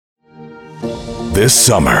This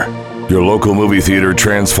summer, your local movie theater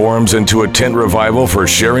transforms into a tent revival for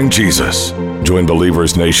sharing Jesus. Join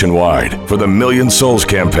believers nationwide for the Million Souls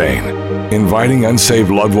campaign, inviting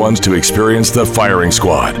unsaved loved ones to experience The Firing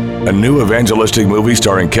Squad, a new evangelistic movie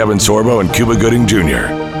starring Kevin Sorbo and Cuba Gooding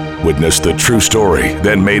Jr. Witness the true story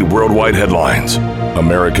that made worldwide headlines.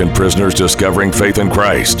 American prisoners discovering faith in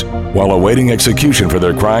Christ while awaiting execution for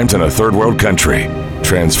their crimes in a third world country,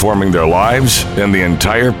 transforming their lives and the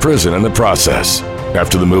entire prison in the process.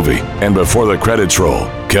 After the movie and before the credits roll,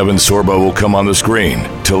 Kevin Sorbo will come on the screen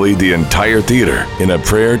to lead the entire theater in a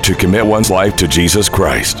prayer to commit one's life to Jesus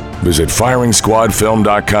Christ. Visit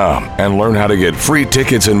FiringSquadFilm.com and learn how to get free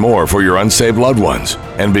tickets and more for your unsaved loved ones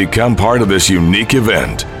and become part of this unique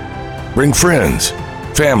event. Bring friends,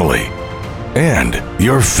 family, and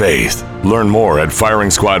your faith. Learn more at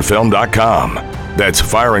FiringSquadFilm.com. That's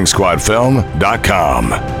FiringSquadFilm.com.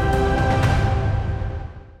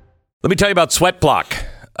 Let me tell you about Sweat Block.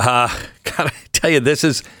 Gotta tell you, this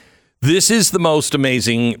is the most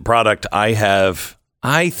amazing product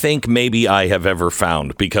I think maybe I have ever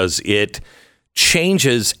found, because it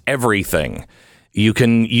changes everything. You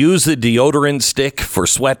can use the deodorant stick for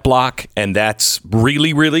Sweat Block, and that's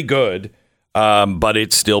really, really good, but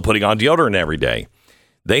it's still putting on deodorant every day.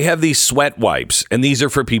 They have these sweat wipes, and these are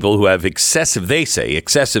for people who have excessive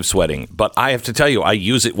sweating. But I have to tell you, I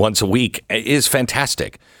use it once a week. It is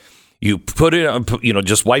fantastic. You put it on,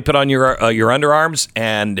 just wipe it on your underarms,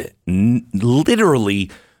 and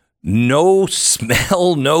literally no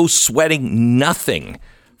smell, no sweating, nothing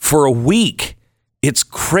for a week. It's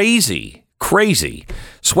crazy.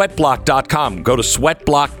 Sweatblock.com. Go to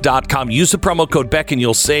sweatblock.com. Use the promo code Beck and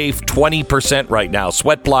you'll save 20% right now.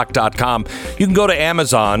 Sweatblock.com. You can go to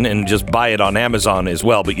Amazon and just buy it on Amazon as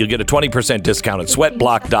well, but you'll get a 20% discount at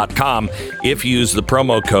sweatblock.com if you use the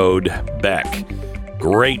promo code Beck.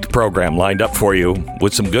 Great program lined up for you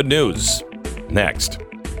with some good news next.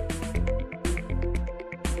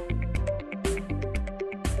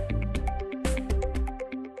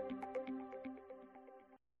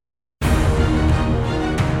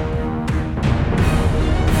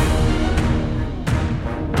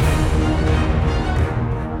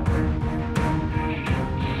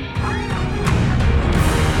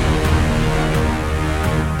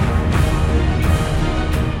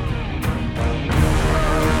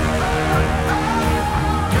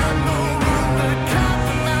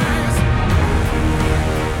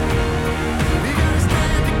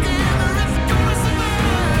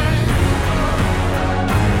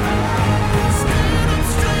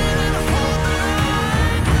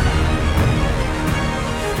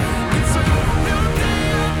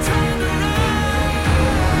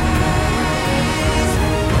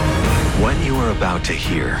 To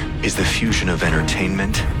hear is the fusion of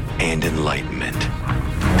entertainment and enlightenment.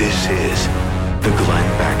 This is the Glenn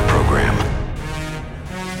Beck Program.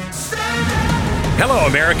 Hello,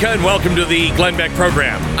 America, and welcome to the Glenn Beck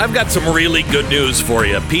Program. I've got some really good news for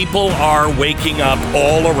you. People are waking up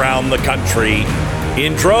all around the country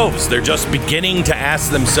in droves. They're just beginning to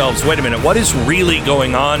ask themselves, wait a minute, what is really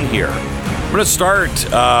going on here? I'm going to start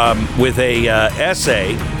with a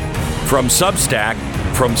essay from Substack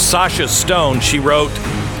from Sasha Stone. She wrote,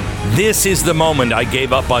 "This is the moment I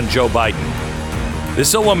gave up on Joe Biden." This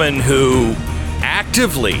is a woman who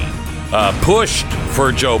actively pushed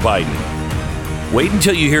for Joe Biden. Wait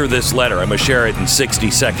until you hear this letter. I'm going to share it in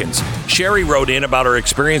 60 seconds. Sherry wrote in about her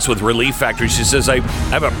experience with Relief Factor. She says, I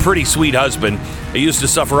have a pretty sweet husband. I used to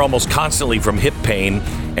suffer almost constantly from hip pain,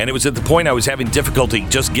 and it was at the point I was having difficulty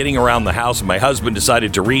just getting around the house, and my husband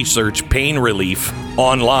decided to research pain relief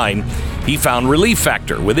online. He found Relief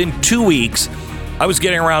Factor. Within 2 weeks, I was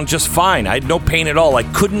getting around just fine. I had no pain at all. I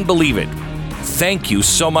couldn't believe it. Thank you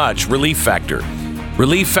so much, Relief Factor.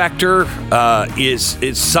 Relief Factor is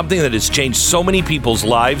something that has changed so many people's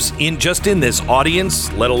lives in this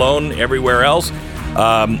audience, let alone everywhere else.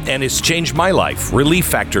 And it's changed my life. Relief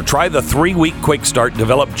Factor. Try the 3-week quick start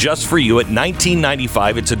developed just for you at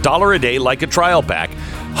 $19.95. It's $1 a day, like a trial pack.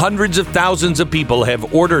 Hundreds of thousands of people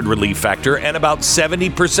have ordered Relief Factor, and about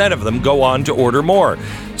 70% of them go on to order more.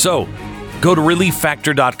 So go to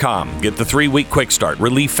ReliefFactor.com. Get the 3-week quick start.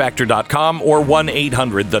 ReliefFactor.com or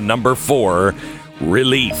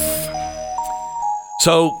 1-800-4-RELIEF.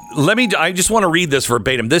 So I just want to read this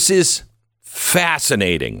verbatim. This is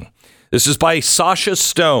fascinating. This is by Sasha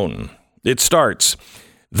Stone. It starts,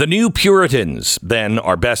 "The new Puritans, then,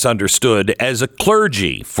 are best understood as a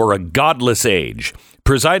clergy for a godless age,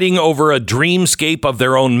 presiding over a dreamscape of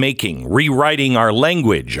their own making, rewriting our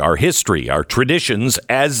language, our history, our traditions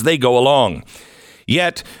as they go along.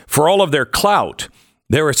 Yet, for all of their clout,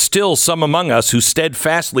 There are still some among us who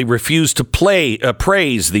steadfastly refuse to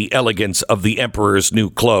praise the elegance of the emperor's new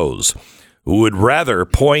clothes, who would rather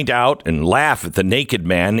point out and laugh at the naked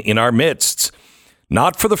man in our midst.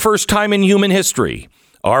 Not for the first time in human history,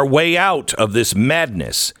 our way out of this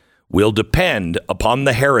madness will depend upon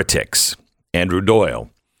the heretics. Andrew Doyle.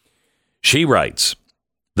 She writes,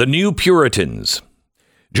 the new Puritans.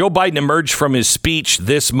 Joe Biden emerged from his speech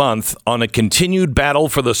this month on a continued battle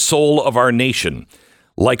for the soul of our nation,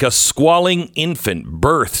 like a squalling infant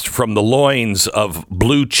birthed from the loins of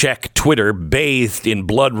blue check Twitter, bathed in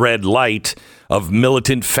blood red light of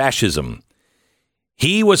militant fascism.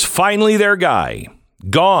 He was finally their guy.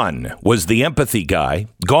 Gone was the empathy guy.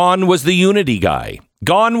 Gone was the unity guy.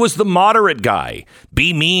 Gone was the moderate guy.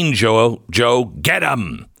 Be mean, Joe. Get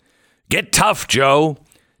 'em. Get tough, Joe.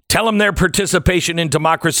 Tell them their participation in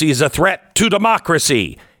democracy is a threat to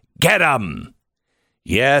democracy. Get 'em.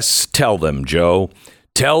 Yes, tell them, Joe.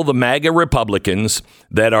 Tell the MAGA Republicans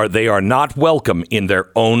that they are not welcome in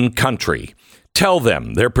their own country. Tell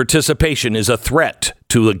them their participation is a threat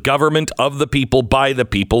to the government of the people, by the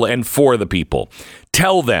people, and for the people.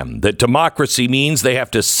 Tell them that democracy means they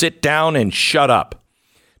have to sit down and shut up.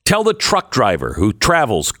 Tell the truck driver who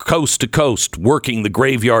travels coast to coast working the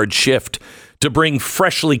graveyard shift to bring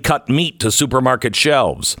freshly cut meat to supermarket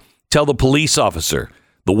shelves. Tell the police officer,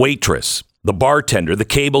 the waitress, the bartender, the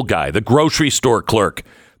cable guy, the grocery store clerk,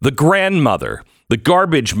 the grandmother, the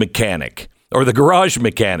garbage mechanic or the garage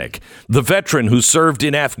mechanic, the veteran who served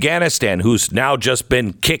in Afghanistan, who's now just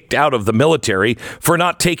been kicked out of the military for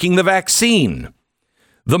not taking the vaccine,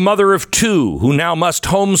 the mother of two who now must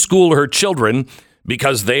homeschool her children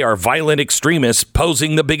because they are violent extremists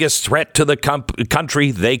posing the biggest threat to the country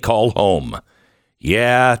they call home.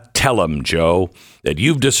 Yeah, tell them, Joe, that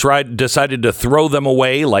you've decided to throw them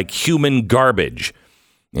away like human garbage.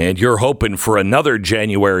 And you're hoping for another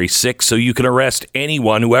January 6th so you can arrest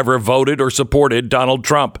anyone who ever voted or supported Donald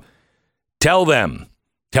Trump. Tell them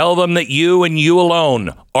that you and you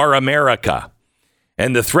alone are America.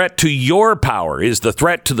 And the threat to your power is the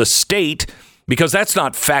threat to the state, because that's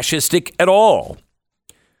not fascistic at all.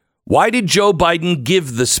 Why did Joe Biden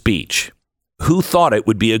give the speech? Who thought it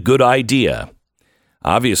would be a good idea?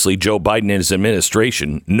 Obviously, Joe Biden and his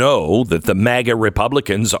administration know that the MAGA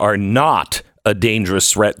Republicans are not a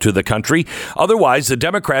dangerous threat to the country. Otherwise, the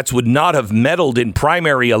Democrats would not have meddled in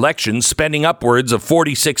primary elections, spending upwards of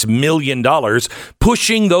 $46 million,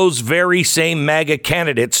 pushing those very same MAGA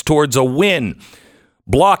candidates towards a win,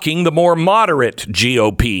 blocking the more moderate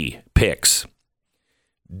GOP picks.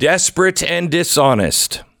 Desperate and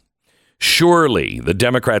dishonest. Surely the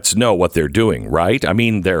Democrats know what they're doing, right? I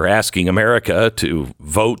mean, they're asking America to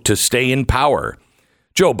vote to stay in power.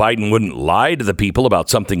 Joe Biden wouldn't lie to the people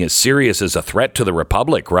about something as serious as a threat to the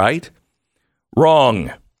republic, right?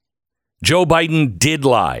 Wrong. Joe Biden did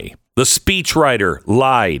lie. The speechwriter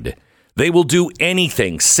lied. They will do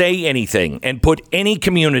anything, say anything, and put any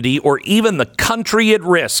community or even the country at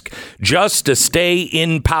risk just to stay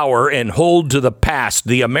in power and hold to the past,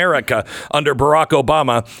 the America under Barack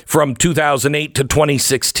Obama from 2008 to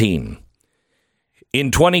 2016.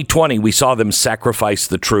 In 2020, we saw them sacrifice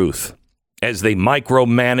the truth as they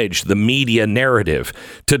micromanaged the media narrative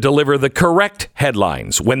to deliver the correct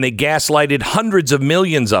headlines when they gaslighted hundreds of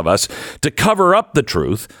millions of us to cover up the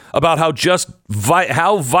truth about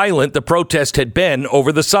how violent the protest had been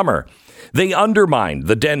over the summer. They undermined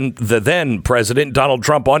the then President Donald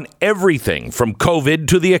Trump on everything from COVID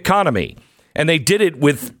to the economy. And they did it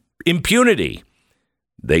with impunity.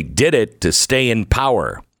 They did it to stay in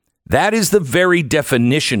power. That is the very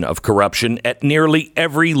definition of corruption at nearly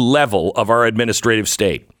every level of our administrative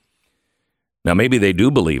state. Now, maybe they do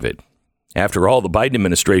believe it. After all, the Biden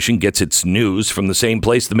administration gets its news from the same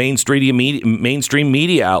place the mainstream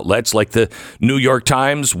media outlets like the New York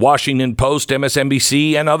Times, Washington Post,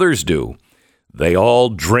 MSNBC, and others do. They all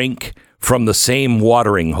drink from the same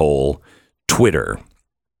watering hole, Twitter.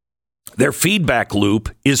 Their feedback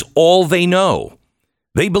loop is all they know.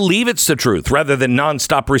 They believe it's the truth rather than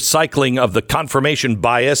nonstop recycling of the confirmation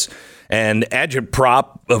bias and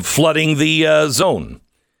agitprop of flooding the zone.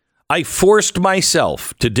 I forced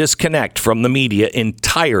myself to disconnect from the media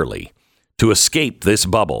entirely to escape this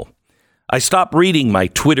bubble. I stopped reading my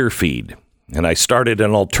Twitter feed and I started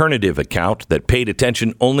an alternative account that paid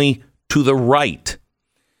attention only to the right.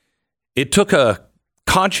 It took a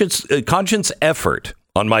conscious effort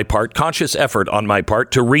on my part to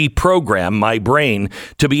reprogram my brain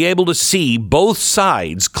to be able to see both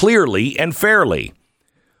sides clearly and fairly.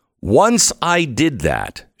 Once I did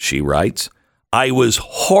that, she writes, I was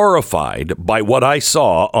horrified by what I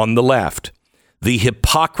saw on the left. the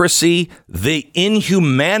hypocrisy, the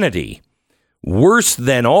inhumanity. Worse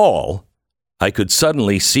than all, I could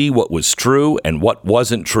suddenly see what was true and what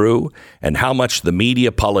wasn't true, and how much the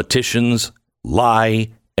media politicians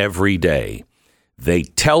lie every day. They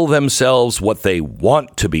tell themselves what they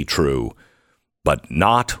want to be true, but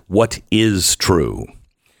not what is true.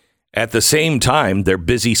 At the same time, they're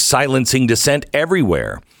busy silencing dissent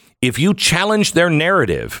everywhere. If you challenge their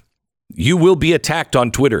narrative, you will be attacked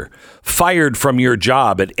on Twitter, fired from your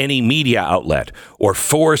job at any media outlet, or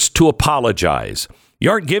forced to apologize.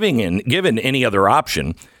 You aren't given any other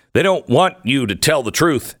option. They don't want you to tell the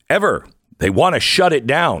truth, ever. They want to shut it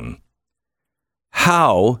down.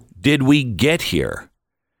 How did we get here?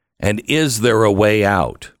 And is there a way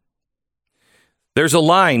out? There's a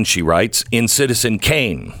line, she writes, in Citizen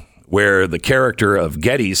Kane, where the character of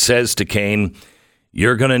Getty says to Kane,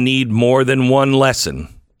 "You're going to need more than one lesson,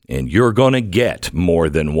 and you're going to get more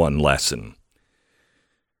than one lesson."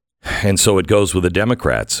 And so it goes with the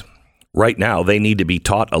Democrats. Right now, they need to be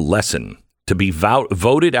taught a lesson, to be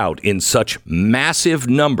voted out in such massive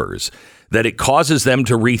numbers that it causes them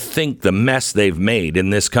to rethink the mess they've made in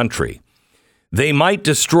this country. They might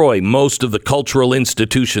destroy most of the cultural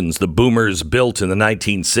institutions the boomers built in the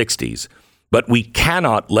 1960s, but we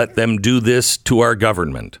cannot let them do this to our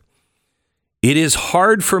government. It is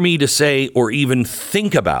hard for me to say or even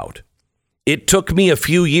think about. It took me a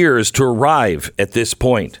few years to arrive at this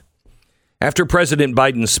point. After President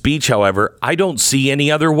Biden's speech, however, I don't see any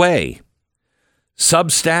other way.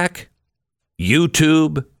 Substack,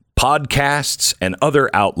 YouTube, podcasts, and other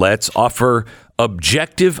outlets offer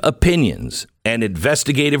objective opinions and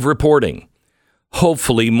investigative reporting.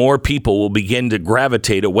 Hopefully, more people will begin to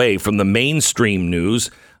gravitate away from the mainstream news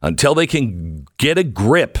until they can get a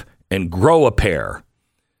grip and grow a pair.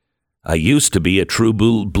 I used to be a true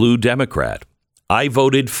blue Democrat. I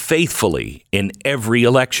voted faithfully in every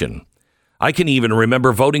election. I can even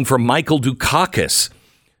remember voting for Michael Dukakis.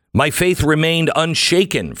 My faith remained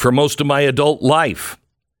unshaken for most of my adult life.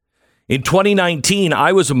 In 2019,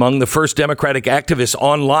 I was among the first Democratic activists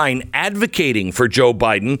online advocating for Joe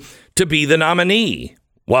Biden to be the nominee.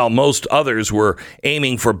 While most others were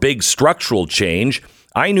aiming for big structural change,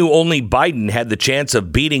 I knew only Biden had the chance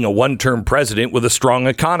of beating a one-term president with a strong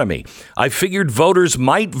economy. I figured voters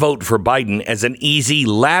might vote for Biden as an easy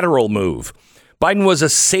lateral move. Biden was a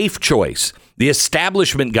safe choice, the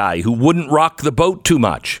establishment guy who wouldn't rock the boat too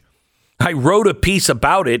much. I wrote a piece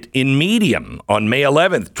about it in Medium on May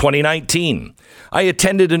 11th, 2019. I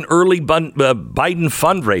attended an early Biden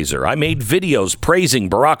fundraiser. I made videos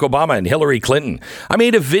praising Barack Obama and Hillary Clinton. I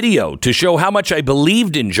made a video to show how much I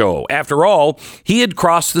believed in Joe. After all, he had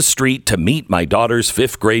crossed the street to meet my daughter's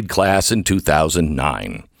fifth grade class in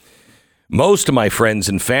 2009. Most of my friends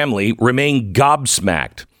and family remain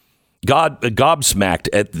gobsmacked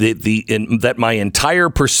at that my entire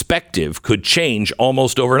perspective could change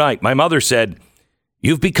almost overnight. My mother said,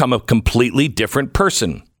 "You've become a completely different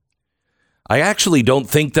person." I actually don't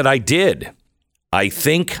think that I did. I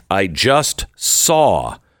think I just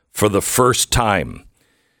saw for the first time.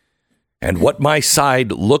 And what my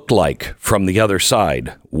side looked like from the other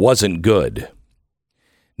side wasn't good.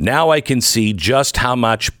 Now I can see just how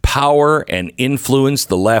much power and influence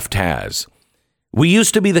the left has. We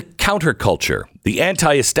used to be the counterculture, the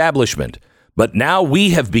anti-establishment, but now we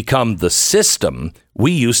have become the system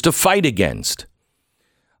we used to fight against.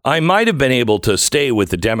 I might have been able to stay with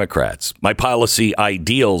the Democrats. My policy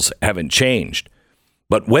ideals haven't changed.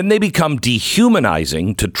 But when they become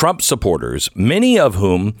dehumanizing to Trump supporters, many of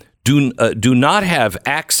whom do not have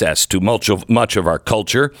access to much of our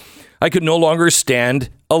culture, I could no longer stand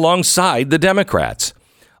alongside the Democrats.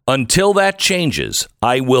 Until that changes,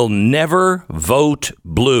 I will never vote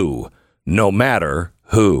blue, no matter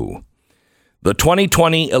who. The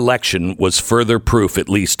 2020 election was further proof, at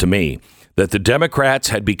least to me, that the Democrats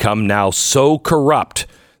had become now so corrupt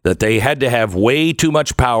that they had to have way too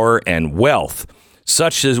much power and wealth,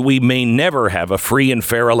 such as we may never have a free and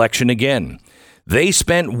fair election again. They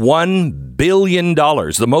spent $1 billion,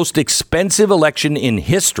 the most expensive election in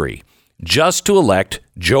history, just to elect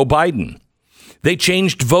Joe Biden. They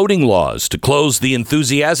changed voting laws to close the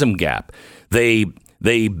enthusiasm gap. They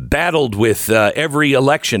battled with every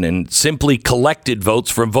election and simply collected votes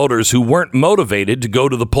from voters who weren't motivated to go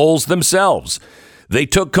to the polls themselves. They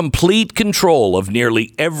took complete control of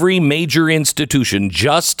nearly every major institution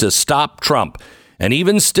just to stop Trump. And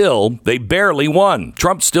even still, they barely won.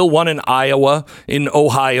 Trump still won in Iowa, in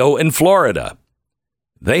Ohio, and Florida.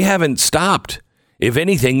 They haven't stopped. If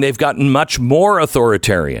anything, they've gotten much more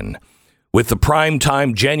authoritarian. with the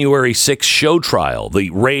primetime January 6th show trial, the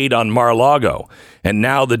raid on Mar-a-Lago, and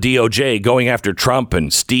now the DOJ going after Trump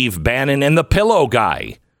and Steve Bannon and the pillow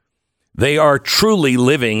guy. They are truly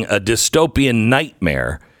living a dystopian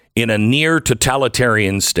nightmare in a near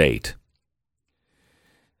totalitarian state.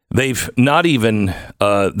 They're not even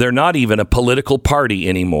a political party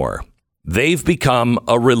anymore. They've become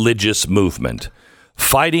a religious movement,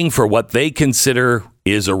 fighting for what they consider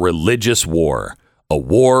is a religious war, a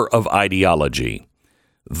war of ideology.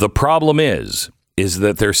 The problem is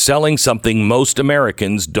that they're selling something most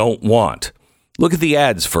Americans don't want. Look at the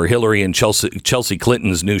ads for Hillary and Chelsea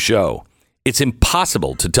Clinton's new show. It's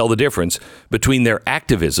impossible to tell the difference between their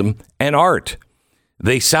activism and art.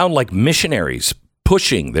 They sound like missionaries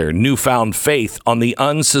pushing their newfound faith on the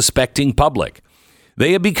unsuspecting public.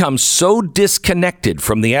 They have become so disconnected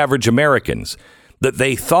from the average Americans that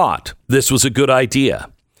they thought this was a good idea.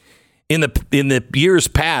 In the years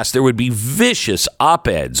past, there would be vicious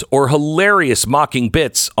op-eds or hilarious mocking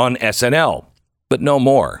bits on SNL, but no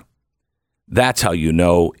more. That's how you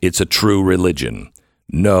know it's a true religion.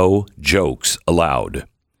 No jokes allowed.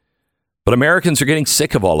 But Americans are getting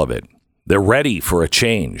sick of all of it. They're ready for a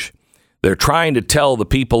change. They're trying to tell the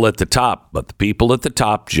people at the top, but the people at the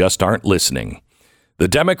top just aren't listening. The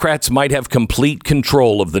Democrats might have complete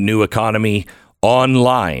control of the new economy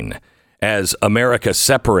online as America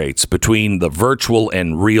separates between the virtual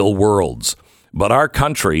and real worlds. But our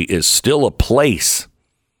country is still a place.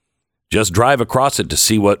 Just drive across it to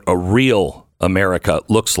see what a real America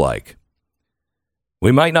looks like.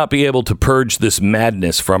 We might not be able to purge this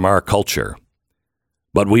madness from our culture,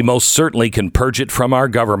 but we most certainly can purge it from our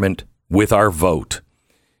government with our vote.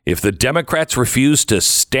 If the Democrats refuse to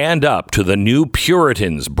stand up to the new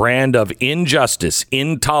Puritans' brand of injustice,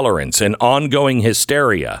 intolerance, and ongoing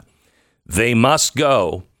hysteria, they must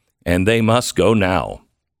go, and they must go now.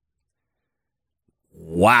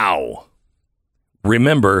 Wow.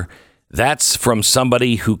 Remember, that's from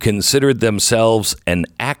somebody who considered themselves an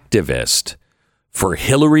activist for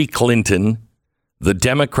Hillary Clinton, the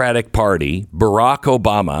Democratic Party, Barack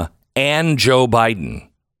Obama, and Joe Biden.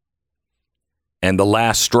 And the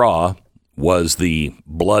last straw was the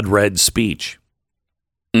blood red speech.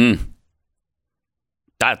 She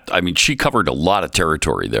covered a lot of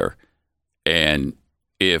territory there. And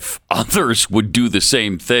if others would do the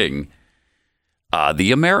same thing, the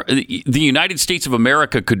United States of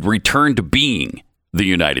America could return to being the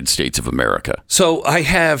United States of America. So I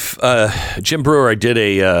have Jim Brewer. I did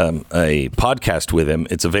a podcast with him.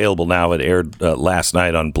 It's available now. It aired last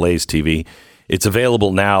night on Blaze TV. It's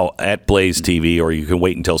available now at Blaze TV, or you can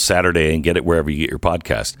wait until Saturday and get it wherever you get your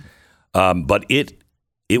podcast. But it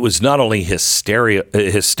was not only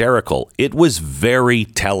hysterical, it was very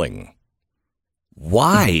telling.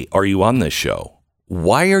 Why are you on this show?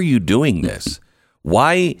 Why are you doing this?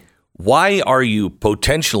 Why are you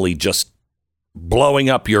potentially just blowing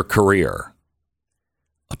up your career?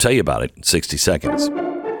 I'll tell you about it in 60 seconds.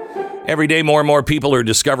 Every day, more and more people are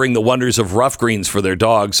discovering the wonders of rough greens for their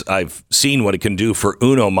dogs. I've seen what it can do for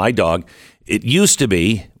Uno, my dog. It used to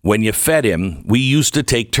be when you fed him, we used to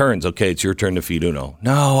take turns. Okay, it's your turn to feed Uno.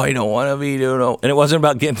 No, I don't want to feed Uno. And it wasn't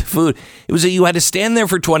about getting the food. It was that you had to stand there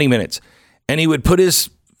for 20 minutes. And he would put his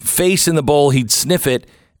face in the bowl, he'd sniff it,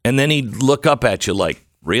 and then he'd look up at you like,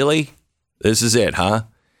 really? This is it, huh?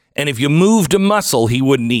 And if you moved a muscle, he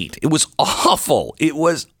wouldn't eat. It was awful. It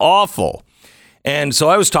was awful. And so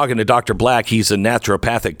I was talking to Dr. Black. He's a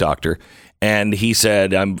naturopathic doctor. And he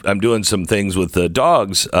said, I'm doing some things with the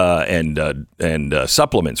dogs and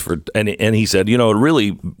supplements for, and he said, it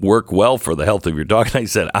really work well for the health of your dog. And I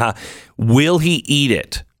said, will he eat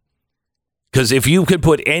it? Because if you could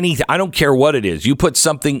put anything, I don't care what it is, you put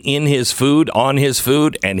something in his food, on his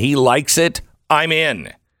food, and he likes it, I'm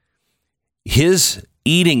in. His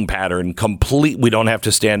eating pattern we don't have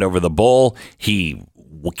to stand over the bowl. He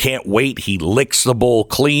can't wait. He licks the bowl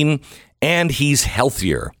clean, and he's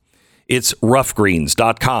healthier. It's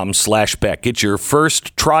roughgreens.com/Beck. Get your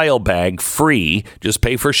first trial bag free. Just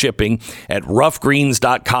pay for shipping at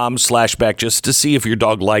roughgreens.com/Beck just to see if your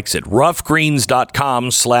dog likes it.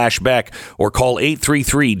 roughgreens.com/Beck or call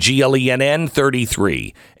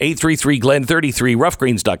 833-GLENN33. 833-GLEN33,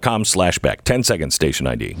 roughgreens.com/Beck. 10 seconds, station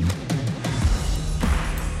ID.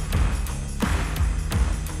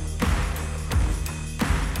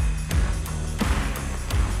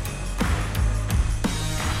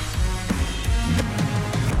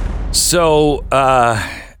 So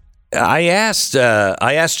I asked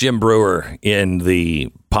Jim Brewer in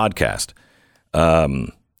the podcast,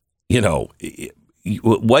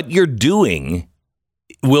 what you're doing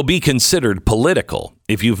will be considered political.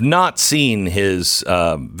 If you've not seen his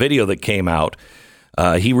video that came out,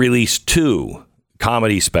 he released 2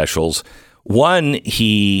 comedy specials. One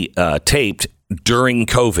he taped during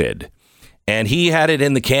COVID, and he had it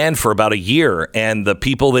in the can for about a year. And the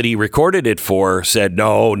people that he recorded it for said,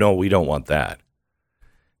 no, we don't want that.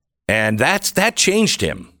 And that changed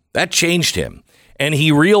him. That changed him. And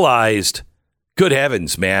he realized, good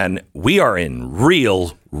heavens, man, we are in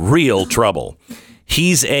real trouble.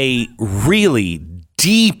 He's a really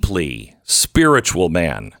deeply spiritual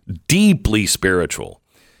man, deeply spiritual.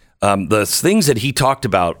 The things that he talked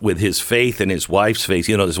about with his faith and his wife's faith,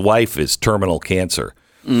 his wife is terminal cancer.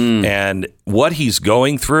 And what he's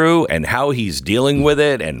going through and how he's dealing with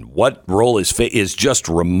it and what role his faith is just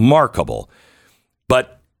remarkable.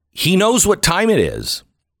 But he knows what time it is.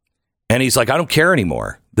 And he's like, I don't care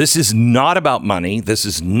anymore. This is not about money. This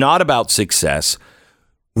is not about success.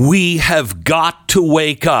 We have got to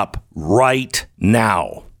wake up right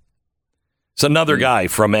now. It's another guy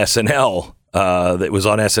from SNL that was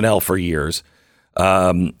on SNL for years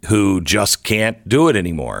who just can't do it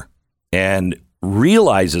anymore and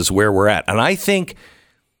realizes where we're at. And I think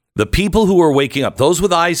the people who are waking up, those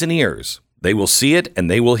with eyes and ears, they will see it and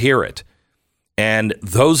they will hear it. And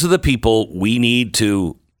those are the people we need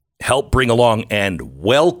to help bring along and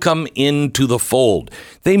welcome into the fold.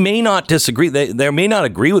 They may not disagree. They may not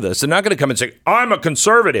agree with us. They're not going to come and say, I'm a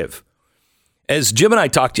conservative. As Jim and I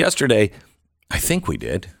talked yesterday, I think we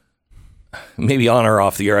did. Maybe on or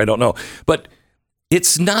off the air, I don't know. But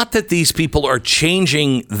it's not that these people are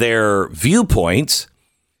changing their viewpoints.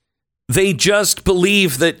 They just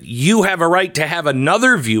believe that you have a right to have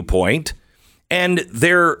another viewpoint, and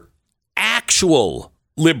they're actual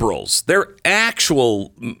liberals. They're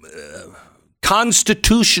actual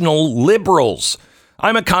constitutional liberals.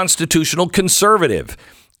 I'm a constitutional conservative.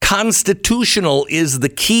 Constitutional is the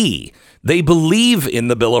key. They believe in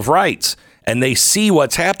the Bill of Rights, and they see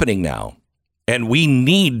what's happening now, and we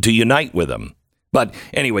need to unite with them. But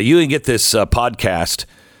anyway, you can get this podcast.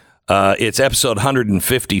 It's episode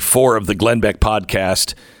 154 of the Glenn Beck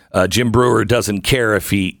podcast. Jim Brewer doesn't care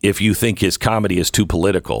if you think his comedy is too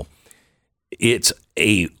political. It's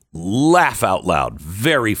a laugh out loud,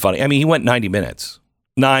 very funny. I mean, he went 90 minutes.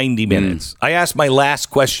 90 minutes. I asked my last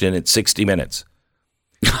question at 60 minutes.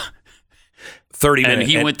 30 minutes. And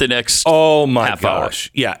he went the next oh my half gosh.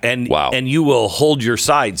 hour. Yeah. And wow. And you will hold your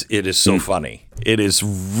sides. It is so funny. It is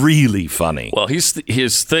really funny. Well,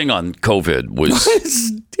 his thing on COVID was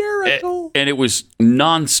hysterical. And it was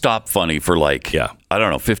nonstop funny for like, I don't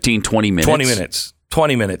know, 15, 20 minutes.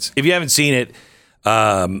 20 minutes. If you haven't seen it,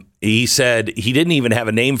 he said he didn't even have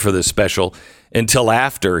a name for this special until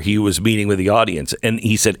after he was meeting with the audience. And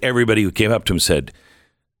he said everybody who came up to him said,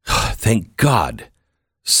 thank God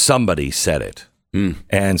somebody said it.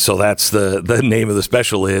 And so that's the name of the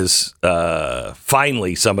special is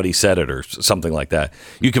Finally Somebody Said It or something like that.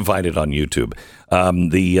 You can find it on YouTube.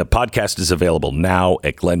 The podcast is available now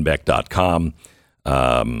at glennbeck.com.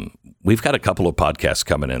 We've got a couple of podcasts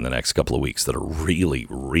coming in the next couple of weeks that are really,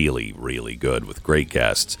 really, really good with great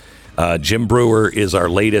guests. Jim Brewer is our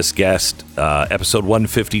latest guest, episode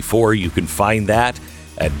 154. You can find that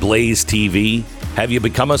at Blaze TV. Have you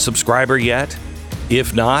become a subscriber yet?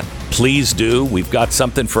 If not, please do. We've got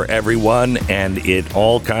something for everyone, and it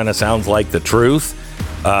all kind of sounds like the truth.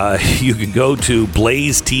 You can go to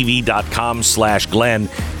blazetv.com/Glenn.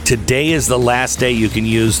 Today is the last day you can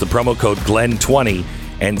use the promo code Glenn20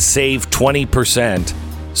 and save 20%.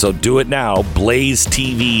 So do it now.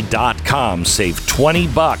 blazetv.com. Save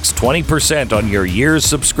 $20, 20% on your year's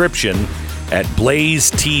subscription at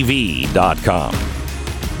blazetv.com.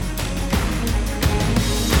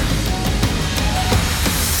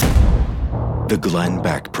 The Glenn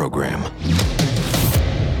Beck Program.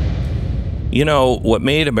 You know, what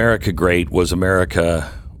made America great was America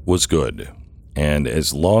was good. And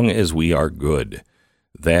as long as we are good,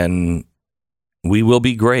 then we will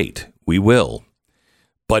be great. We will.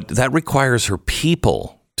 But that requires her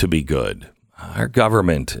people to be good. Our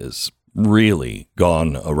government has really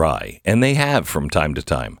gone awry, and they have from time to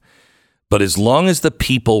time. But as long as the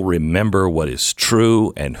people remember what is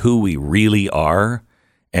true and who we really are,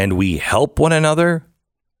 and we help one another,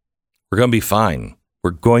 we're going to be fine.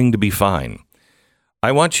 We're going to be fine.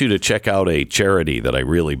 I want you to check out a charity that I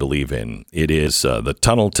really believe in. It is the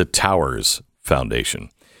Tunnel to Towers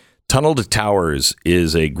Foundation. Tunnel to Towers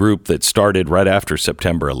is a group that started right after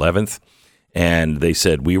September 11th, and they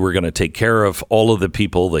said we were going to take care of all of the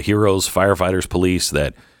people, the heroes, firefighters, police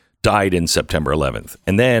that died in September 11th.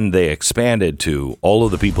 And then they expanded to all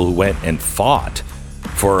of the people who went and fought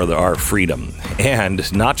for our freedom,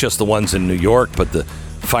 and not just the ones in New York, but the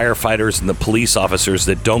firefighters and the police officers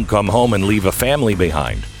that don't come home and leave a family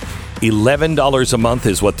behind. $11 a month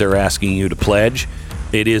is what they're asking you to pledge.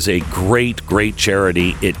 It is a great, great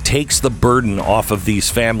charity. It takes the burden off of these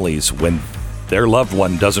families when their loved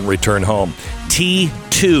one doesn't return home.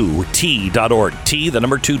 T2T.org.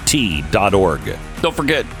 T2T.org. Don't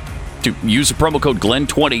forget to use the promo code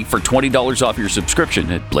Glenn20 for $20 off your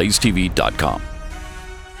subscription at blazetv.com.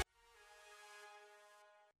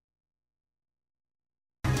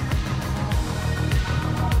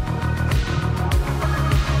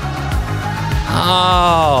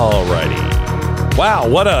 Alrighty. Wow,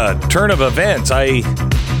 what a turn of events. I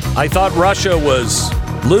thought Russia was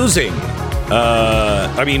losing.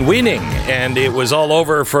 Winning, and it was all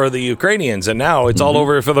over for the Ukrainians, and now it's all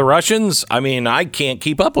over for the Russians. I mean, I can't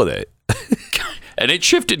keep up with it. And it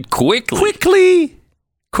shifted quickly.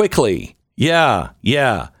 Quickly. Yeah.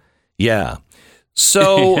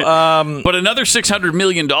 So, but another $600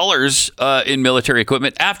 million in military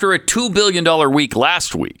equipment after a $2 billion week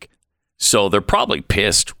last week. So they're probably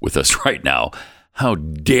pissed with us right now. How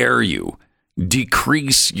dare you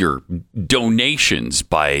decrease your donations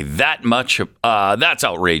by that much? That's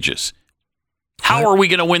outrageous. How are we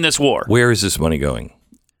going to win this war? Where is this money going?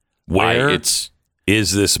 Where is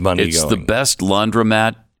this money going? It's the best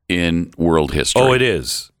laundromat in world history. Oh, it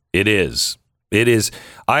is. It is.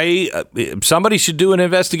 Somebody should do an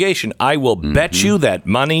investigation. I will bet you that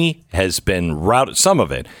money has been routed. Some of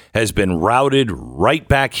it has been routed right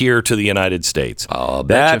back here to the United States. I'll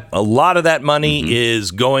bet a lot of that money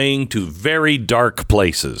is going to very dark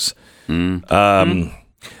places.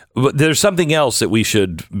 But there's something else that we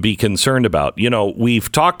should be concerned about. You know, we've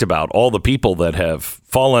talked about all the people that have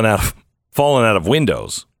fallen out of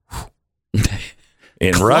windows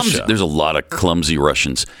in Russia. There's a lot of clumsy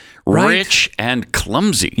Russians. Right? Rich and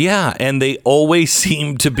clumsy. Yeah, and they always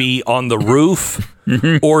seem to be on the roof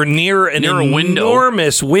or near an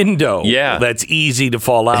enormous window that's easy to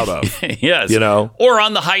fall out of. Yes. You know? Or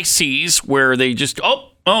on the high seas where they just,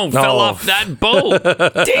 fell off that boat.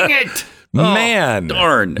 Dang it.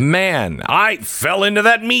 Darn. Man, I fell into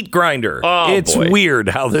that meat grinder. It's weird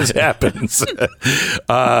how this happens.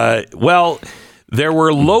 Well, there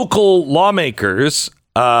were local lawmakers,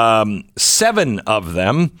 7 of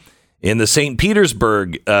them, in the St.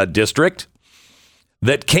 Petersburg district,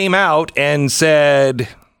 that came out and said,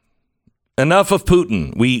 enough of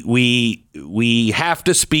Putin. We have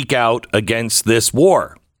to speak out against this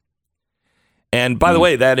war. And by the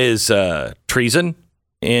way, that is treason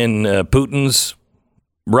in Putin's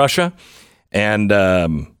Russia. And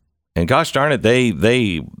gosh darn it,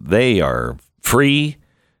 they are free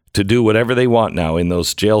to do whatever they want now in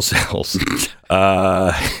those jail cells,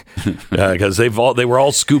 because they were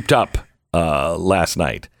all scooped up last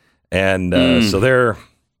night, and so they're.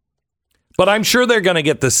 But I'm sure they're going to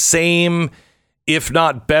get the same, if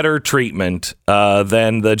not better, treatment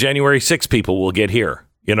than the January 6th people will get here.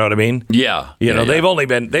 You know what I mean? Yeah. They've only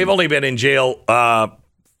been in jail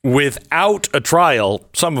without a trial.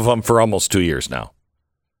 Some of them for almost 2 years now.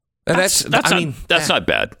 And that's not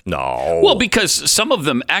bad. No. Well, because some of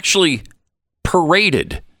them actually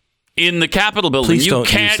paraded in the Capitol building. Please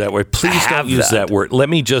don't use that word. Please don't use that word. Let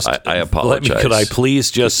me just. I apologize. Could I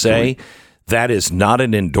please just say that is not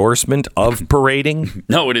an endorsement of parading?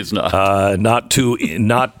 No, it is not.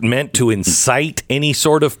 Not meant to incite any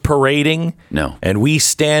sort of parading. No. And we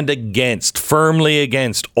stand firmly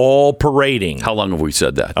against all parading. How long have we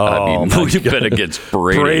said that? We've been against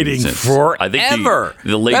parading since, forever. I think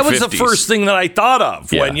the late 50s. That was the first thing that I thought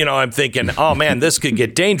of when I'm thinking, oh man, this could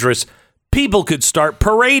get dangerous. People could start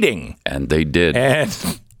parading, and they did. And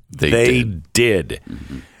they did.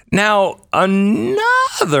 Mm-hmm. Now,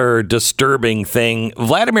 another disturbing thing,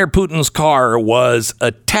 Vladimir Putin's car was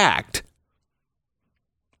attacked,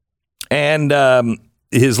 and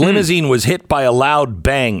his limousine was hit by a loud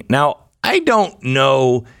bang. Now, I don't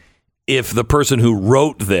know if the person who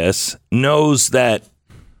wrote this knows that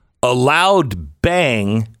a loud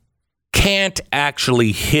bang can't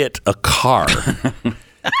actually hit a car.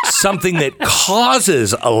 Something that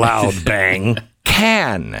causes a loud bang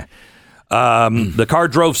can. The car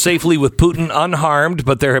drove safely with Putin unharmed,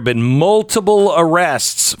 but there have been multiple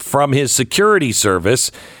arrests from his security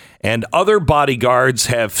service, and other bodyguards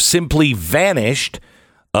have simply vanished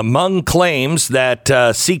among claims that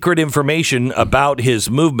secret information about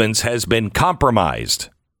his movements has been compromised.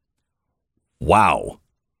 Wow.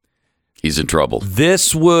 He's in trouble.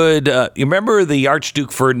 This would, you remember the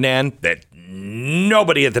Archduke Ferdinand that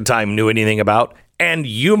nobody at the time knew anything about, and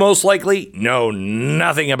you most likely know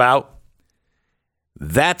nothing about?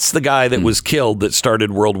 That's the guy that was killed that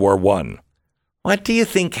started World War I. What do you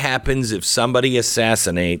think happens if somebody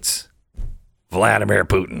assassinates Vladimir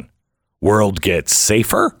Putin? World gets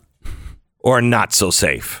safer or not so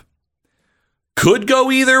safe? Could go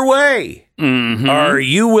either way. Mm-hmm. Are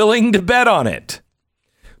you willing to bet on it?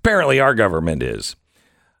 Apparently, our government is.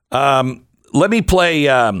 Let me play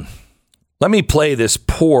this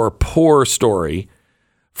poor story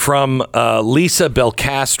from Lisa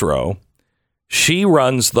Belcastro. She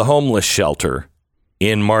runs the homeless shelter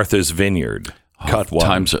in Martha's Vineyard. Cut one.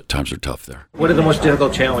 Times are tough there. What are the most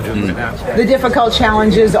difficult challenges right now? The difficult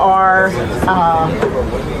challenges are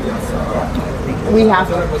we have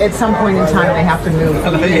to, at some point in time, they have to move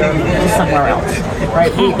from here to somewhere else,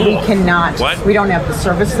 right? We cannot, we don't have the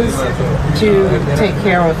services to take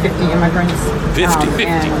care of 50 immigrants. 50.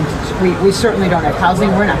 And we certainly don't have housing.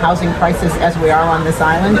 We're in a housing crisis as we are on this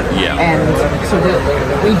island. Yeah. And so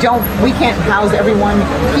we can't house everyone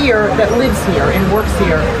here that lives here and works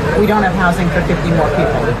here. We don't have housing for 50 more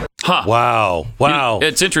people. Huh. Wow.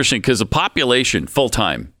 It's interesting because the population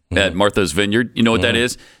full-time at Martha's Vineyard, you know what that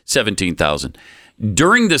is? 17,000.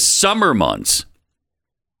 During the summer months,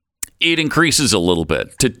 it increases a little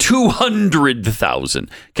bit to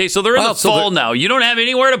 200,000. Okay, so they're in the fall now. You don't have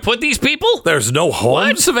anywhere to put these people? There's no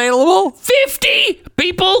homes available? 50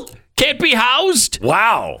 people can't be housed?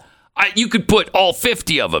 Wow. You could put all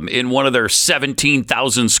 50 of them in one of their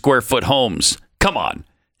 17,000 square foot homes. Come on.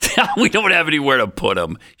 We don't have anywhere to put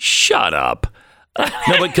them. Shut up.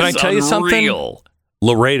 No, but can I tell you something?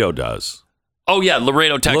 Laredo does. Oh, yeah,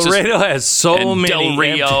 Laredo, Texas. Laredo has so many Del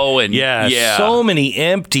Rio so many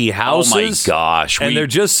empty houses. Oh, my gosh. And they're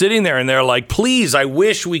just sitting there, and they're like, please, I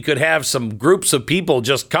wish we could have some groups of people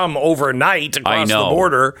just come overnight across the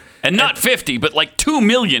border. And not 50, but like 2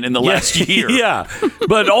 million in the last year. Yeah,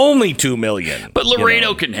 but only 2 million. But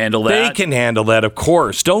Laredo can handle that. They can handle that, of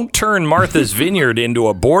course. Don't turn Martha's Vineyard into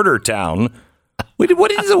a border town. What does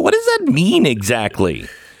that mean exactly?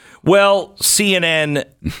 Well, CNN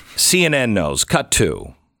knows. Cut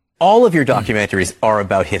two. All of your documentaries are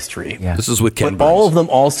about history. Yeah. This is with Ken But Burns. all of them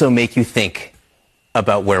also make you think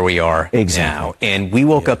about where we are now. And we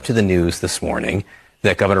woke up to the news this morning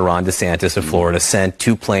that Governor Ron DeSantis of Florida sent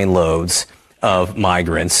 2 plane loads of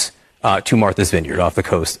migrants to Martha's Vineyard off the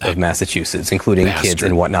coast of Massachusetts, including kids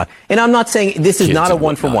and whatnot. And I'm not saying this is not a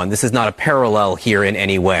one-for-one. This is not a parallel here in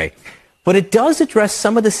any way. But it does address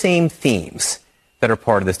some of the same themes that are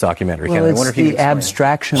part of this documentary. Well, it's the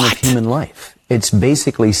abstraction of human life. It's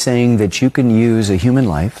basically saying that you can use a human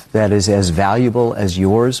life that is as valuable as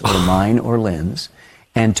yours or mine or Lynn's,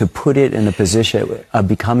 and to put it in a position of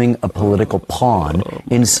becoming a political pawn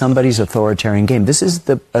in somebody's authoritarian game. This is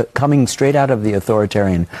the coming straight out of the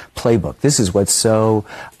authoritarian playbook. This is what's so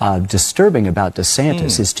disturbing about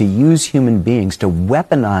DeSantis, is to use human beings, to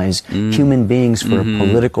weaponize human beings for a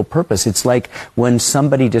political purpose. It's like when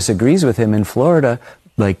somebody disagrees with him in Florida,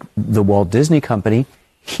 like the Walt Disney Company,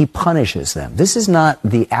 he punishes them. This is not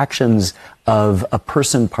the actions of a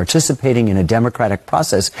person participating in a democratic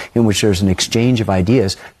process in which there's an exchange of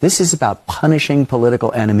ideas. This is about punishing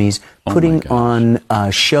political enemies, putting on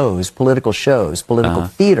political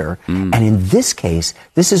theater. And in this case,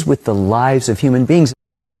 this is with the lives of human beings.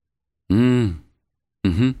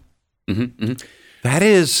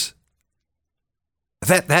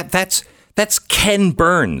 That's Ken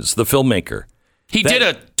Burns, the filmmaker. He did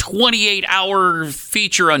a 28-hour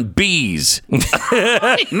feature on bees.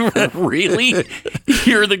 Really?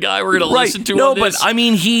 You're the guy we're going to listen to on this? But I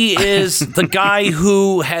mean, he is the guy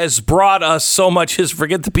who has brought us so much history.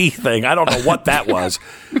 Forget the bee thing. I don't know what that was.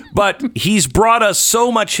 But he's brought us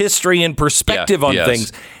so much history and perspective on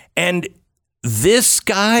things. And this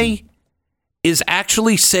guy is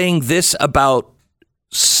actually saying this about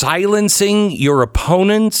silencing your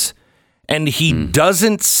opponents. And he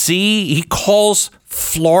doesn't see, he calls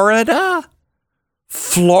Florida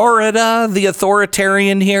the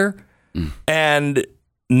authoritarian here and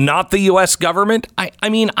not the U.S. government. I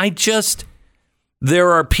mean,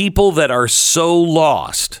 there are people that are so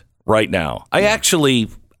lost right now. I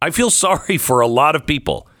feel sorry for a lot of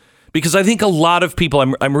people because I think a lot of people,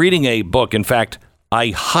 I'm reading a book. In fact,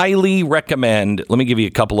 I highly recommend, let me give you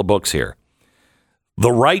a couple of books here.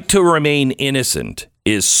 The Right to Remain Innocent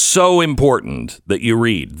is so important that you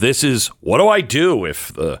read. This is, what do I do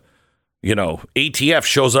if the, ATF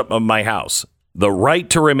shows up at my house? The Right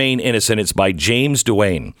to Remain Innocent. It's by James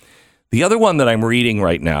Duane. The other one that I'm reading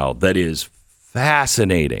right now that is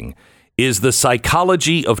fascinating is The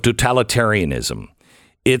Psychology of Totalitarianism.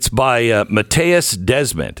 It's by Matthias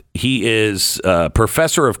Desmet. He is a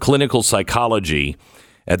professor of clinical psychology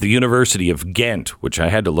at the University of Ghent, which I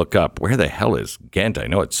had to look up. Where the hell is Ghent? I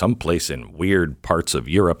know it's someplace in weird parts of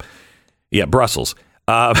Europe. Yeah, Brussels.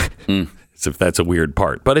 As if that's a weird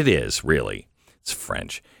part, but it is, really. It's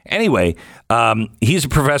French. Anyway, he's a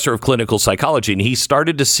professor of clinical psychology, and he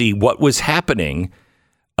started to see what was happening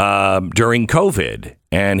during COVID.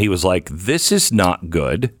 And he was like, this is not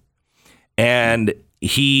good. And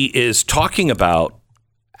he is talking about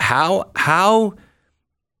how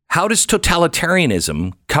does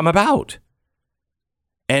totalitarianism come about?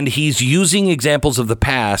 And he's using examples of the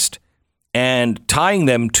past and tying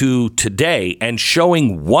them to today and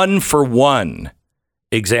showing one-for-one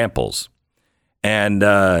examples. And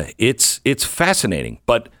it's fascinating.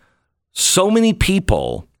 But so many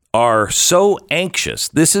people are so anxious.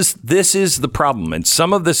 This is the problem. And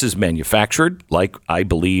some of this is manufactured, like I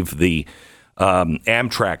believe the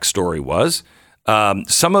Amtrak story was.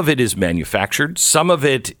 Some of it is manufactured. Some of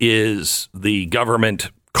it is the government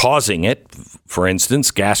causing it. For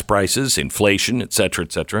instance, gas prices, inflation, et cetera,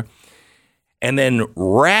 et cetera. And then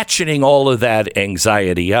ratcheting all of that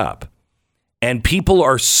anxiety up. And people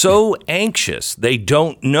are so anxious, they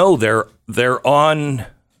don't know they're on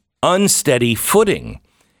unsteady footing.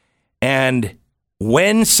 And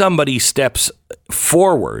when somebody steps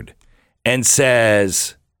forward and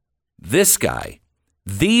says, these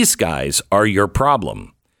guys are your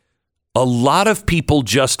problem, a lot of people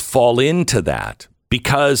just fall into that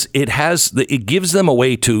because it gives them a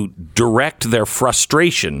way to direct their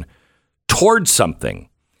frustration towards something,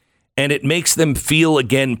 and it makes them feel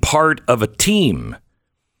again part of a team.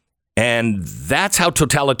 And that's how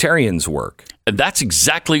totalitarians work. And that's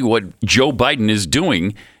exactly what Joe Biden is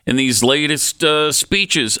doing in these latest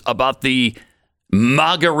speeches about the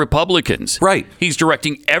MAGA Republicans. Right. He's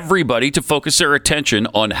directing everybody to focus their attention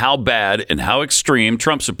on how bad and how extreme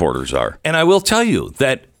Trump supporters are. And I will tell you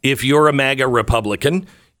that if you're a MAGA Republican,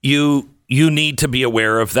 you need to be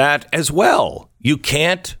aware of that as well. You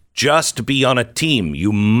can't just be on a team.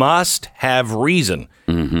 You must have reason.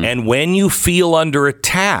 Mm-hmm. And when you feel under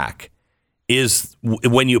attack is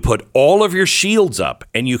when you put all of your shields up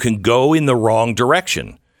and you can go in the wrong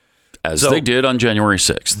direction. As they did on January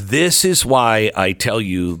 6th. This is why I tell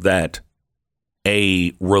you that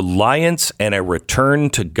a reliance and a return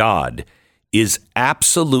to God is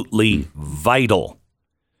absolutely vital.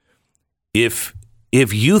 If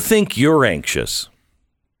you think you're anxious,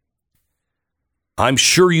 I'm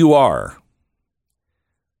sure you are.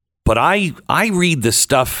 But I read the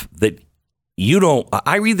stuff that you don't.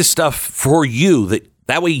 I read the stuff for you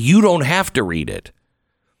that way you don't have to read it.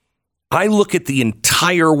 I look at the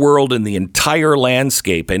entire world and the entire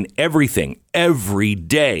landscape and everything every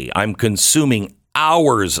day. I'm consuming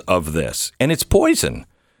hours of this, and it's poison.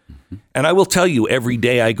 Mm-hmm. And I will tell you, every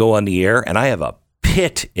day I go on the air and I have a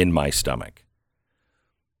pit in my stomach.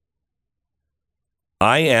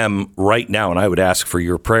 I am right now, and I would ask for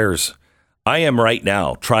your prayers. I am right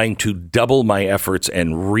now trying to double my efforts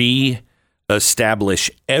and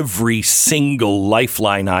re-establish every single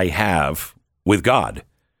lifeline I have with God.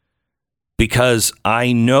 Because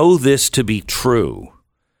I know this to be true.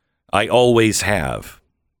 I always have.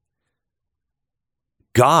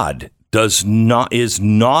 God is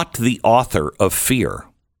not the author of fear.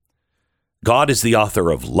 God is the author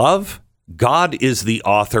of love. God is the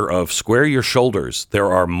author of square your shoulders.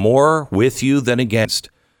 There are more with you than against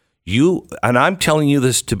you. And I'm telling you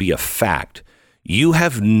this to be a fact. You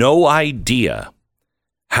have no idea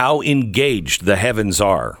how engaged the heavens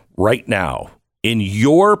are right now in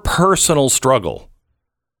your personal struggle.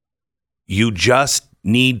 You just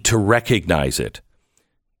need to recognize it.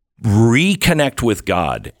 Reconnect with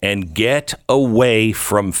God and get away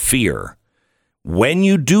from fear. When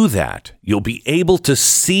you do that, you'll be able to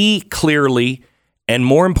see clearly, and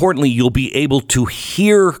more importantly, you'll be able to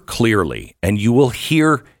hear clearly, and you will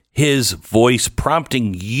hear his voice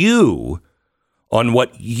prompting you on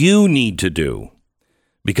what you need to do.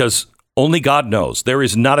 Because only God knows. There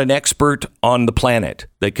is not an expert on the planet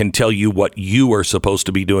that can tell you what you are supposed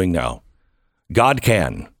to be doing now. God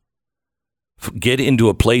can. Get into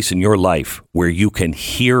a place in your life where you can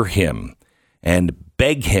hear him and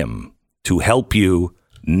beg him to help you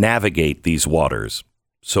navigate these waters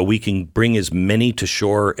so we can bring as many to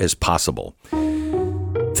shore as possible.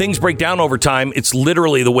 Things break down over time. It's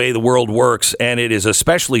literally the way the world works, and it is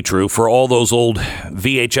especially true for all those old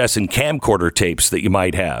VHS and camcorder tapes that you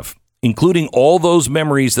might have, including all those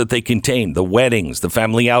memories that they contain, the weddings, the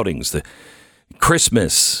family outings, the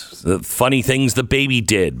Christmas, the funny things the baby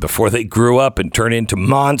did before they grew up and turned into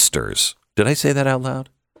monsters. Did I say that out loud?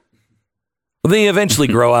 Well, they eventually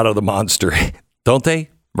grow out of the monster, don't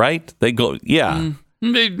they? Right? They go, yeah.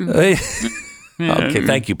 Okay,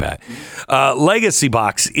 thank you, Pat. Legacy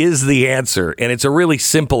Box is the answer, and it's a really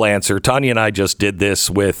simple answer. Tanya and I just did this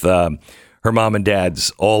with her mom and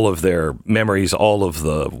dad's, all of their memories, all of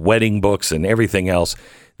the wedding books and everything else.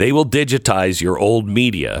 They will digitize your old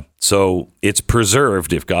media, so it's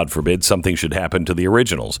preserved if, God forbid, something should happen to the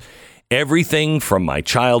originals. Everything from my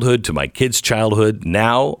childhood to my kids' childhood,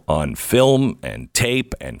 now on film and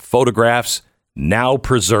tape and photographs, now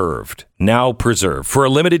preserved. For a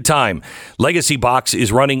limited time, Legacy Box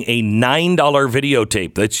is running a $9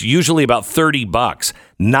 videotape that's usually about $30.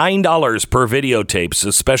 $9 per videotape. It's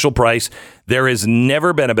a special price. There has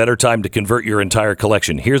never been a better time to convert your entire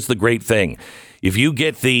collection. Here's the great thing. If you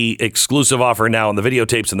get the exclusive offer now on the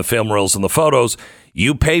videotapes and the film reels and the photos,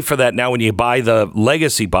 you pay for that now when you buy the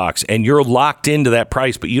Legacy Box, and you're locked into that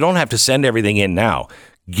price, but you don't have to send everything in now.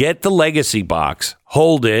 Get the Legacy Box,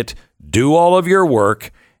 hold it, do all of your work,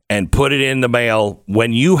 and put it in the mail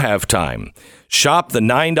when you have time. Shop the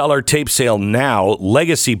 $9 tape sale now,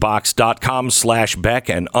 legacybox.com/Beck,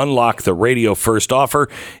 and unlock the Radio First offer.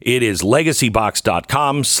 It is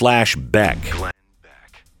legacybox.com/Beck.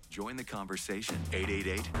 Join the conversation.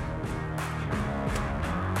 888.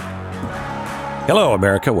 Hello,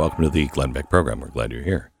 America. Welcome to the Glenn Beck program. We're glad you're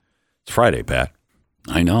here. It's Friday, Pat.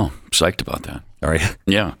 I know. Psyched about that. All right.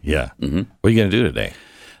 Yeah. Yeah. Mm-hmm. What are you going to do today?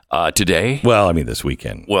 Today? Well, I mean, this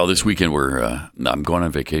weekend. Well, this weekend I'm going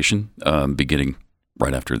on vacation, beginning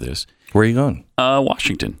right after this. Where are you going?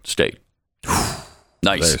 Washington State.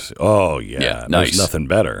 Nice. Yeah. Nice. There's nothing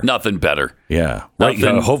better. Nothing better. Yeah.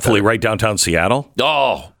 Hopefully right downtown Seattle.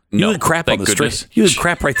 Oh, you would crap on the streets. You would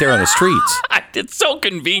crap right there on the streets. It's so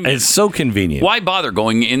convenient. It's so convenient. Why bother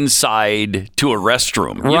going inside to a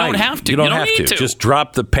restroom? You don't have to. You don't need to. Just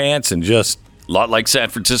drop the pants and just... A lot like San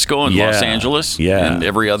Francisco and Los Angeles and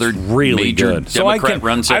every other really major good.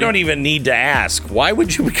 Democrat-run city. I don't even need to ask. Why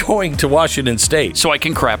would you be going to Washington State? So I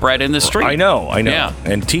can crap right in the street. I know. Yeah.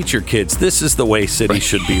 And teach your kids this is the way cities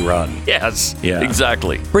should be run. Yes. Yeah.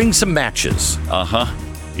 Exactly. Bring some matches. Uh-huh.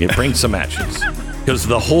 Yeah, bring some matches. Because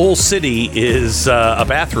the whole city is a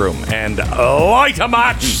bathroom. And light a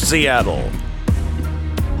match, Seattle.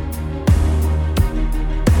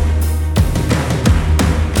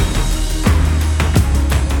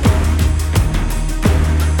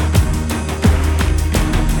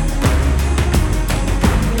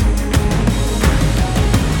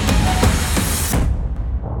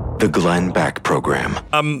 The Glenn Beck Program.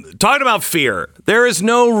 Talking about fear. There is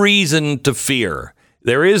no reason to fear.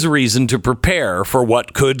 There is reason to prepare for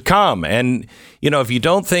what could come. And, if you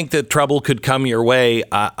don't think that trouble could come your way,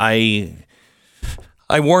 I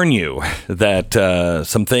warn you that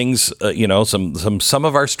some things, some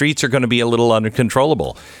of our streets are going to be a little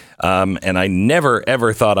uncontrollable. And I never,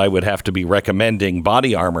 ever thought I would have to be recommending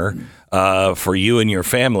body armor for you and your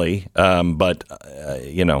family. But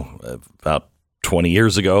about 20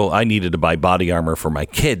 years ago, I needed to buy body armor for my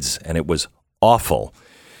kids, and it was awful.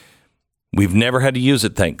 We've never had to use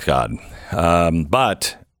it, thank God.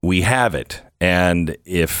 But we have it. And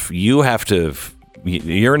if you're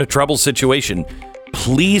in a trouble situation,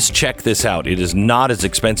 please check this out. It is not as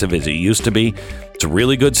expensive as it used to be. It's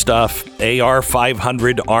really good stuff.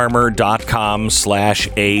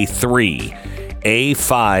 AR500armor.com/A3.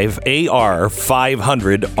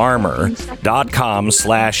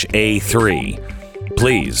 AR500armor.com/A3.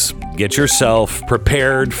 Please get yourself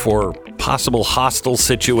prepared for possible hostile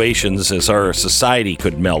situations as our society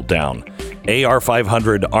could melt down.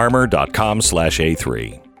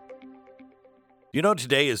 AR500armor.com/A3.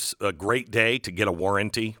 Today is a great day to get a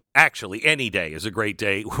warranty. Actually, any day is a great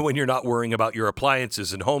day when you're not worrying about your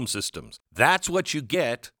appliances and home systems. That's what you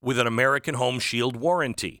get with an American Home Shield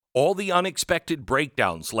warranty. All the unexpected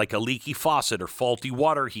breakdowns, like a leaky faucet or faulty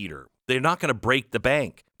water heater, they're not going to break the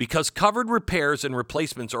bank because covered repairs and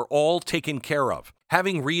replacements are all taken care of.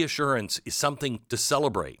 Having reassurance is something to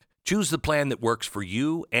celebrate. Choose the plan that works for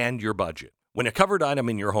you and your budget. When a covered item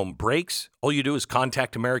in your home breaks, all you do is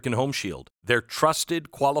contact American Home Shield. Their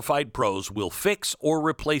trusted, qualified pros will fix or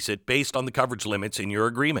replace it based on the coverage limits in your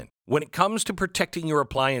agreement. When it comes to protecting your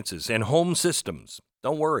appliances and home systems,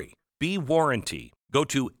 don't worry. Be warranty. Go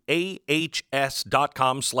to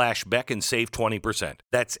ahs.com/Beck and save 20%.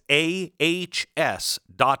 That's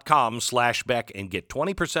ahs.com/Beck and get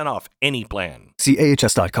 20% off any plan. See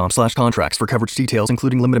ahs.com/contracts for coverage details,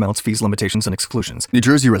 including limit amounts, fees, limitations, and exclusions. New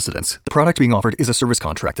Jersey residents. The product being offered is a service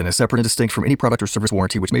contract and is separate and distinct from any product or service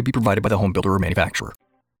warranty which may be provided by the home builder or manufacturer.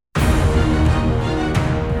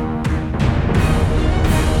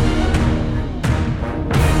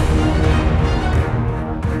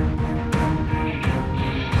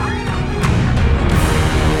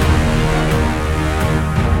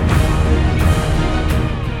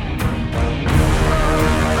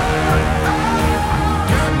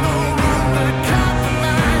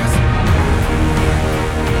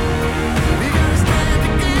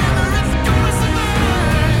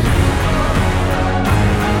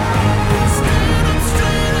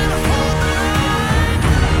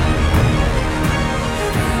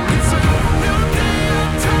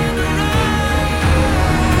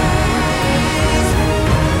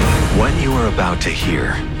 What you are about to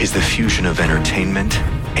hear is the fusion of entertainment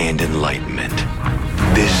and enlightenment.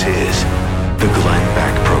 This is the Glenn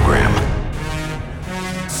Beck Program.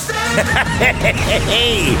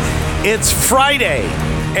 Hey, it's Friday.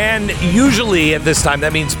 And usually at this time,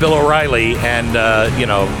 that means Bill O'Reilly and,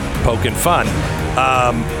 poking fun.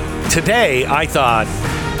 Today, I thought,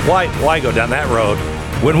 why go down that road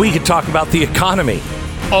when we could talk about the economy?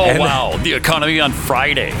 Oh, wow. The economy on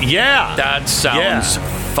Friday. Yeah. That sounds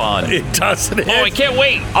fun. It doesn't. Oh, I can't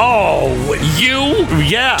wait. Oh. You?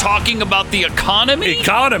 Yeah. Talking about the economy?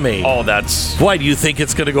 Economy. Oh, that's... Why, do you think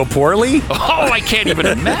it's going to go poorly? Oh, I can't even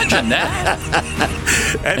imagine that.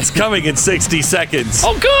 It's coming in 60 seconds.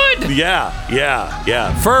 Oh, good.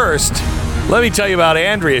 Yeah. First, let me tell you about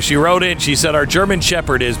Andrea. She wrote in. She said, our German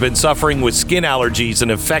Shepherd has been suffering with skin allergies and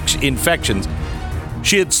infections.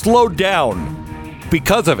 She had slowed down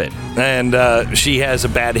because of it, and she has a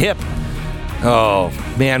bad hip. Oh,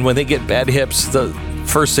 man, when they get bad hips, the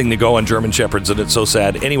first thing to go on German Shepherds, and it's so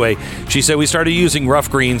sad. Anyway, she said we started using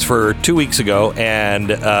Rough Greens for 2 weeks ago,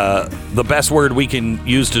 and the best word we can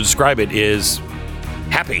use to describe it is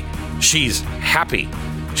happy. She's happy.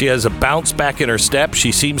 She has a bounce back in her step.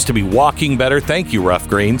 She seems to be walking better. Thank you, Rough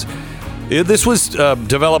Greens. This was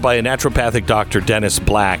developed by a naturopathic doctor, Dennis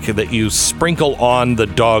Black, that you sprinkle on the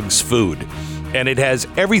dog's food, and it has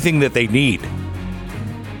everything that they need.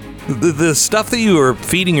 The stuff that you are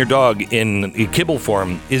feeding your dog in kibble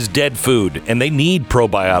form is dead food, and they need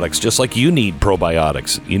probiotics just like you need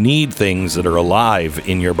probiotics. You need things that are alive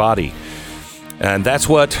in your body, and that's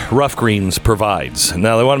what Rough Greens provides.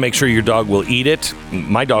 Now, they want to make sure your dog will eat it.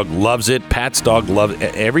 My dog loves it. Pat's dog loves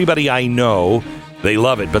it. Everybody I know, they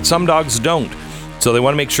love it, but some dogs don't. So they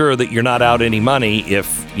want to make sure that you're not out any money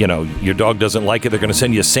if, your dog doesn't like it. They're going to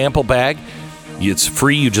send you a sample bag. It's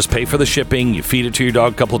free. You just pay for the shipping. You feed it to your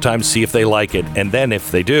dog a couple of times, see if they like it. And then if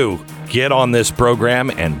they do, get on this program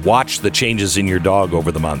and watch the changes in your dog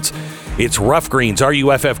over the months. It's Rough Greens,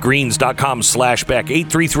 ruffgreens.com/Beck,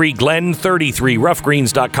 833-GLEN-33,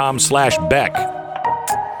 ruffgreens.com/Beck.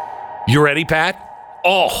 You ready, Pat?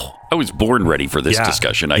 Oh, I was born ready for this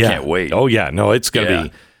discussion. I can't wait. Oh, yeah. No, it's going to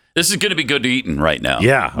be... This is going to be good eating right now.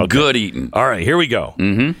 Yeah. Okay. Good eating. All right, here we go.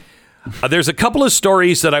 Mm-hmm. There's a couple of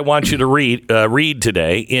stories that I want you to read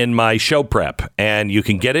today in my show prep, and you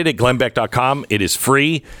can get it at glennbeck.com. It is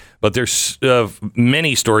free, but there's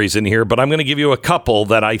many stories in here, but I'm going to give you a couple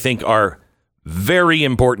that I think are very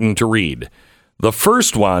important to read. The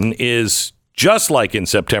first one is, just like in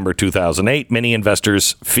September 2008, many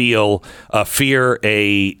investors fear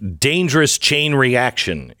a dangerous chain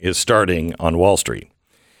reaction is starting on Wall Street.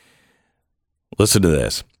 Listen to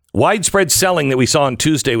this. Widespread selling that we saw on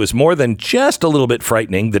Tuesday was more than just a little bit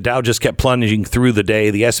frightening. The Dow just kept plunging through the day.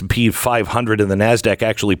 The S&P 500 and the NASDAQ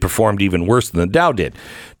actually performed even worse than the Dow did.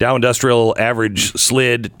 Dow Industrial average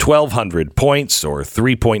slid 1,200 points, or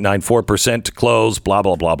 3.94% to close, blah,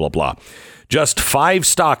 blah, blah, blah, blah. Just 5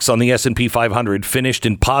 stocks on the S&P 500 finished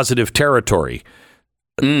in positive territory.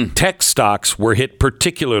 Tech stocks were hit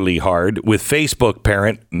particularly hard, with Facebook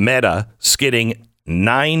parent Meta skidding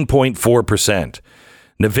 9.4%.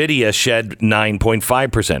 NVIDIA shed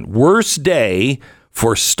 9.5%. Worst day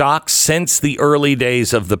for stocks since the early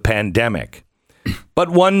days of the pandemic.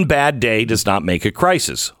 But one bad day does not make a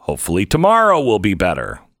crisis. Hopefully tomorrow will be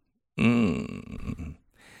better. When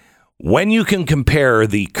you can compare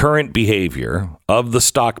the current behavior of the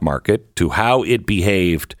stock market to how it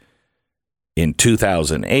behaved in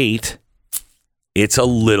 2008, it's a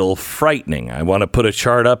little frightening. I want to put a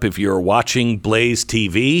chart up if you're watching Blaze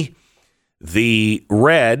TV. The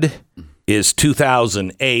red is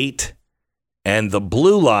 2008, and the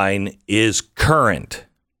blue line is current.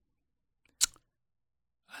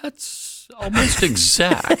 That's almost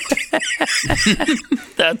exact.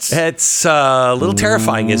 That's a little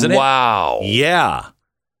terrifying, isn't it? Wow. Yeah.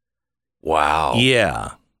 Wow.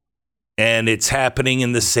 Yeah. And it's happening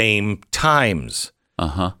in the same times.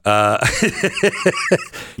 Uh-huh.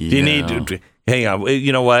 You need to... Hang on.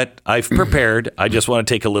 You know what? I've prepared. I just want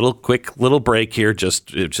to take a quick little break here just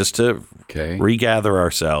to regather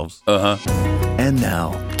ourselves. Uh-huh. And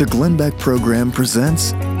now, the Glenn Beck Program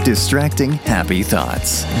presents Distracting Happy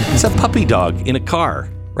Thoughts. It's a puppy dog in a car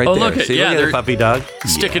right there. Look at, See, look at the puppy dog.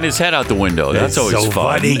 Sticking his head out the window. That's always so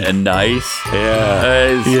fun funny. and nice.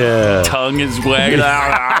 Yeah. His tongue is wagging.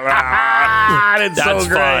 That's so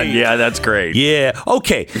great. Fun. Yeah, that's great. Yeah.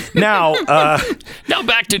 Okay. Now, now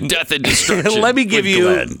back to death and destruction. Let me give you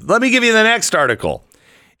the next article.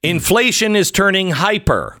 Inflation is turning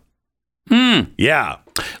hyper. Yeah.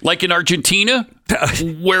 Like in Argentina,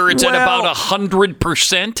 where it's at about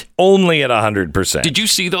 100%. Only at 100%. Did you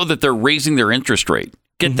see though that they're raising their interest rate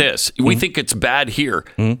Get this. We think it's bad here.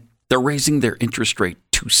 They're raising their interest rate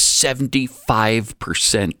to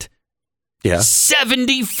 75%. Yeah.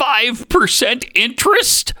 75%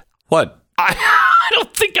 interest? What? I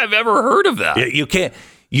don't think I've ever heard of that. You can't.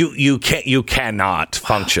 You cannot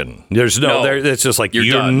function. There's no. It's just like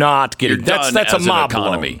you're not getting. That's a mob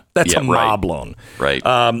loan. That's a mob loan. Right.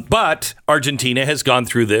 But Argentina has gone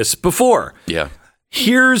through this before. Yeah.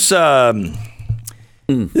 Here's this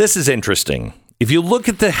is interesting. If you look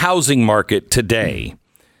at the housing market today,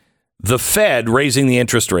 the Fed raising the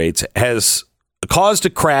interest rates has caused a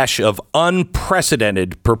crash of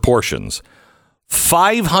unprecedented proportions.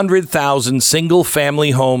 500,000 single-family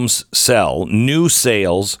homes sell, new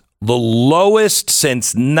sales, the lowest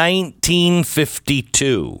since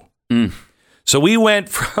 1952. So we went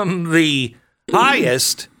from the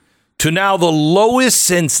highest to now the lowest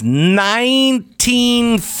since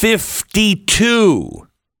 1952.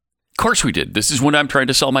 Of course we did. This is when I'm trying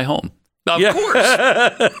to sell my home.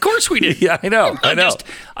 Of course we did. Yeah, I know.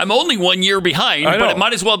 I'm only 1 year behind, but it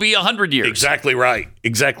might as well be 100 years. Exactly right.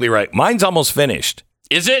 Mine's almost finished.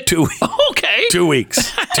 Is it? 2 weeks. Okay. 2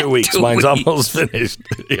 weeks. 2 weeks. Mine's almost finished.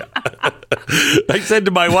 Yeah. I said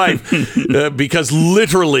to my wife, because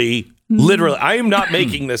literally, I am not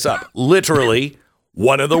making this up. Literally,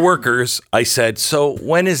 one of the workers, I said, so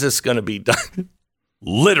when is this going to be done?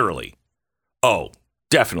 Literally. Oh,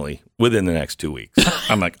 definitely within the next 2 weeks.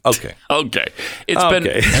 I'm like, okay. Okay.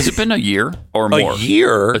 Has it been a year or more? A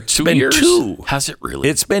year? 2 years? 2. Has it really?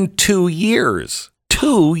 It's been 2 years.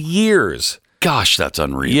 2 years. Gosh, that's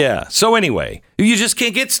unreal. Yeah. So anyway, you just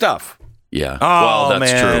can't get stuff. Yeah. Oh, well,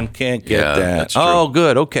 that's man, true. Can't get that. That's true. Oh,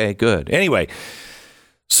 good. Okay, good. Anyway,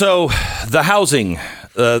 so the housing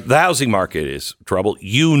market is trouble.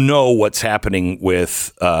 You know what's happening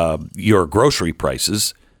with your grocery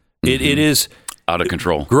prices. It is out of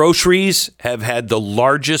control. Groceries have had the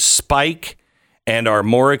largest spike and are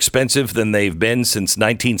more expensive than they've been since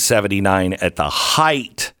 1979 at the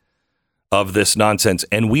height of this nonsense.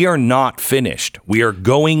 And we are not finished. We are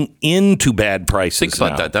going into bad prices. Think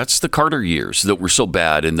about that. That's the Carter years that were so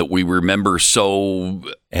bad and that we remember so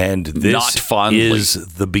and this not fondly.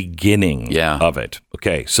 Is the beginning of it.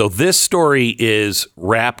 Okay, so this story is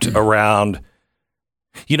wrapped around...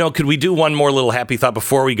 You know, could we do one more little happy thought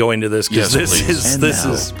before we go into this? Because this is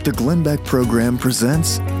the Glenn Beck program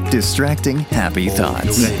presents Distracting Happy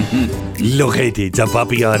Thoughts. Look at it, it's a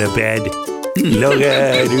puppy on a bed. Look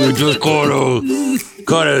at it, just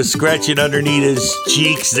kind of scratching underneath his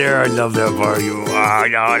cheeks there. I love that part. You, no.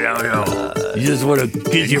 You just want to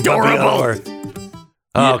get your puppy over.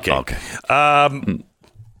 Okay.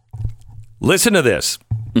 Listen to this.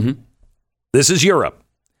 This is Europe.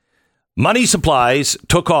 Money supplies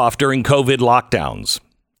took off during COVID lockdowns.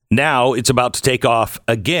 Now it's about to take off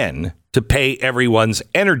again to pay everyone's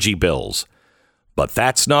energy bills. But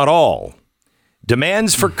that's not all.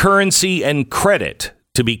 Demands for currency and credit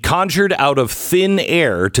to be conjured out of thin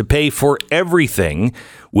air to pay for everything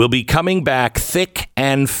will be coming back thick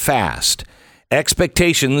and fast.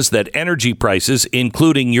 Expectations that energy prices,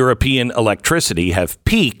 including European electricity, have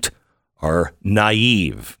peaked are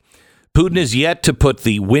naive. Putin is yet to put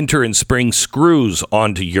the winter and spring screws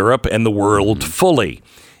onto Europe and the world fully.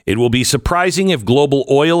 It will be surprising if global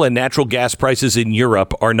oil and natural gas prices in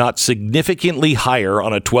Europe are not significantly higher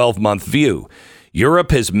on a 12-month view.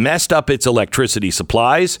 Europe has messed up its electricity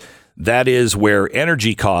supplies. That is where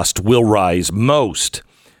energy cost will rise most.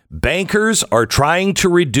 Bankers are trying to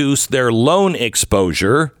reduce their loan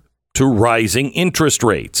exposure to rising interest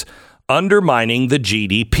rates, undermining the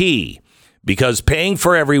GDP. Because paying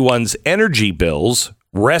for everyone's energy bills,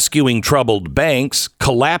 rescuing troubled banks,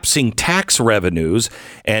 collapsing tax revenues,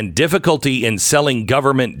 and difficulty in selling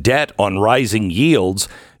government debt on rising yields,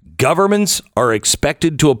 governments are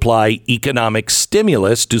expected to apply economic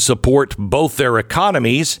stimulus to support both their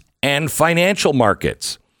economies and financial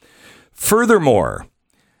markets. Furthermore,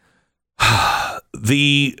 a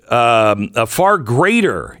far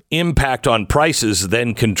greater impact on prices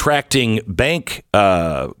than contracting bank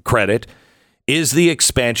credit is the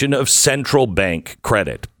expansion of central bank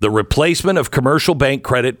credit. The replacement of commercial bank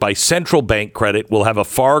credit by central bank credit will have a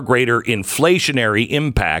far greater inflationary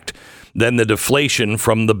impact than the deflation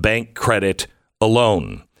from the bank credit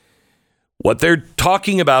alone. What they're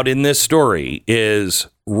talking about in this story is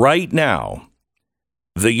right now,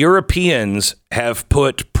 the Europeans have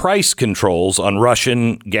put price controls on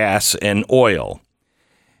Russian gas and oil.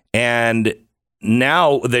 And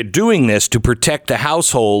now they're doing this to protect the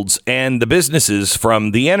households and the businesses from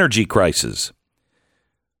the energy crisis.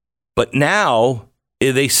 But now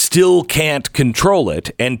they still can't control it,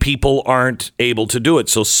 and people aren't able to do it.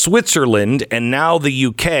 So Switzerland and now the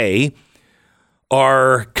UK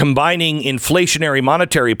are combining inflationary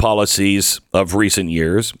monetary policies of recent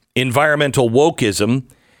years, environmental wokeism,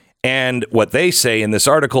 and what they say in this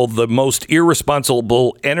article, the most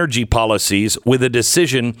irresponsible energy policies, with a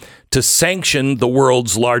decision to sanction the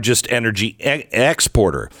world's largest energy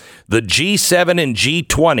exporter. The G7 and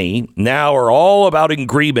G20 now are all about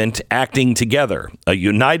agreement, acting together, a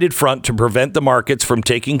united front to prevent the markets from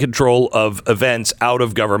taking control of events out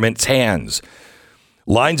of government's hands.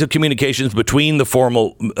 Lines of communications between the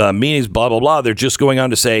formal meetings, blah, blah, blah. They're just going on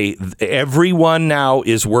to say everyone now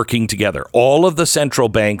is working together. All of the central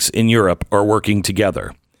banks in Europe are working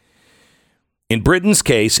together. In Britain's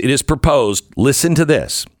case, it is proposed, listen to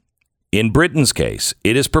this. In Britain's case,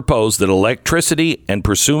 it is proposed that electricity and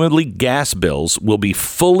presumably gas bills will be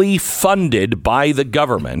fully funded by the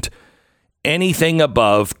government, anything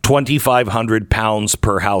above £2,500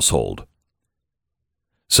 per household.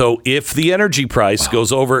 So if the energy price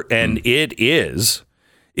goes over, and it is,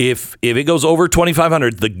 if it goes over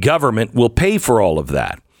 $2,500, the government will pay for all of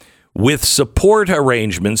that, with support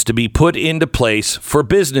arrangements to be put into place for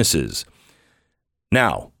businesses.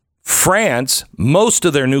 Now, France, most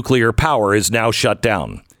of their nuclear power is now shut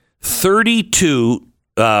down. 32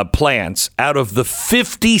 plants out of the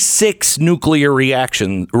 56 nuclear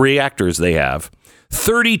reactors they have,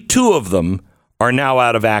 32 of them are now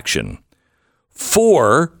out of action.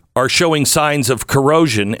 4 are showing signs of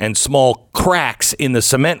corrosion and small cracks in the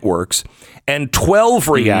cement works, and 12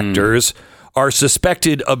 reactors are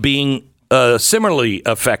suspected of being similarly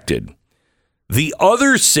affected. The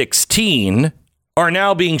other 16 are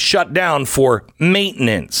now being shut down for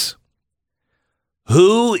maintenance.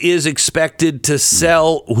 Who is expected to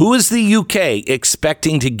sell? Who is the UK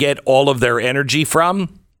expecting to get all of their energy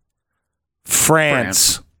from?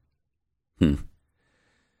 France.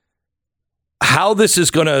 How they're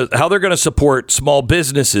going to support small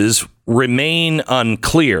businesses remain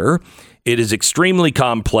unclear. It is extremely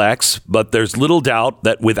complex, but there's little doubt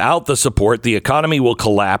that without the support, the economy will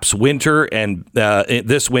collapse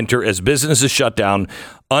this winter as businesses shut down,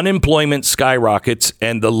 unemployment skyrockets,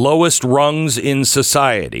 and the lowest rungs in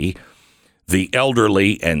society, the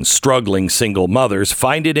elderly and struggling single mothers,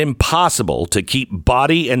 find it impossible to keep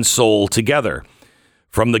body and soul together.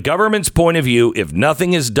 From the government's point of view, if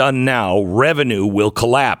nothing is done now, revenue will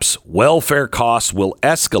collapse, welfare costs will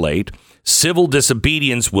escalate, civil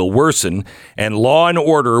disobedience will worsen, and law and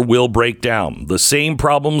order will break down. The same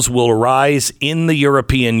problems will arise in the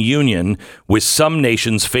European Union, with some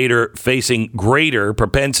nations facing greater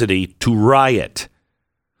propensity to riot.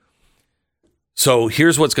 So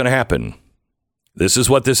here's what's going to happen. This is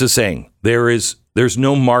what this is saying. There's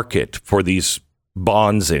no market for these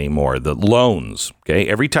bonds anymore, the loans. Okay,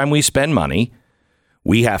 every time we spend money,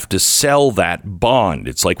 we have to sell that bond.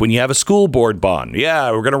 It's like when you have a school board bond.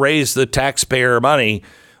 Yeah, we're going to raise the taxpayer money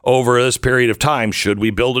over this period of time. Should we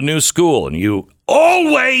build a new school? And you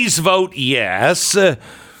always vote yes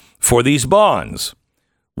for these bonds.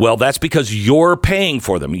 Well, that's because you're paying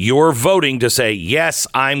for them. You're voting to say, yes,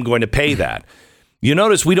 I'm going to pay that. You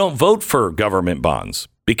notice we don't vote for government bonds,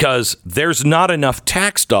 because there's not enough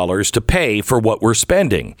tax dollars to pay for what we're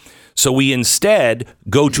spending. So we instead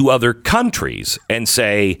go to other countries and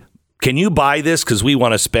say, can you buy this? Because we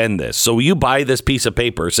want to spend this. So you buy this piece of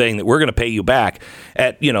paper saying that we're going to pay you back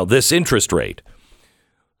at, this interest rate.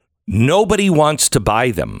 Nobody wants to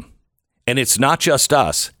buy them. And it's not just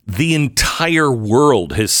us. The entire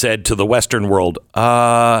world has said to the Western world,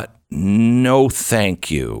 no,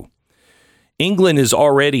 thank you. England is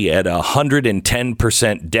already at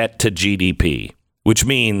 110% debt to GDP, which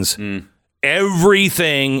means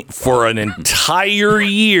everything for an entire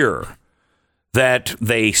year that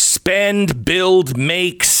they spend, build,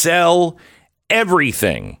 make, sell,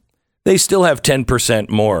 everything, they still have 10%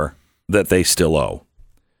 more that they still owe.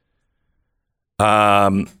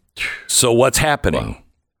 So what's happening? Wow.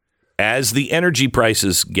 As the energy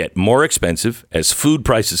prices get more expensive, as food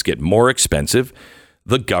prices get more expensive,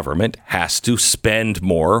 the government has to spend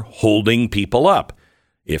more holding people up.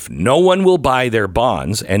 If no one will buy their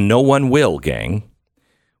bonds, and no one will, gang,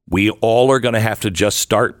 we all are going to have to just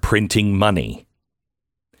start printing money.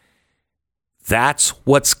 That's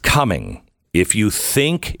what's coming. If you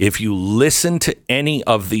listen to any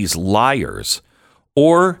of these liars,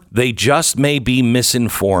 or they just may be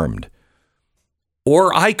misinformed,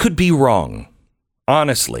 or I could be wrong,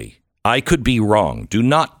 honestly. I could be wrong. Do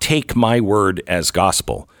not take my word as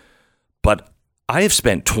gospel. But I have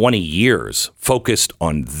spent 20 years focused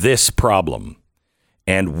on this problem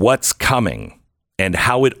and what's coming and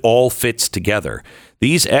how it all fits together.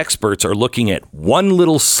 These experts are looking at one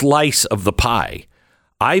little slice of the pie.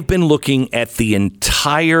 I've been looking at the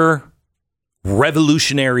entire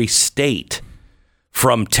revolutionary state,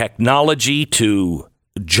 from technology to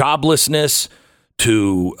joblessness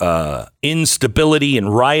to instability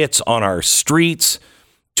and riots on our streets,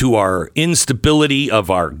 to our instability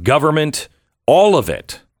of our government, all of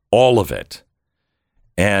it.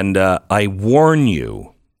 And I warn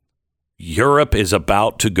you, Europe is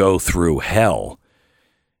about to go through hell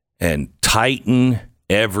and tighten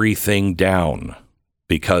everything down,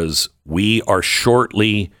 because we are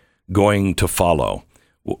shortly going to follow.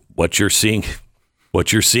 What you're seeing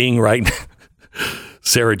right now.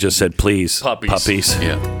 Sarah just said, please, puppies.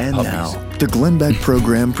 Yeah. And puppies. now, the Glenn Beck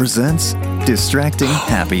program presents Distracting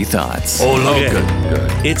Happy Thoughts. Oh, look at it.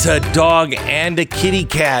 Good. It's a dog and a kitty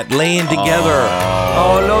cat laying together.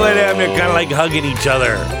 Oh, look at them. They're kind of like hugging each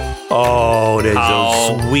other. Oh, they're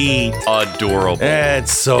so sweet. Adorable.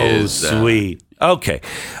 That's so sweet. Okay.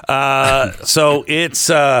 So it's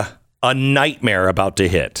a nightmare about to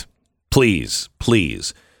hit. Please,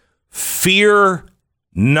 fear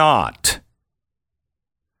not.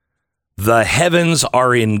 The heavens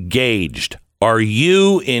are engaged. Are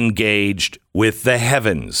you engaged with the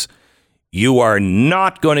heavens? You are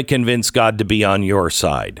not going to convince God to be on your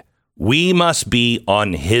side. We must be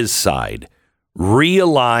on his side.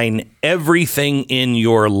 Realign everything in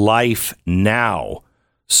your life now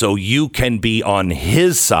so you can be on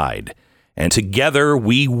his side. And together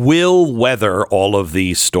we will weather all of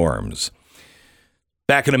these storms.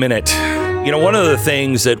 Back in a minute. You know, one of the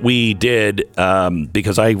things that we did,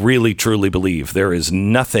 because I really, truly believe there is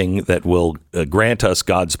nothing that will grant us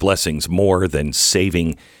God's blessings more than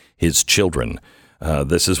saving his children.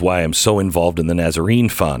 This is why I'm so involved in the Nazarene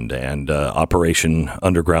Fund and Operation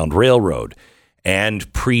Underground Railroad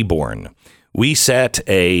and Preborn. We set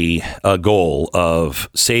a goal of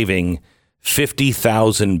saving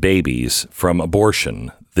 50,000 babies from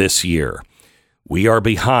abortion this year. We are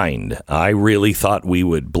behind. I really thought we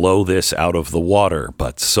would blow this out of the water,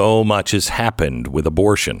 but so much has happened with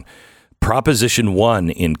abortion. Proposition 1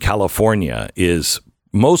 in California is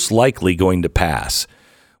most likely going to pass.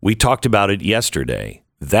 We talked about it yesterday.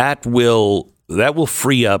 That will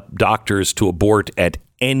free up doctors to abort at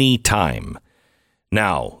any time.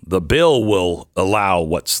 Now, the bill will allow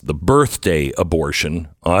what's the birthday abortion.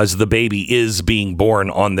 As the baby is being born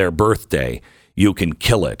on their birthday, you can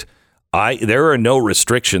kill it. There are no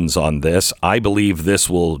restrictions on this. I believe this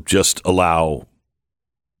will just allow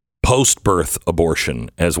post-birth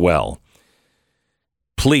abortion as well.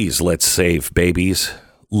 Please, let's save babies.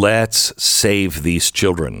 Let's save these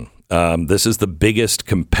children. This is the biggest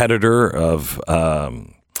competitor of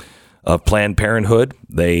Planned Parenthood.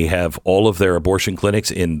 They have all of their abortion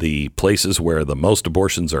clinics in the places where the most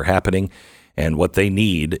abortions are happening. And what they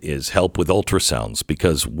need is help with ultrasounds,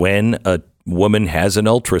 because when a woman has an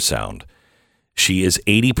ultrasound, she is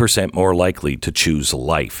 80% more likely to choose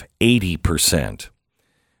life. 80%.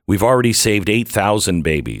 We've already saved 8,000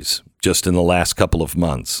 babies just in the last couple of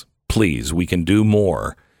months. Please, we can do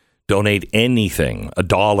more. Donate anything.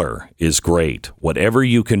 $1 is great. Whatever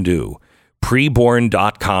you can do.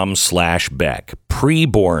 Preborn.com/Beck.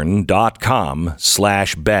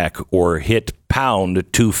 Preborn.com/Beck, or hit pound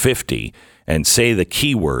 250 and say the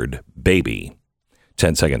keyword baby.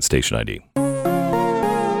 10-second station ID.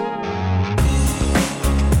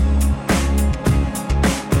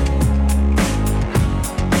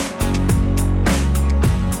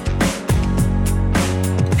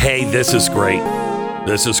 Hey, this is great.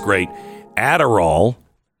 Adderall,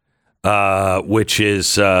 which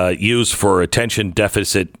is used for attention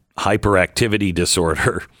deficit hyperactivity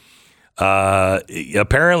disorder.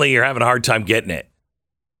 Apparently, you're having a hard time getting it.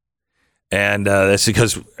 And that's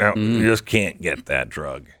because you just can't get that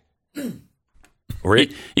drug. You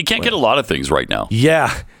can't get a lot of things right now.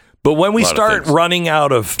 Yeah. But when we start running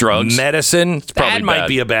out of drugs, medicine, that might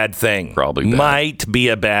be a bad thing. Probably bad. Might be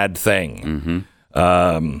a bad thing.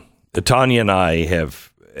 Tanya and I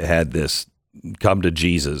have had this come to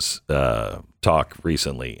Jesus talk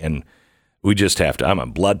recently, and we just have to. I'm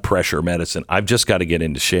on blood pressure medicine. I've just got to get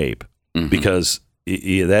into shape because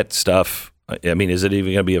that stuff. I mean, is it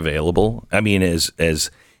even going to be available? I mean, as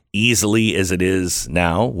easily as it is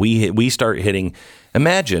now, we start hitting.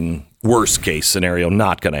 Imagine worst case scenario,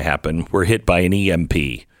 not going to happen. We're hit by an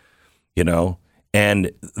EMP,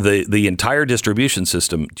 and the entire distribution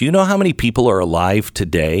system. Do you know how many people are alive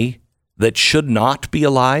today that should not be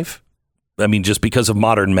alive? I mean, just because of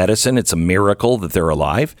modern medicine, it's a miracle that they're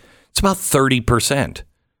alive. It's about 30%.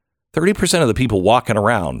 30% of the people walking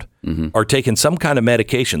around are taking some kind of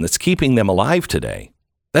medication that's keeping them alive today.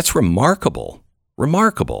 That's remarkable.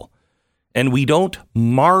 Remarkable. And we don't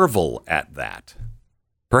marvel at that.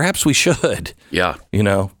 Perhaps we should. Yeah.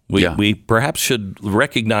 We perhaps should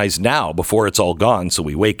recognize now before it's all gone so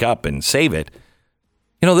we wake up and save it.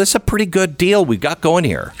 This is a pretty good deal we've got going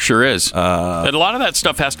here. Sure is. And a lot of that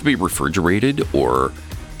stuff has to be refrigerated or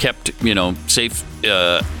kept, safe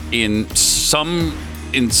in some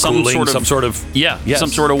Cooling, some sort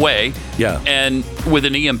of way. Yeah. And with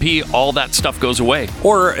an EMP, all that stuff goes away.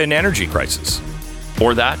 Or an energy crisis.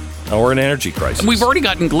 Or that. Or an energy crisis. And we've already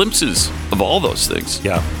gotten glimpses of all those things.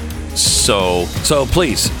 Yeah. So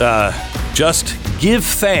please, just give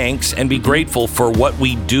thanks and be grateful for what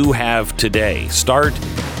we do have today. Start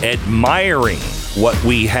admiring what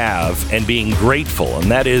we have and being grateful.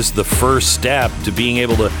 And that is the first step to being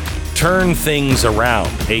able to turn things around.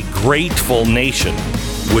 A grateful nation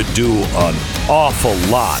would do an awful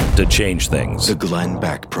lot to change things. The Glenn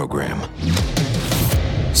Beck Program.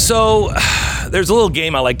 So there's a little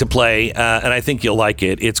game I like to play, and I think you'll like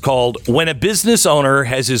it. It's called When a Business Owner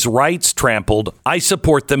Has His Rights Trampled, I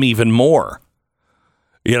Support Them Even More.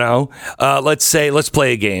 Let's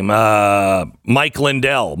play a game. Mike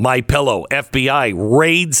Lindell, MyPillow, FBI,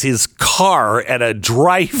 raids his car at a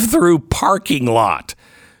drive-through parking lot.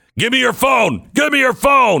 Give me your phone. Give me your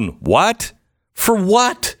phone. What? For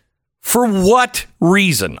what? For what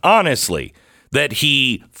reason? Honestly, that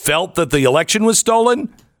he felt that the election was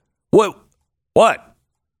stolen? What?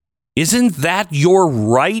 Isn't that your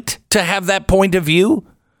right to have that point of view?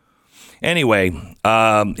 Anyway,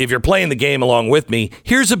 if you're playing the game along with me,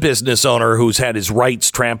 here's a business owner who's had his rights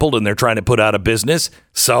trampled and they're trying to put out of business.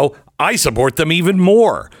 So I support them even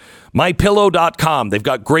more. MyPillow.com. They've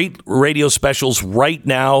got great radio specials right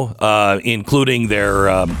now, including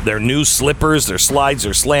their new slippers, their slides,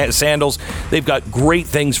 their sandals. They've got great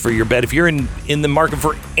things for your bed. If you're in the market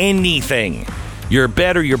for anything, your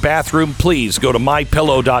bed or your bathroom, please go to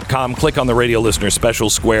MyPillow.com. Click on the radio listener special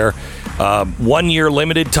square. 1 year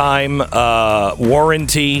limited time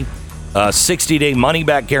warranty, 60-day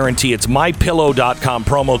money-back guarantee. It's MyPillow.com,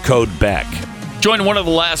 promo code BECK. Join one of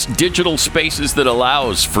the last digital spaces that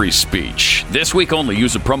allows free speech. This week only,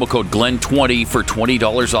 use the promo code GLEN20 for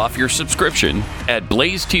 $20 off your subscription at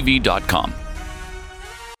blazetv.com.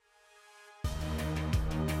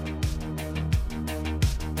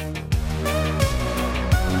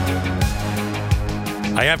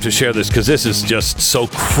 I have to share this because this is just so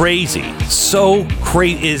crazy. So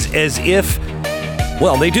crazy. Is as if,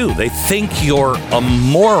 well, they do. They think you're a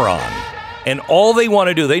moron. And all they want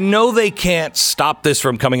to do, they know they can't stop this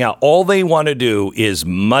from coming out. All they want to do is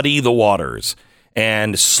muddy the waters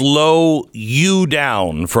and slow you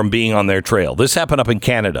down from being on their trail. This happened up in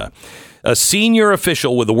Canada. A senior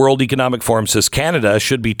official with the World Economic Forum says Canada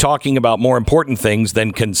should be talking about more important things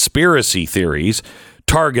than conspiracy theories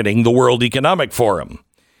targeting the World Economic Forum.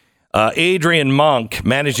 Adrian Monk,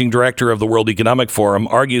 managing director of the World Economic Forum,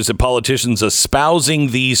 argues that politicians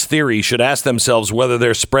espousing these theories should ask themselves whether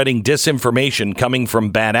they're spreading disinformation coming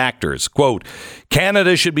from bad actors. Quote,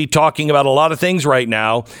 Canada should be talking about a lot of things right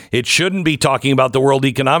now. It shouldn't be talking about the World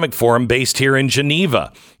Economic Forum based here in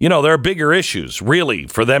Geneva. There are bigger issues, really,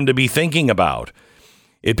 for them to be thinking about.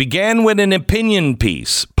 It began with an opinion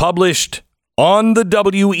piece published on the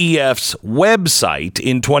WEF's website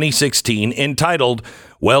in 2016 entitled,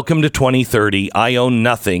 Welcome to 2030, I own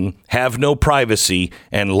nothing, have no privacy,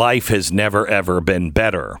 and life has never, ever been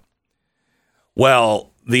better.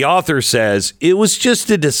 Well, the author says it was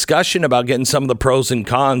just a discussion about getting some of the pros and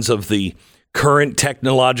cons of the current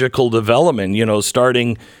technological development,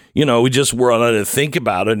 starting, we just were on to think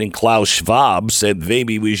about it, and Klaus Schwab said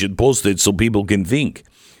maybe we should post it so people can think.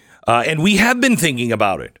 And we have been thinking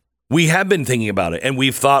about it. And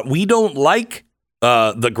we've thought we don't like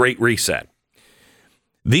the Great Reset.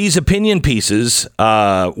 These opinion pieces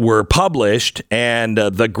were published, and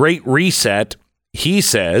the Great Reset, he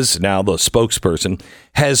says, now the spokesperson,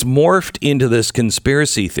 has morphed into this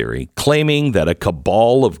conspiracy theory, claiming that a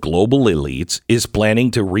cabal of global elites is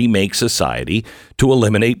planning to remake society to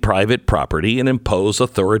eliminate private property and impose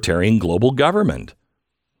authoritarian global government.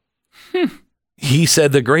 He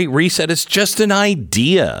said the Great Reset is just an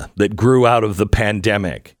idea that grew out of the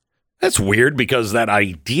pandemic. That's weird because that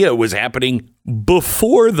idea was happening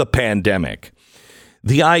before the pandemic.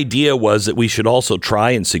 The idea was that we should also try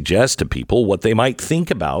and suggest to people what they might think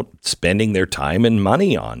about spending their time and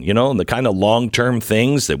money on, and the kind of long-term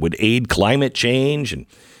things that would aid climate change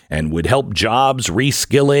and would help jobs,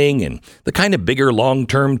 reskilling, and the kind of bigger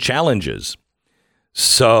long-term challenges.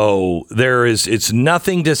 So it's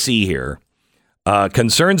nothing to see here.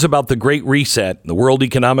 Concerns about the Great Reset, the World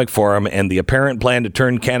Economic Forum, and the apparent plan to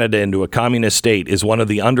turn Canada into a communist state is one of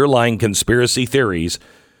the underlying conspiracy theories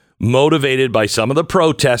motivated by some of the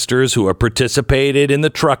protesters who have participated in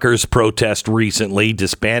the truckers' protest recently,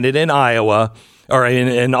 disbanded in Iowa or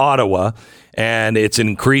in Ottawa. And it's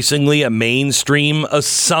increasingly a mainstream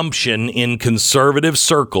assumption in conservative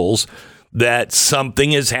circles that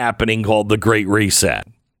something is happening called the Great Reset.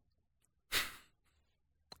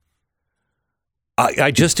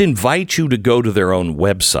 I just invite you to go to their own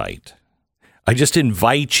website. I just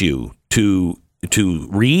invite you to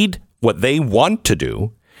read what they want to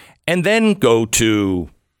do and then go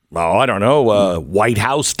to,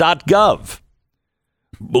 whitehouse.gov.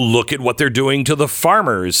 Look at what they're doing to the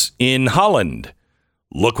farmers in Holland.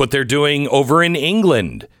 Look what they're doing over in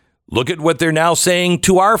England. Look at what they're now saying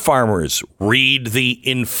to our farmers. Read the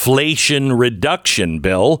Inflation Reduction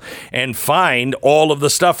Bill and find all of the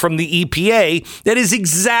stuff from the EPA that is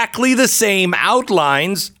exactly the same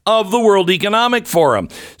outlines of the World Economic Forum.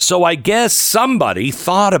 So I guess somebody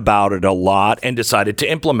thought about it a lot and decided to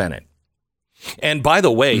implement it. And by the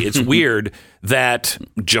way, it's weird that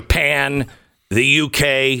Japan, the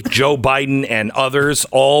UK, Joe Biden, and others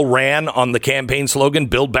all ran on the campaign slogan,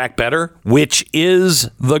 Build Back Better, which is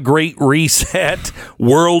the Great Reset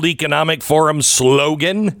World Economic Forum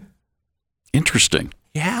slogan. Interesting.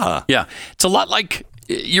 Yeah. Yeah. It's a lot like,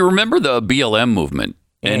 you remember the BLM movement?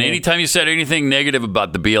 And anytime you said anything negative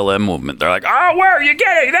about the BLM movement, they're like, oh, where are you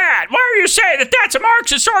getting that? Why are you saying that that's a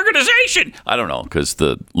Marxist organization? I don't know, because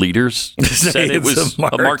the leaders said it was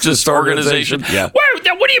a Marxist organization. Yeah.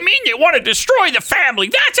 Well, what do you mean they want to destroy the family?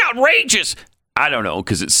 That's outrageous. I don't know,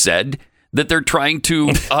 because it said that they're trying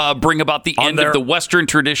to bring about the end of the Western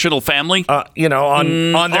traditional family. On their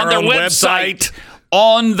own website.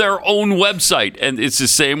 On their own website. And it's the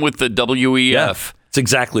same with the WEF. Yeah, it's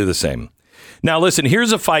exactly the same. Now, listen,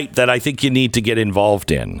 here's a fight that I think you need to get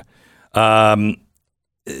involved in. Buttigieg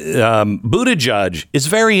is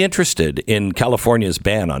very interested in California's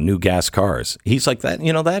ban on new gas cars. He's like,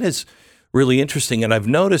 that is really interesting. And I've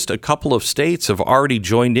noticed a couple of states have already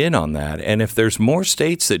joined in on that. And if there's more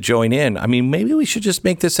states that join in, maybe we should just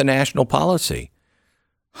make this a national policy.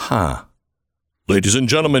 Ladies and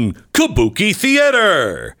gentlemen, Kabuki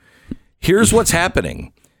Theater. Here's what's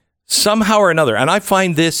happening. Somehow or another, and I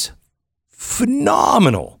find this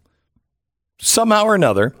phenomenal. Somehow or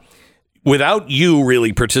another, without you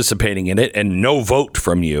really participating in it and no vote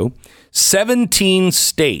from you, 17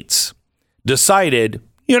 states decided,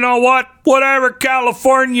 you know what? Whatever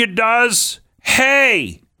California does,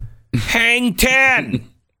 hey, hang 10.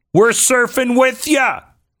 We're surfing with ya.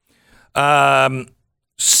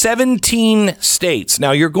 17 states.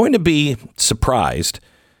 Now, you're going to be surprised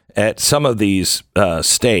at some of these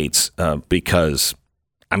states because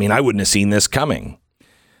I wouldn't have seen this coming.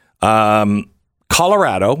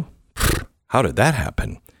 Colorado, how did that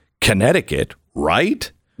happen? Connecticut, right?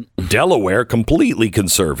 Delaware, completely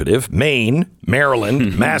conservative. Maine,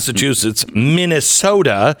 Maryland, Massachusetts,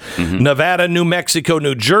 Minnesota, Nevada, New Mexico,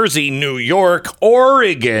 New Jersey, New York,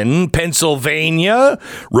 Oregon, Pennsylvania,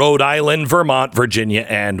 Rhode Island, Vermont, Virginia,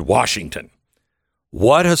 and Washington.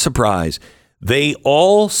 What a surprise. They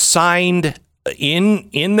all signed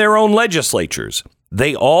in their own legislatures.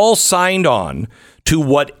 They all signed on to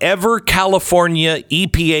whatever California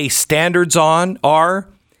EPA standards are.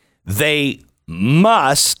 They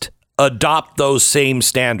must adopt those same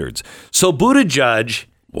standards. So Buttigieg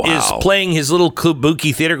is playing his little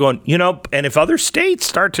kabuki theater going, and if other states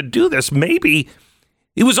start to do this, maybe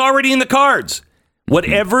it was already in the cards.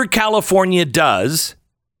 Whatever California does,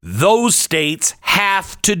 those states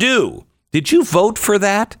have to do. Did you vote for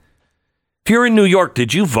that? If you're in New York,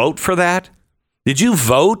 did you vote for that? Did you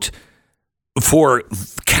vote for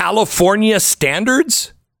California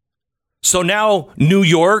standards? So now New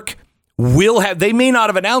York will have, they may not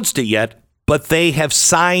have announced it yet, but they have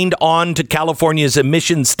signed on to California's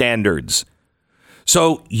emission standards.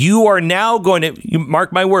 So you are now going to, you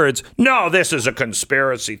mark my words, no, this is a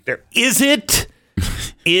conspiracy theory. Is it?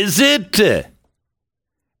 Is it?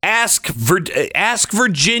 Ask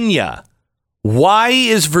Virginia. Why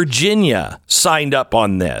is Virginia signed up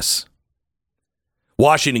on this?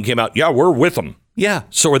 Washington came out, yeah, we're with them. Yeah,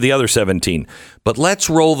 so are the other 17. But let's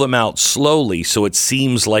roll them out slowly so it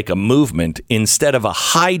seems like a movement instead of a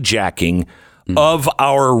hijacking of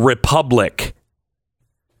our republic.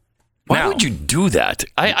 Why would you do that?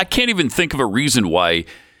 I can't even think of a reason why.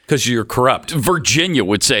 Because you're corrupt. Virginia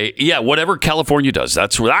would say, yeah, whatever California does,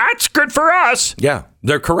 that's good for us. Yeah,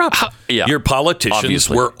 they're corrupt. Yeah, your politicians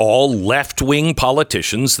were all left-wing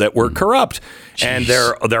politicians that were corrupt. Jeez. And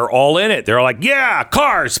they're all in it. They're like, yeah,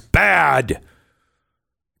 cars, bad.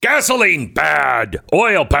 Gasoline, bad.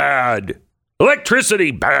 Oil, bad.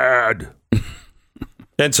 Electricity, bad.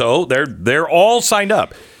 And so they're all signed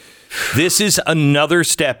up. This is another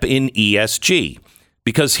step in ESG,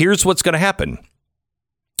 because here's what's going to happen.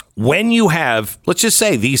 When you have, let's just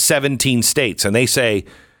say, these 17 states, and they say,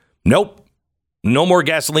 nope, no more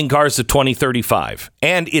gasoline cars to 2035.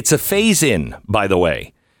 And it's a phase-in, by the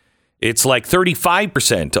way. It's like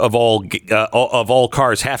 35% of all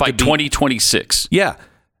cars have by to be... 2026. Yeah.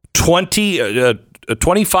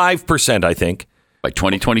 25%, I think. By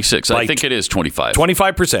 2026. I think it is 25.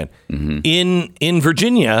 25%. Mm-hmm. In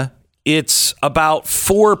Virginia, it's about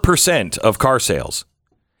 4% of car sales.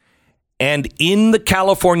 And in the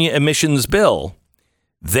California emissions bill,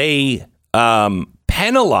 they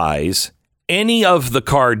penalize any of the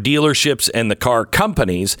car dealerships and the car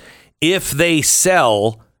companies if they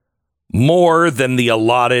sell more than the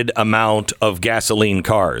allotted amount of gasoline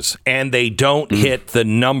cars, and they don't hit the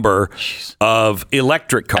number of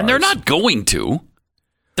electric cars. And they're not going to.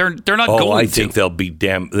 They're not going to. I think they'll be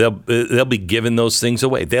giving those things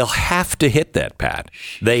away. They'll have to hit that, Pat.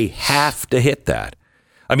 They have to hit that.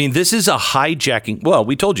 I mean, this is a hijacking. Well,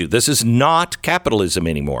 we told you, this is not capitalism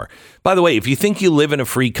anymore. By the way, if you think you live in a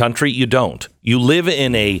free country, you don't. You live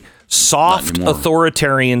in a soft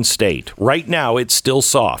authoritarian state. Right now, it's still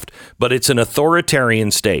soft, but it's an authoritarian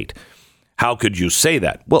state. How could you say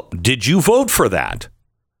that? Well, did you vote for that?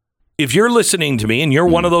 If you're listening to me and you're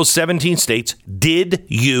one of those 17 states, did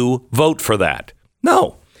you vote for that?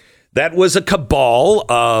 No. That was a cabal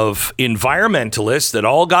of environmentalists that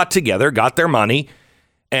all got together, got their money,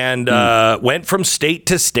 and went from state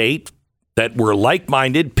to state that were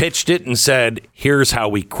like-minded, pitched it, and said, here's how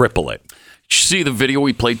we cripple it. Did you see the video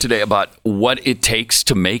we played today about what it takes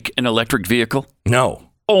to make an electric vehicle? No.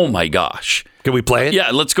 Oh, my gosh. Can we play it?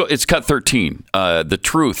 Yeah, let's go. It's cut 13, the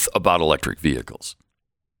truth about electric vehicles.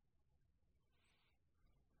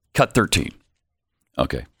 Cut 13.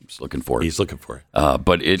 Okay. Just looking for it. He's looking for it.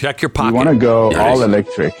 But check your pocket. You want to go all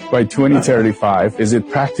electric by 2035. Is it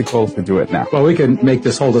practical to do it now? Well, we can make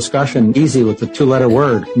this whole discussion easy with the two-letter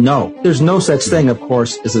word, no. There's no such thing, of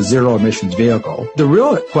course, as a zero-emissions vehicle. The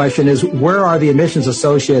real question is, where are the emissions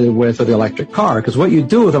associated with the electric car? Because what you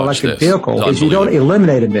do with an electric vehicle is you don't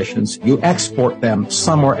eliminate emissions, you export them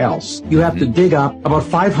somewhere else. You have to dig up about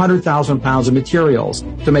 500,000 pounds of materials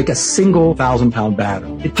to make a single 1,000-pound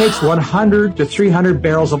battery. It takes 100 to 300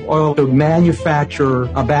 barrels of oil to manufacture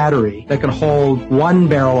a battery that can hold 1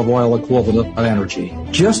 barrel of oil equivalent of energy.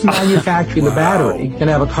 Just manufacturing the battery can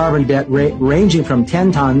have a carbon debt ranging from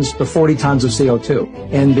 10 tons to 40 tons of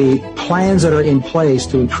CO2. And the plans that are in place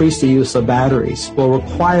to increase the use of batteries will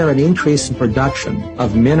require an increase in production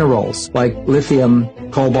of minerals like lithium,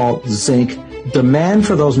 cobalt, zinc. Demand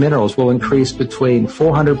for those minerals will increase between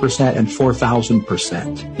 400% and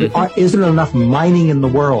 4,000%. There isn't enough mining in the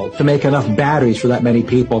world to make enough batteries for that many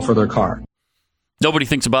people for their car. Nobody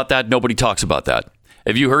thinks about that. Nobody talks about that.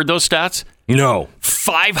 Have you heard those stats? No.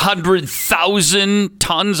 500,000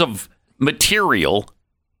 tons of material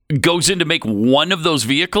goes in to make one of those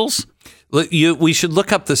vehicles? We should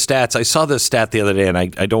look up the stats. I saw this stat the other day, and I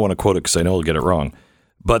don't want to quote it because I know I'll get it wrong.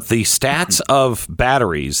 But the stats of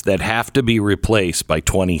batteries that have to be replaced by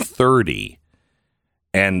 2030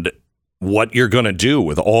 and what you're going to do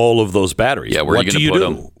with all of those batteries. Yeah, where are you going to put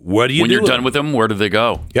them? What do you do? When you're done with them, where do they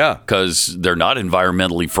go? Yeah. Because they're not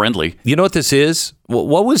environmentally friendly. You know what this is?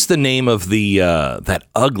 What was the name of the that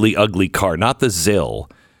ugly, ugly car? Not the ZIL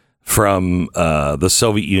from the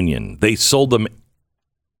Soviet Union. They sold them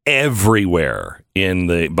everywhere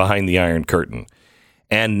behind the Iron Curtain.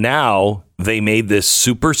 And now they made this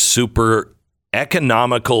super, super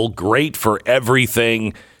economical, great for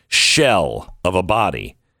everything shell of a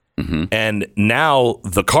body. Mm-hmm. And now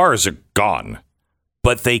the cars are gone,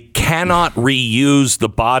 but they cannot reuse the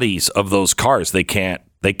bodies of those cars. They can't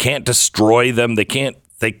destroy them. They can't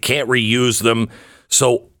reuse them.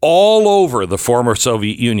 So all over the former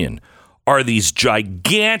Soviet Union are these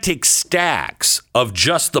gigantic stacks of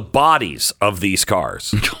just the bodies of these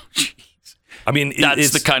cars. I mean,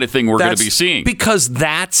 that's the kind of thing we're going to be seeing. Because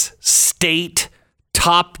that's state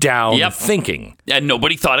top-down thinking. And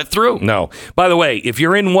nobody thought it through. No. By the way, if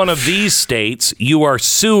you're in one of these states, you are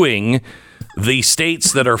suing the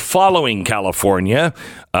states that are following California.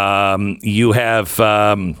 You have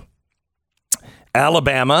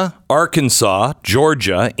Alabama, Arkansas,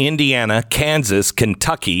 Georgia, Indiana, Kansas,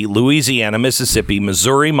 Kentucky, Louisiana, Mississippi,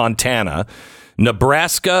 Missouri, Montana,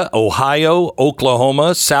 Nebraska, Ohio,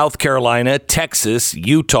 Oklahoma, South Carolina, Texas,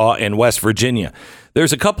 Utah, and West Virginia.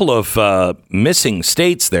 There's a couple of missing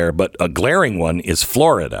states there, but a glaring one is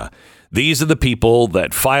Florida. These are the people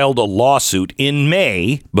that filed a lawsuit in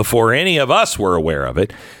May, before any of us were aware of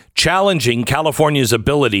it, challenging California's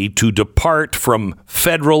ability to depart from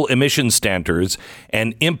federal emission standards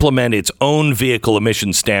and implement its own vehicle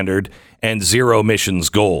emission standard and zero emissions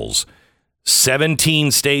goals.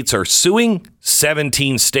 17 states are suing.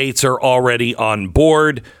 17 states are already on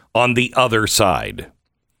board on the other side.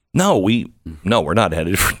 No, we're not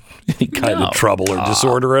headed for any kind of trouble or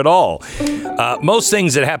disorder at all. Most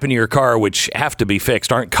things that happen to your car which have to be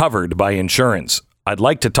fixed aren't covered by insurance. I'd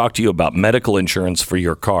like to talk to you about medical insurance for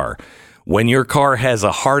your car. When your car has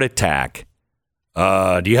a heart attack,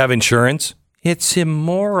 do you have insurance? It's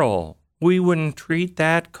immoral. We wouldn't treat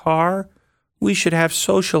that car. We should have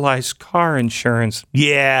socialized car insurance.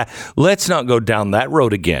 Yeah, let's not go down that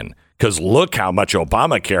road again, because look how much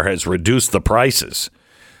Obamacare has reduced the prices.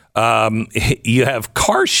 You have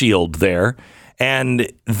Car Shield there,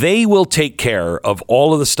 and they will take care of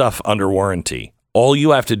all of the stuff under warranty. All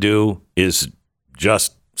you have to do is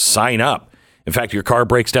just sign up. In fact, your car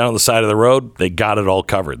breaks down on the side of the road, they got it all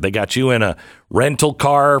covered. They got you in a rental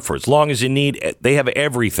car for as long as you need. They have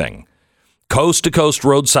everything. Coast-to-coast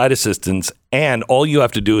roadside assistance, and all you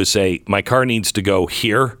have to do is say, my car needs to go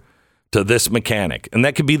here to this mechanic, and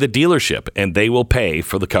that could be the dealership, and they will pay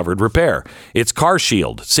for the covered repair. It's Car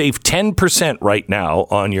Shield. Save 10% right now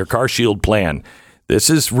on your Car Shield plan. This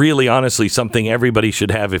is really, honestly, something everybody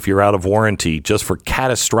should have if you're out of warranty, just for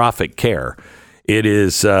catastrophic care. It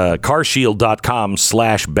is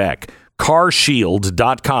carshield.com/Beck.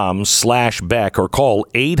 carshield.com/Beck, or call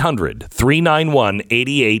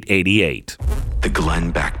 800-391-8888. The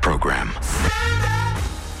Glenn Beck Program.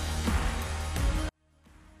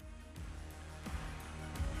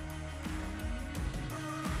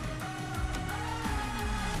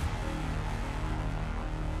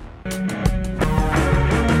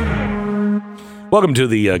 Welcome to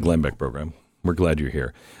the Glenn Beck Program. We're glad you're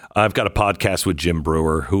here. I've got a podcast with Jim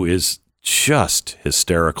Brewer, who is just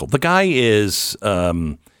hysterical. The guy is,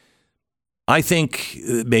 I think,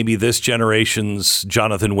 maybe this generation's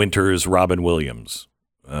Jonathan Winters, Robin Williams.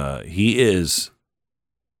 He is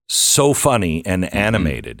so funny and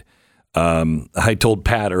animated. I told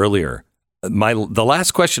Pat earlier, the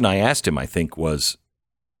last question I asked him, I think, was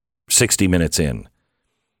 60 minutes in.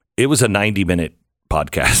 It was a 90-minute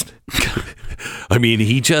podcast. I mean,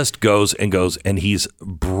 he just goes, and he's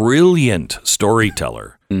brilliant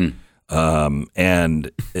storyteller. And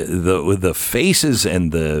the faces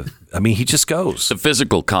and he just goes. The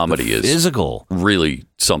physical comedy is really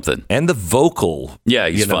something. And the vocal. Yeah,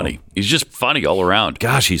 he's funny. He's just funny all around.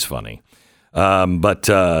 Gosh, he's funny. And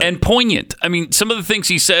poignant. I mean, some of the things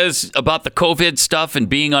he says about the COVID stuff and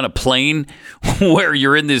being on a plane where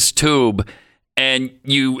you're in this tube and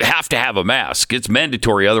you have to have a mask. It's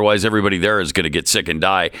mandatory. Otherwise, everybody there is going to get sick and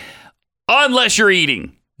die. Unless you're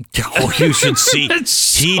eating. Oh, you should see.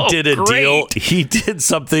 He did a deal. He did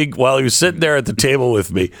something while he was sitting there at the table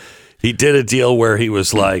with me. He did a deal where he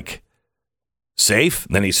was like, safe.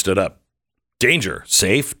 And then he stood up. Danger,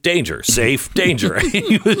 safe, danger, safe, danger.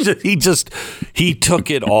 He took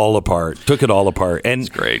it all apart. And it's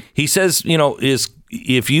great. He says,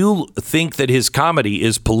 if you think that his comedy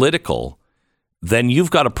is political, then you've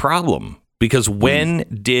got a problem, because when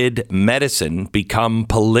did medicine become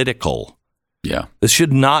political? Yeah. This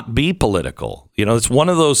should not be political. It's one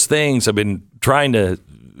of those things I've been trying to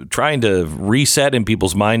reset in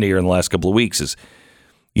people's mind here in the last couple of weeks is,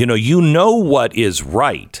 what is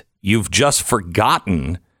right. You've just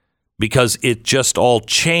forgotten because it just all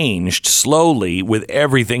changed slowly with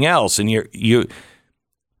everything else. And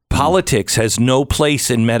politics has no place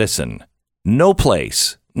in medicine. No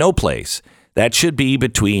place. That should be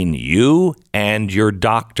between you and your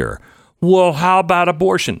doctor. Well, how about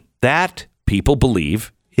abortion? That, people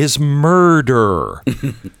believe, is murder.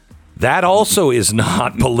 That also is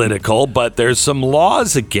not political, but there's some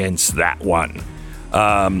laws against that one.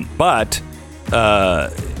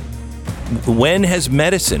 When has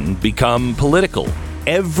medicine become political?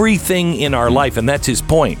 Everything in our life, and that's his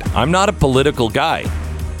point. I'm not a political guy.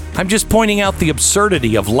 I'm just pointing out the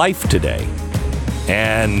absurdity of life today.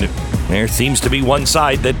 And there seems to be one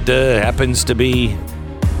side that happens to be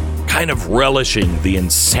kind of relishing the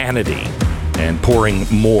insanity and pouring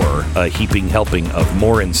more, a heaping helping of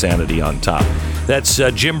more insanity on top. That's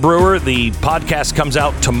Jim Brewer. The podcast comes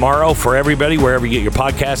out tomorrow for everybody, wherever you get your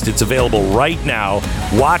podcast. It's available right now.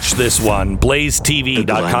 Watch this one,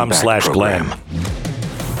 blazetv.com/Glenn.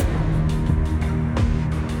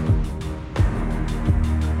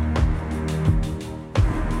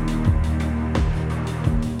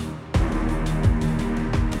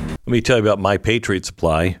 Let me tell you about My Patriot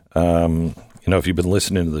Supply. know if you've been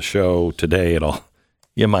listening to the show today at all,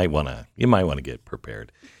 you might want to get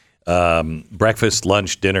prepared. Breakfast,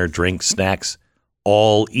 lunch, dinner, drinks, snacks,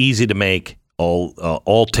 all easy to make,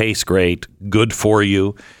 all taste great, good for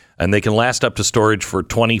you, and they can last up to storage for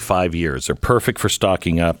 25 years. They're perfect for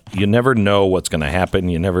stocking up. You never know what's going to happen.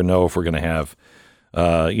 You never know if we're going to have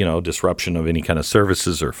disruption of any kind of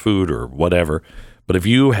services or food or whatever. But if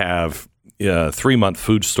you have 3-month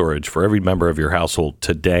food storage for every member of your household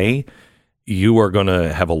today, you are going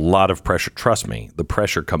to have a lot of pressure. Trust me, the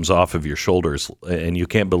pressure comes off of your shoulders, and you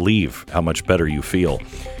can't believe how much better you feel.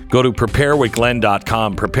 Go to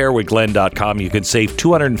preparewithglenn.com, preparewithglenn.com. You can save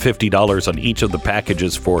 $250 on each of the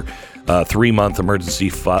packages for a 3-month emergency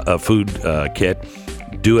food kit.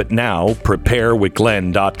 Do it now,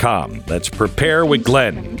 preparewithglenn.com. That's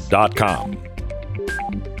preparewithglenn.com.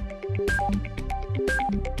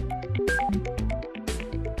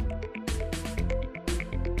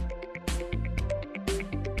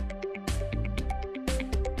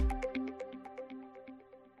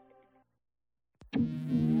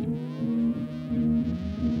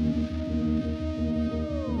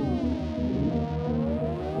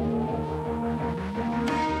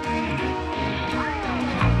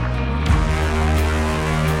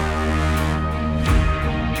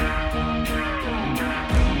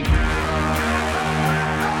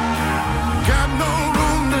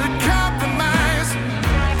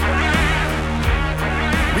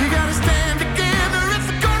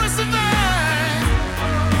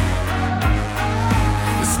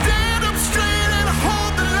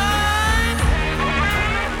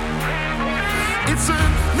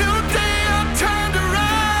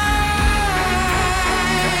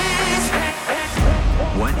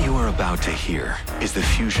 To hear is the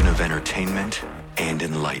fusion of entertainment and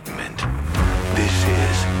enlightenment. This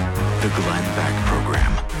is the Glenn Beck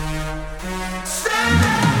Program.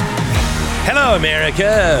 Hello,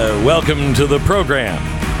 America. Welcome to the program.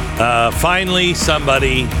 Finally,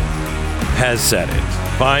 somebody has said it.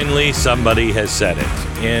 Finally, somebody has said it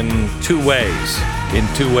in two ways.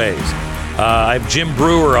 I have Jim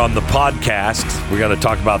Brewer on the podcast. We're going to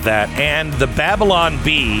talk about that. And the Babylon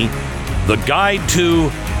Bee, the guide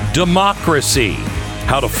to democracy,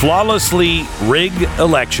 how to flawlessly rig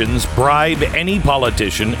elections, bribe any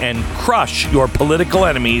politician, and crush your political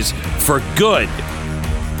enemies for good.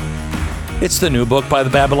 It's the new book by the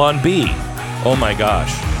Babylon Bee. Oh my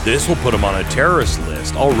gosh, this will put them on a terrorist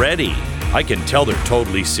list already. I can tell they're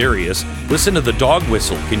totally serious. Listen to the dog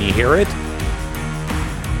whistle. Can you hear it?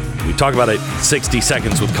 We talk about it 60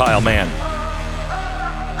 seconds with Kyle Mann.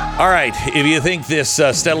 All right, if you think this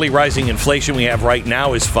steadily rising inflation we have right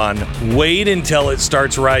now is fun, wait until it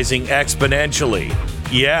starts rising exponentially.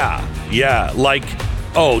 Yeah, like,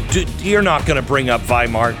 you're not going to bring up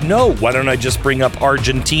Weimar. No, why don't I just bring up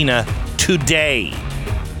Argentina today?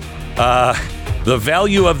 The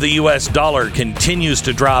value of the U.S. dollar continues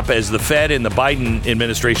to drop as the Fed and the Biden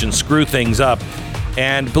administration screw things up.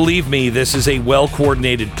 And believe me, this is a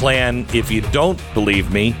well-coordinated plan. If you don't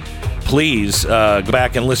believe me, please go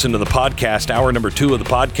back and listen to the podcast, hour number 2 of the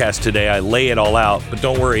podcast today. I lay it all out, but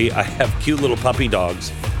don't worry, I have cute little puppy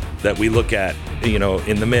dogs that we look at,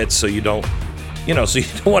 in the midst, so you don't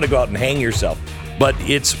want to go out and hang yourself. But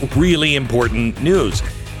it's really important news.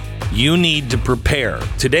 You need to prepare.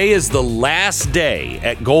 Today is the last day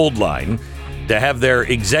at Goldline to have their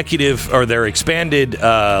their expanded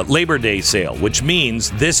Labor Day sale, which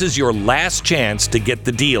means this is your last chance to get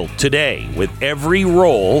the deal today with every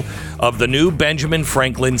roll of the new Benjamin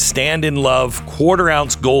Franklin Stand in Love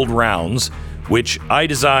quarter-ounce gold rounds, which I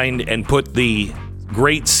designed and put the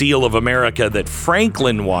great seal of America that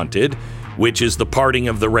Franklin wanted, which is the parting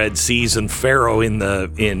of the Red Seas and Pharaoh in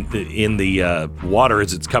the water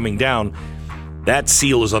as it's coming down. That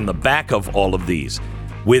seal is on the back of all of these.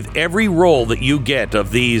 With every roll that you get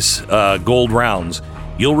of these gold rounds,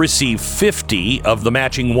 you'll receive 50 of the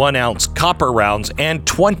matching 1-ounce copper rounds and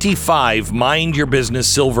 25 Mind Your Business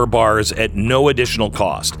silver bars at no additional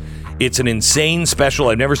cost. It's an insane special.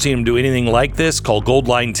 I've never seen them do anything like this. Call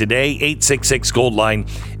Goldline today, 866-GOLDLINE,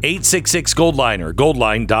 866-GOLDLINE or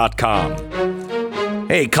goldline.com.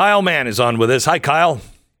 Hey, Kyle Mann is on with us. Hi, Kyle.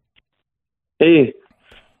 Hey.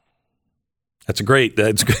 That's great.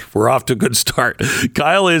 We're off to a good start.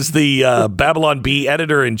 Kyle is the Babylon Bee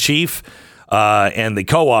editor-in-chief and the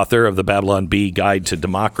co-author of the Babylon Bee Guide to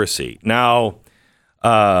Democracy. Now,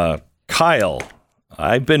 Kyle,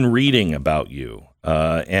 I've been reading about you,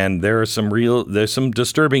 and there's some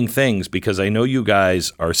disturbing things because I know you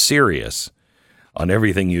guys are serious on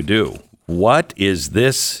everything you do. What is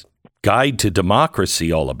this Guide to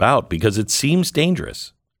Democracy all about? Because it seems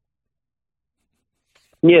dangerous.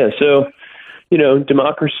 Yeah, so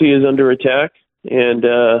democracy is under attack and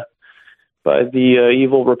by the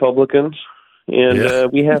evil Republicans,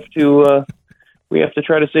 and we have to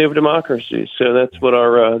try to save democracy. So that's what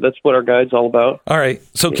our guide's all about. All right.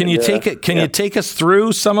 So can you take us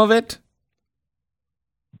through some of it?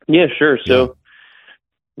 Yeah, sure. So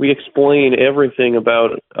we explain everything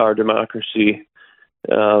about our democracy.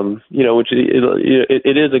 Which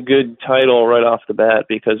it is a good title right off the bat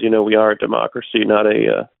because we are a democracy, not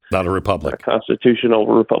a republic, a constitutional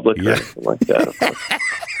republic or anything like that.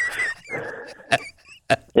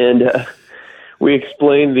 And we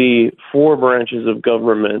explain the 4 branches of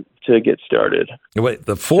government to get started. Wait,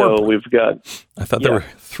 the 4? So we've got. I thought there were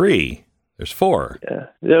 3. There's 4. Yeah,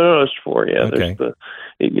 no, there's 4. Yeah, okay. There's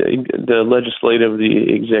the legislative,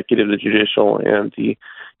 the executive, the judicial, and the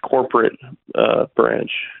corporate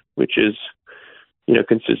branch, which is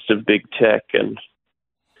consists of big tech and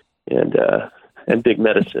big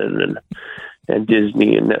medicine and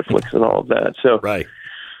Disney and Netflix and all of that. So right.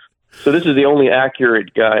 So this is the only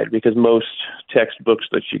accurate guide because most textbooks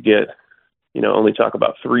that you get, only talk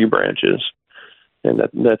about 3 branches, and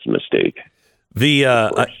that's a mistake.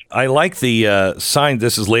 I like the sign.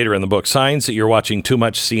 This is later in the book. Signs that you're watching too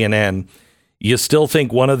much CNN. You still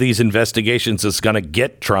think one of these investigations is going to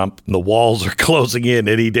get Trump, and the walls are closing in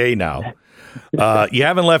any day now. You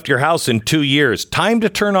haven't left your house in 2 years. Time to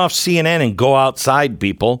turn off CNN and go outside,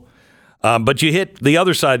 people. But you hit the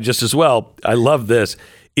other side just as well. I love this.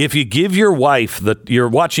 If you give your wife you're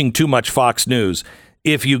watching too much Fox News,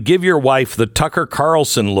 if you give your wife the Tucker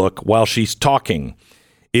Carlson look while she's talking,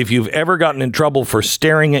 if you've ever gotten in trouble for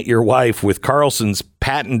staring at your wife with Carlson's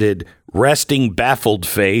patented resting baffled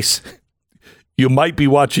face, you might be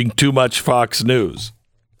watching too much Fox News.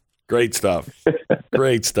 Great stuff.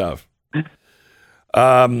 Great stuff.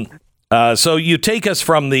 So you take us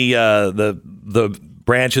from the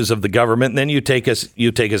branches of the government, and then you take us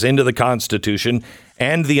into the Constitution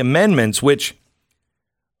and the amendments, which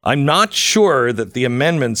I'm not sure that the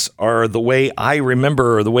amendments are the way I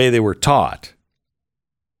remember or the way they were taught.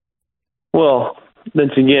 Well,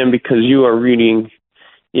 once again, because you are reading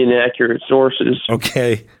inaccurate sources.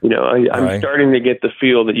 Okay. I'm starting to get the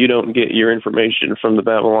feel that you don't get your information from the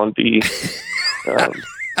Babylon Bee.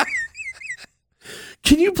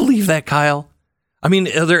 Can you believe that, Kyle? I mean,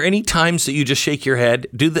 are there any times that you just shake your head?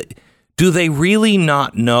 Do they really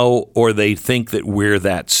not know, or they think that we're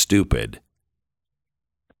that stupid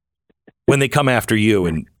when they come after you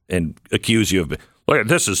and accuse you of, look,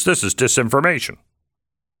 this is disinformation?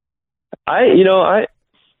 I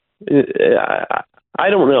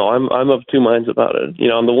don't know. I'm of two minds about it.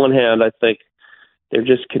 On the one hand, I think they're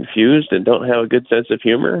just confused and don't have a good sense of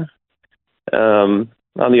humor. On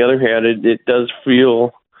the other hand, it does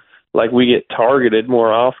feel like we get targeted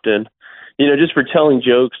more often, just for telling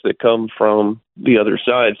jokes that come from the other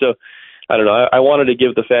side. So I don't know. I wanted to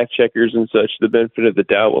give the fact checkers and such the benefit of the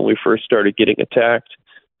doubt when we first started getting attacked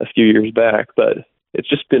a few years back, but it's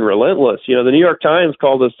just been relentless. The New York Times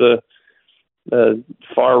called us a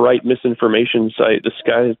far-right misinformation site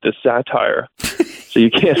disguised as satire. So you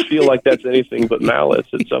can't feel like that's anything but malice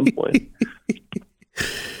at some point.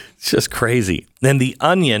 It's just crazy. Then The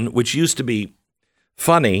Onion, which used to be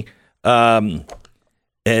funny,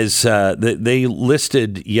 as they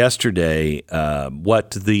listed yesterday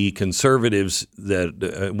what the conservatives,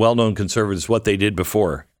 well-known conservatives, what they did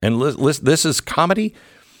before. And this is comedy.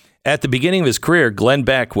 At the beginning of his career, Glenn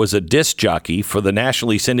Beck was a disc jockey for the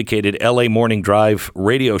nationally syndicated LA Morning Drive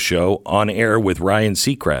radio show on air with Ryan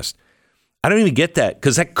Seacrest. I don't even get that,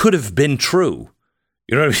 because that could have been true.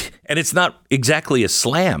 You know what I mean? And it's not exactly a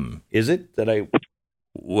slam, is it? That I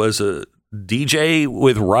was a DJ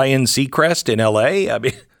with Ryan Seacrest in LA? I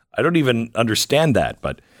mean, I don't even understand that,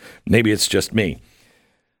 but maybe it's just me.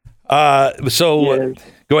 Go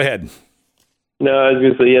ahead. No, I was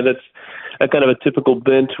going to say, yeah, that's a kind of a typical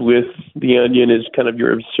bent with The Onion is kind of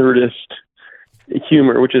your absurdist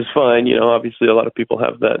humor, which is fine. Obviously a lot of people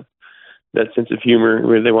have that sense of humor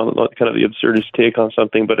where they want kind of the absurdist take on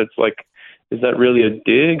something, but it's like, is that really a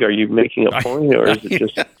dig? Are you making a point, or is it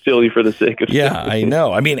just silly for the sake of silly? Yeah, I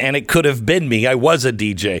know. I mean, and it could have been me. I was a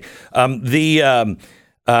DJ.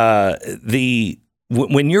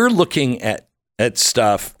 When you're looking at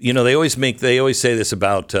stuff, they always say this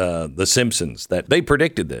about The Simpsons, that they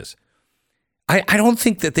predicted this. I don't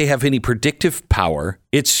think that they have any predictive power.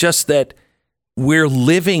 It's just that we're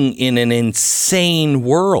living in an insane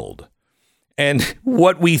world. And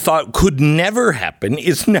what we thought could never happen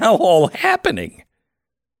is now all happening.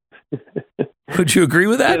 Would you agree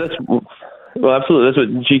with that? Yeah, well, absolutely. That's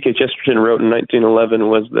what G.K. Chesterton wrote in 1911,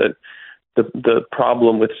 was that the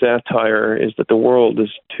problem with satire is that the world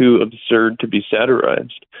is too absurd to be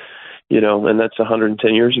satirized, and that's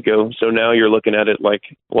 110 years ago. So now you're looking at it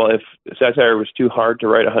like, well, if satire was too hard to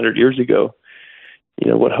write 100 years ago,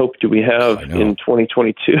 what hope do we have in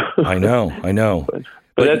 2022? I know.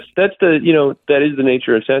 But that's that is the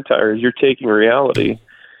nature of satire. Is you're taking reality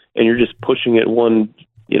and you're just pushing it one,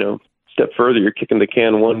 step further. You're kicking the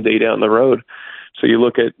can one day down the road. So we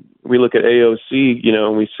look at AOC,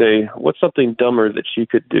 and we say, what's something dumber that she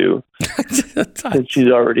could do that she's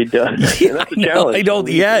already done? And that's a challenge.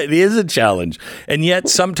 It is a challenge. And yet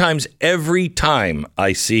sometimes every time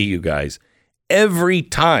I see you guys, every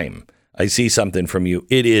time I see something from you,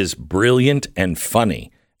 it is brilliant and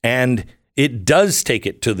funny. And it does take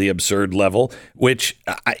it to the absurd level, which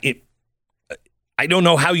I don't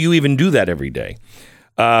know how you even do that every day.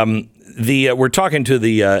 We're talking to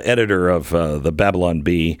the editor of the Babylon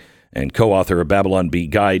Bee and co-author of Babylon Bee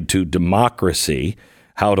Guide to Democracy,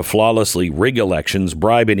 How to Flawlessly Rig Elections,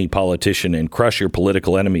 Bribe Any Politician, and Crush Your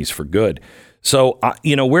Political Enemies for Good. So,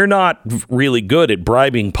 we're not really good at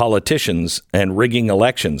bribing politicians and rigging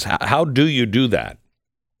elections. How do you do that?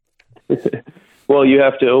 Well, you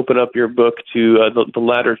have to open up your book to the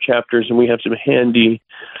latter chapters, and we have some handy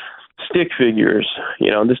stick figures.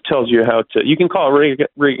 This tells you how to. You can call it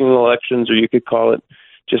rigging elections, or you could call it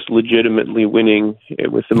just legitimately winning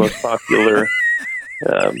with the most popular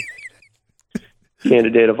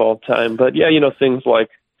candidate of all time. But yeah, things like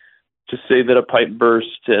to say that a pipe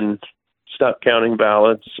burst and stop counting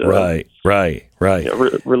ballots. Right. Release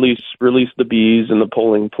the bees in the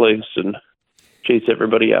polling place and chase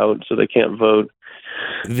everybody out so they can't vote.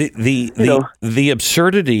 The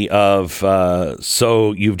absurdity of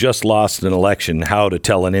so you've just lost an election, how to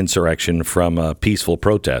tell an insurrection from a peaceful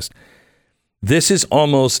protest. This is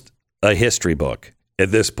almost a history book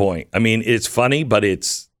at this point. I mean, it's funny, but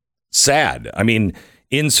it's sad. I mean,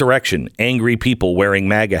 insurrection, angry people wearing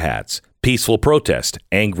MAGA hats. Peaceful protest,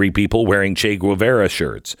 angry people wearing Che Guevara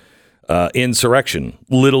shirts. Insurrection,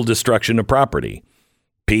 little destruction of property.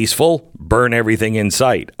 Peaceful, burn everything in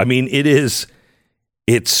sight. I mean, it's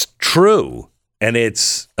true, and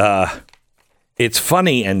it's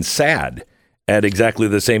funny and sad at exactly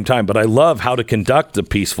the same time. But I love how to conduct a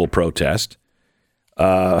peaceful protest,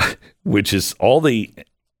 which is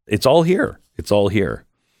it's all here. It's all here.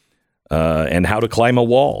 And how to climb a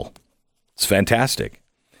wall. It's fantastic.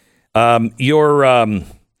 Your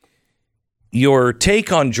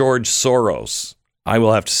take on George Soros, I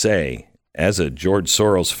will have to say, as a George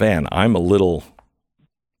Soros fan, I'm a little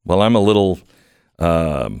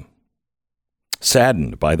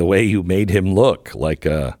saddened by the way you made him look like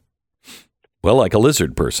a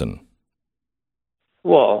lizard person.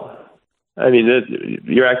 Well, I mean,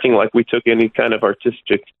 you're acting like we took any kind of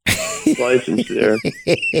artistic license there.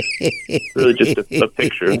 Really just a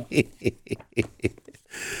picture.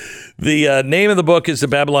 The name of the book is The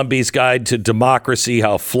Babylon Bee's Guide to Democracy,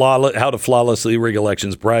 How to Flawlessly Rig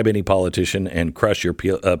Elections, Bribe Any Politician, and Crush Your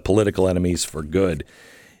Political Enemies for Good.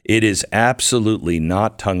 It is absolutely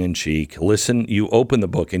not tongue-in-cheek. Listen, you open the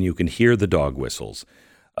book and you can hear the dog whistles.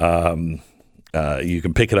 You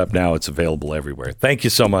can pick it up now. It's available everywhere. Thank you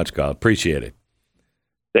so much, God. Appreciate it.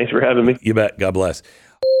 Thanks for having me. You bet. God bless.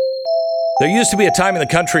 There used to be a time in the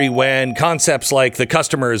country when concepts like the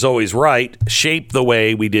customer is always right shaped the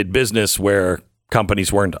way we did business, where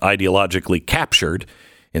companies weren't ideologically captured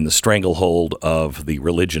in the stranglehold of the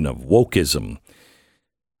religion of wokeism.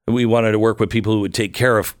 We wanted to work with people who would take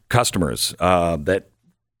care of customers, that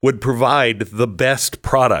would provide the best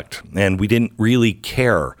product, and we didn't really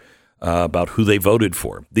care about who they voted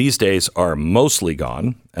for. These days are mostly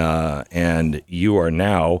gone, and you are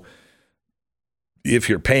now, if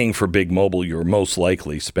you're paying for Big Mobile, you're most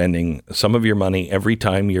likely spending some of your money every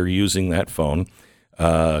time you're using that phone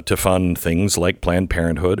to fund things like Planned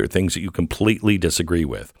Parenthood or things that you completely disagree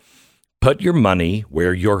with. Put your money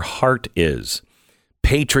where your heart is.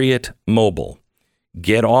 Patriot Mobile.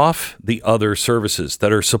 Get off the other services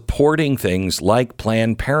that are supporting things like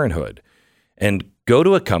Planned Parenthood and go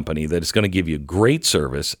to a company that is going to give you great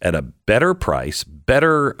service at a better price,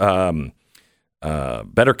 better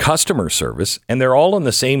customer service, and they're all in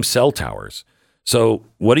the same cell towers. So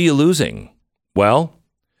what are you losing? Well,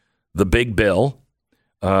 the big bill,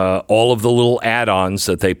 all of the little add-ons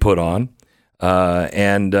that they put on,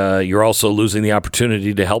 and you're also losing the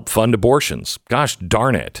opportunity to help fund abortions. Gosh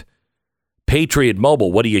darn it. Patriot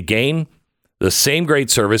Mobile, what do you gain? The same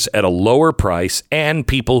great service at a lower price and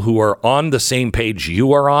people who are on the same page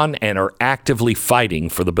you are on and are actively fighting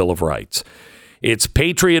for the Bill of Rights. It's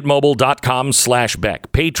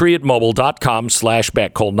patriotmobile.com/Beck.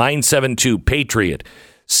 Patriotmobile.com/Beck. Call 972-PATRIOT.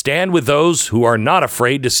 Stand with those who are not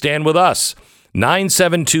afraid to stand with us.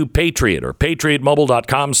 972-PATRIOT or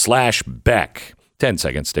patriotmobile.com/Beck. 10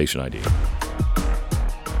 seconds, station ID.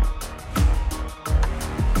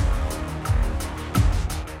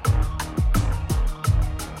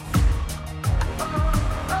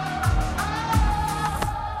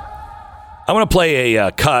 I want to play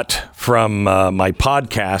a cut from my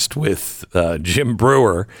podcast with Jim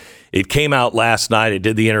Brewer. It came out last night. I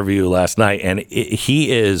did the interview last night, and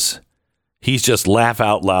he's just laugh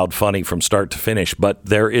out loud funny from start to finish. But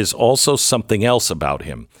there is also something else about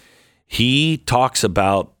him. He talks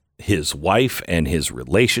about his wife and his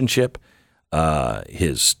relationship,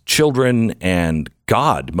 his children, and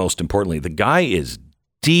God, most importantly. The guy is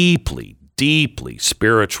deeply, deeply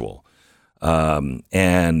spiritual.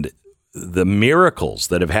 And the miracles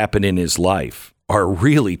that have happened in his life are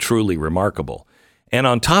really, truly remarkable. And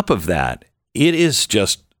on top of that, it is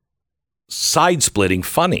just side-splitting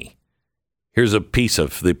funny. Here's a piece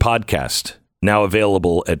of the podcast, now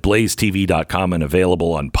available at blazetv.com and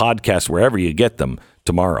available on podcast wherever you get them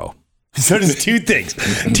tomorrow. So there's two things.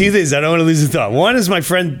 I don't want to lose the thought. One is my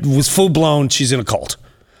friend was full-blown, she's in a cult.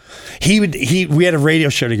 We had a radio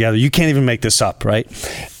show together. You can't even make this up, right?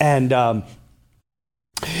 And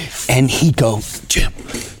he'd go, Jim,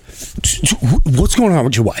 what's going on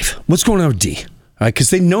with your wife? What's going on with Dee? Right, because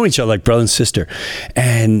they know each other like brother and sister.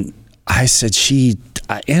 And I said, she's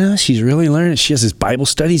really learning. She has this Bible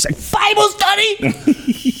study. He's like, Bible study?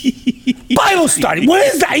 Bible study? What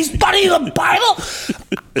is that? He's studying the Bible?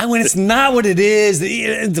 I went, it's not what it is.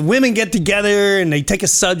 The women get together and they take a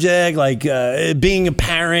subject like being a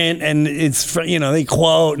parent, and it's, they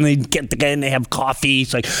quote and they get together and they have coffee.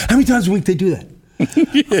 It's like, how many times a week they do that?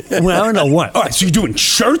 Well, I don't know what. All right, so you're doing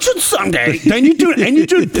church on Sunday, then you do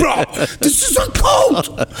it, bro. This is a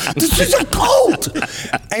cult.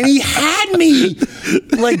 And he had me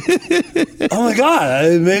like, oh my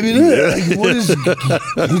God, maybe it is. Like,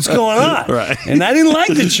 what's going on? Right. And I didn't like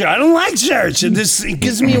the church. I don't like church. And it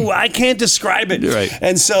gives me, I can't describe it. Right.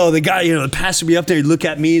 And so the guy, the pastor be up there, he'd look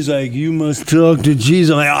at me, he's like, you must talk to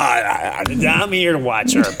Jesus. I'm like, I'm here to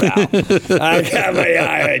watch her, pal. I got my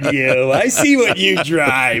eye on you. I see what you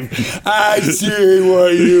drive. I see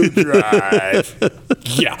what you drive.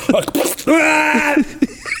 Yeah.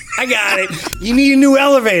 I got it. You need a new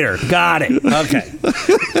elevator. Got it. Okay.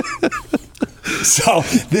 So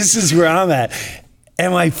this is where I'm at.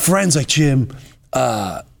 And my friend's like, Jim,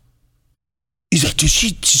 he's like, does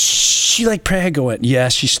she like pray? I go, yeah,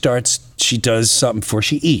 she does something before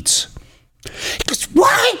she eats. He goes,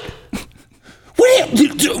 what? What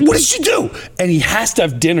did she do? And he has to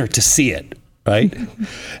have dinner to see it. Right?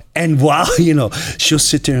 And while, she'll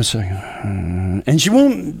sit there and say, and she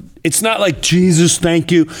won't, it's not like, Jesus,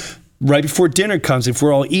 thank you. Right before dinner comes, if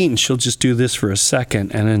we're all eating, she'll just do this for a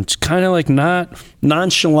second. And then it's kind of like not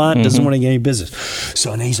nonchalant, doesn't want to get any business.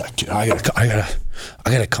 So and he's like, dude, I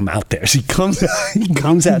gotta come out there. So he comes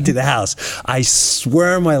out to the house. I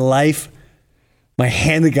swear on my life, my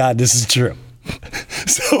hand to God, this is true.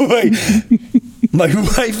 So my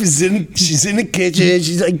wife she's in the kitchen,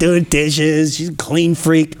 she's like doing dishes, she's a clean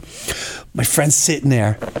freak. My friend's sitting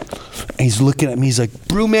there and he's looking at me, he's like,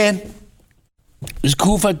 Brew man, it's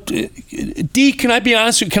cool if D, can I be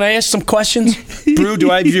honest with you? Can I ask some questions? Brew,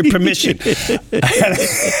 do I have your permission? And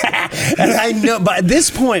I know, but at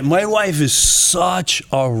this point, my wife is such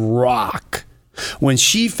a rock. When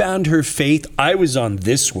she found her faith, I was on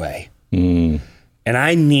this way. And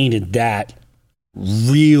I needed that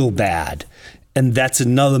real bad. And that's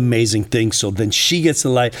another amazing thing. So then she gets the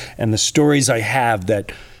light, and the stories I have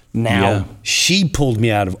that now she pulled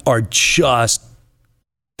me out of are just,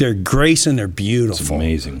 they're grace and they're beautiful.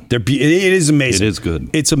 It's amazing. It is amazing. It is good.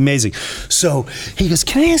 It's amazing. So he goes,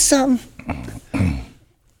 can I ask something?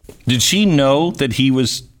 Did she know that he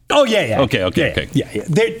was? Oh, yeah. Okay. Yeah.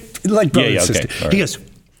 They're like brother and sister. Okay. Right. He goes,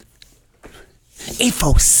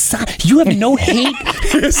 you have no hate?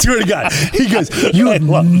 I swear to God. He goes, you have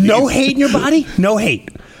no hate in your body? No hate.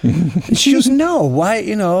 And she goes, no, why?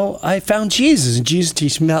 I found Jesus, and Jesus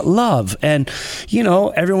teaches me about love. And,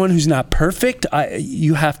 everyone who's not perfect,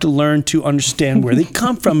 you have to learn to understand where they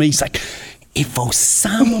come from. And he's like, if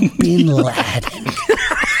Osama bin Laden.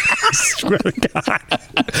 I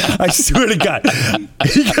swear to God.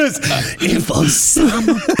 He goes, if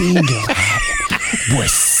Osama bin Laden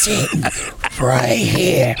was sitting right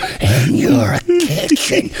here in your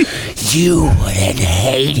kitchen, you wouldn't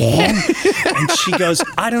hate him. And she goes,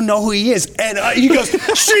 I don't know who he is. And he goes,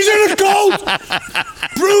 she's in a cult.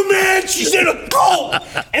 Brew man, she's in a cult.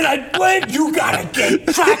 And I went, you gotta get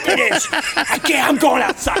track of this. I'm going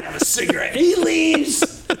outside to have a cigarette. He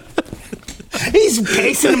leaves. He's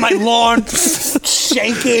pacing in my lawn,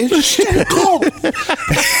 shaking. Go.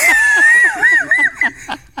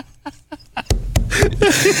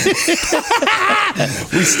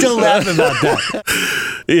 We still laugh about that.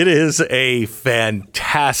 It is a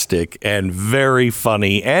fantastic and very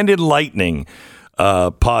funny and enlightening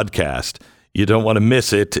podcast. You don't want to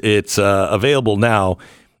miss it. It's available now.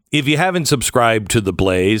 If you haven't subscribed to The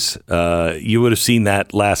Blaze, you would have seen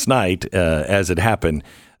that last night as it happened.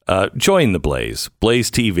 Join The Blaze,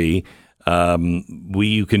 Blaze TV.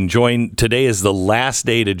 You can join. Today is the last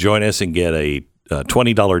day to join us and get a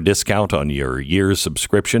 $20 discount on your year's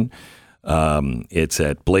subscription. It's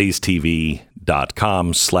at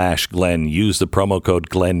blazetv.com/Glenn. Use the promo code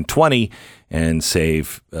Glenn20 and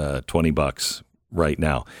save $20 right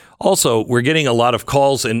now. Also, we're getting a lot of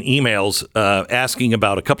calls and emails asking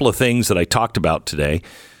about a couple of things that I talked about today.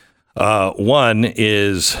 One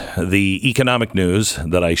is the economic news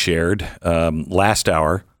that I shared last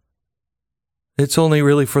hour. It's only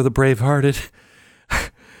really for the brave-hearted.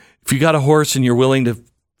 If you got a horse and you're willing to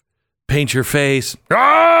paint your face,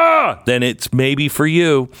 then it's maybe for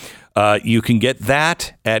you. You can get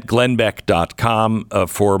that at glennbeck.com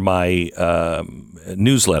for my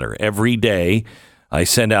newsletter. Every day, I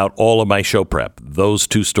send out all of my show prep. Those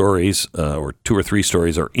two stories, or two or three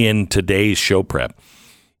stories, are in today's show prep.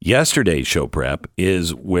 Yesterday's show prep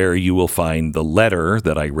is where you will find the letter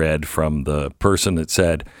that I read from the person that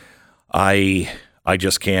said, I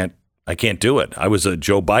just can't do it. I was a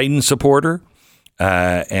Joe Biden supporter,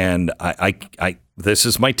 and I this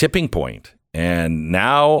is my tipping point. And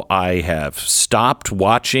now I have stopped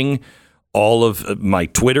watching all of my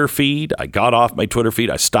Twitter feed. I got off my Twitter feed.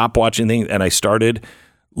 I stopped watching things, and I started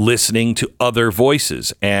listening to other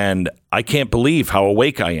voices. And I can't believe how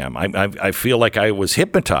awake I am. I feel like I was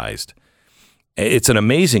hypnotized. It's an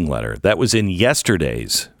amazing letter. That was in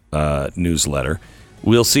yesterday's newsletter.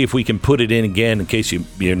 We'll see if we can put it in again in case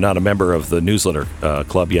you're not a member of the newsletter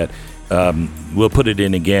club yet. We'll put it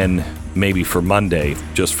in again maybe for Monday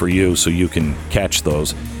just for you so you can catch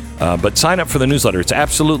those. But sign up for the newsletter. It's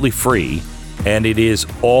absolutely free, and it is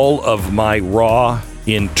all of my raw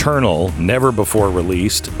internal, never before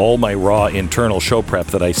released, all my raw internal show prep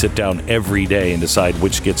that I sit down every day and decide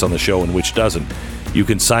which gets on the show and which doesn't. You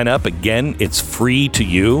can sign up. Again, it's free to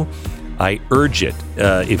you. I urge it.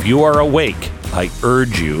 If you are awake, I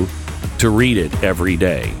urge you to read it every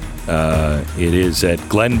day. It is at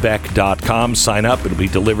glennbeck.com. Sign up. It'll be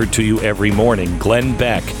delivered to you every morning.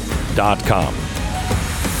 glennbeck.com.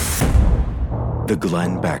 The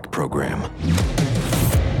Glenn Beck Program.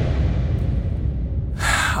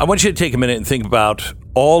 I want you to take a minute and think about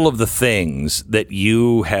all of the things that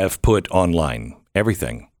you have put online.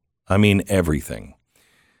 Everything. I mean, everything.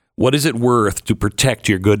 What is it worth to protect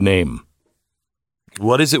your good name?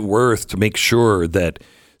 What is it worth to make sure that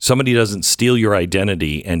somebody doesn't steal your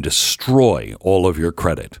identity and destroy all of your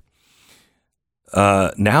credit?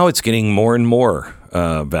 Now it's getting more and more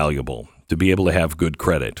valuable to be able to have good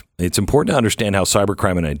credit. It's important to understand how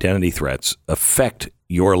cybercrime and identity threats affect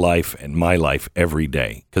your life and my life every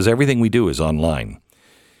day, because everything we do is online.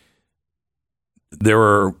 There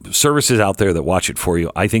are services out there that watch it for you.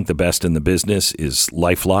 I think the best in the business is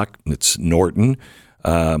LifeLock. It's Norton.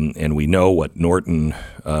 And we know what Norton,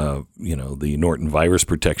 the Norton virus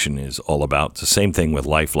protection is all about. It's the same thing with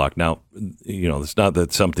LifeLock. Now, it's not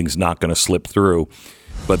that something's not going to slip through,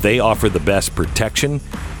 but they offer the best protection,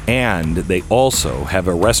 and they also have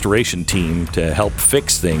a restoration team to help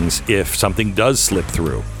fix things if something does slip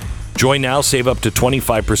through. Join now, save up to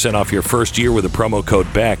 25% off your first year with the promo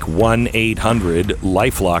code BECK,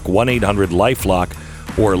 1-800-LIFELOCK, 1-800-LIFELOCK,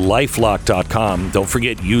 or lifelock.com. Don't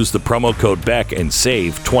forget, use the promo code BECK and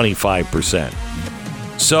save 25%.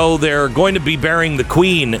 So they're going to be burying the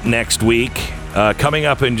Queen next week. Coming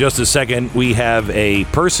up in just a second, we have a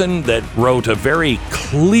person that wrote a very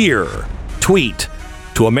clear tweet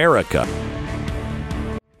to America.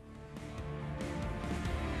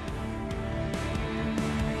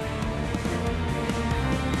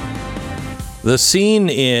 The scene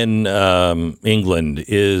in England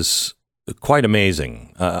is quite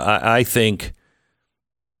amazing. I think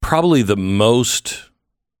probably the most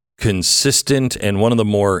consistent and one of the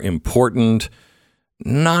more important,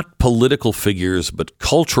 not political figures, but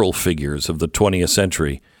cultural figures of the 20th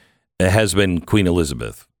century has been Queen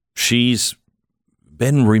Elizabeth. She's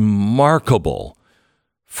been remarkable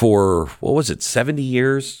for, 70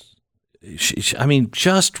 years?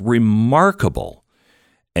 Just remarkable.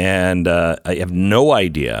 And I have no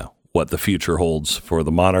idea what the future holds for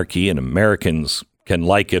the monarchy, and Americans can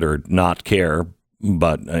like it or not care.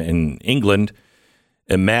 But in England,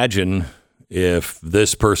 imagine if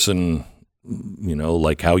this person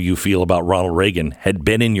like how you feel about Ronald Reagan, had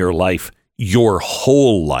been in your life your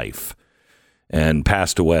whole life and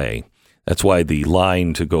passed away. That's why the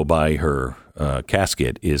line to go by her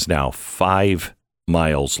casket is now 5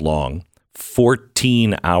 miles long,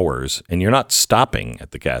 14 hours, and you're not stopping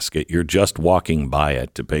at the casket. You're just walking by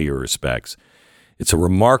it to pay your respects. It's a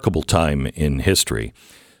remarkable time in history.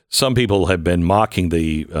 Some people have been mocking,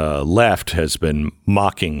 the left has been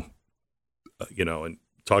mocking, and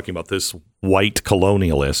talking about this white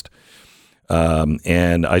colonialist.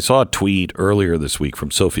 And I saw a tweet earlier this week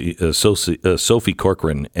from Sophie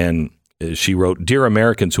Corcoran, and she wrote, "Dear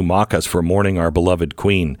Americans who mock us for mourning our beloved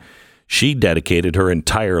queen, she dedicated her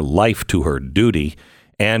entire life to her duty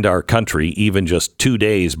and our country, even just 2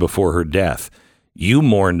 days before her death. You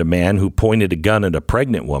mourned a man who pointed a gun at a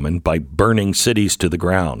pregnant woman by burning cities to the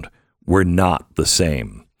ground. We're not the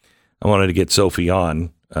same." I wanted to get Sophie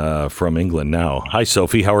on from England now. Hi,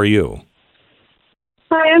 Sophie. How are you?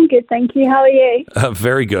 Hi, I'm good, thank you. How are you?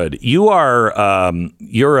 Very good. You are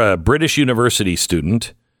you're a British university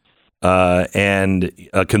student and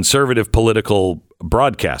a conservative political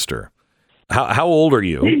broadcaster. How old are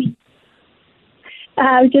you?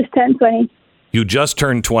 I just turned 20. You just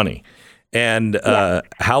turned 20. And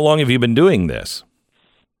how long have you been doing this?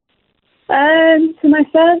 So my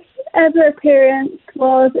first ever appearance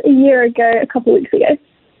was a year ago, a couple of weeks ago.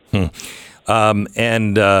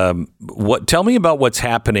 Tell me about what's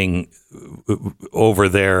happening over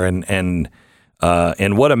there and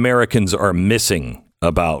what Americans are missing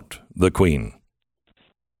about the Queen.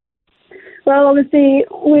 Well, obviously,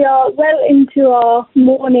 we are well into our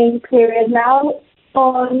mourning period now.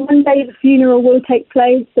 On Monday, the funeral will take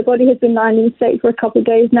place. The body has been lying in state for a couple of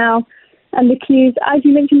days now. And the queues, as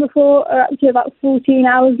you mentioned before, are actually about 14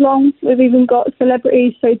 hours long. We've even got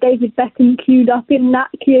celebrities. So David Beckham queued up in that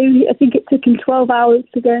queue. I think it took him 12 hours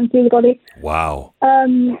to go and see the body. Wow.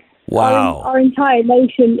 Wow. Our entire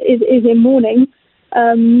nation is in mourning.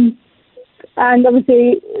 And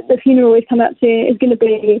obviously, the funeral is coming up soon. It's going to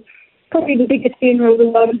be probably the biggest funeral the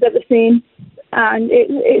world has ever seen. And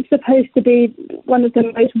it's supposed to be one of the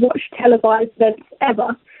most watched televised events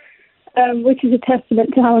ever. Which is a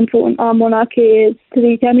testament to how important our monarchy is to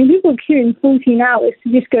the UK. I mean, people are queuing 14 hours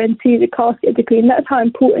to just go and see the casket of the Queen. That's how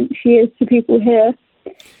important she is to people here.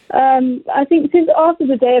 I think since after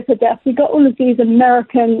the day of her death, we got all of these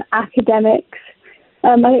American academics.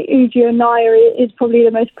 I think Uju Anaya is probably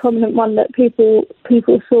the most prominent one that people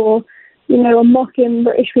saw. Are mocking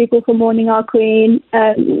British people for mourning our Queen,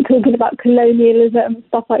 talking about colonialism and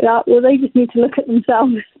stuff like that. Well, they just need to look at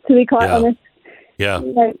themselves, to be quite honest. Yeah.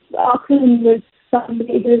 Our Queen was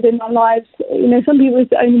somebody who was in our lives. Some people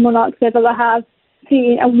it's the only monarchs they've ever have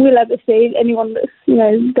seen and will ever see. Anyone that's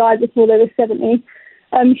died before they were 70.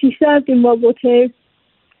 She served in World War II.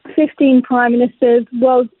 15 prime ministers.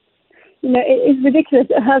 Well, it is ridiculous.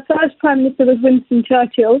 Her first prime minister was Winston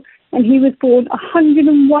Churchill, and he was born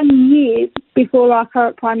 101 years before our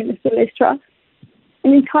current prime minister Liz Truss.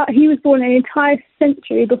 He was born an entire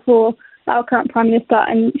century before our current prime minister,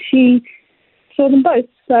 and she saw them both.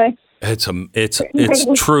 So it's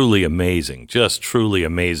truly amazing, just truly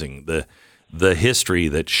amazing the history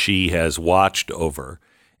that she has watched over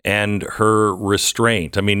and her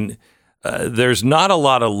restraint. I mean, there's not a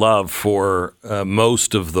lot of love for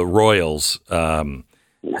most of the royals,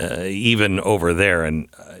 even over there. And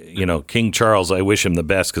King Charles, I wish him the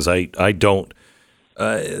best because I don't.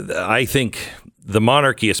 I think the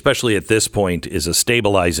monarchy, especially at this point, is a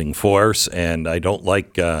stabilizing force, and I don't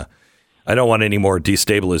like. I don't want any more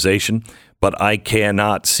destabilization, but I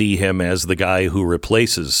cannot see him as the guy who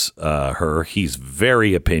replaces her. He's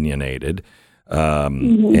very opinionated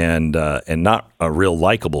and not a real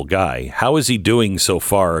likable guy. How is he doing so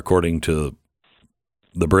far, according to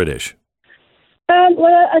the British?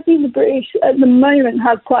 Well, I think the British at the moment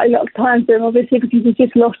have quite a lot of time for him, obviously, because he's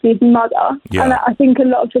just lost his mother. Yeah. And I think a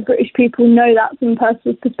lot of the British people know that from a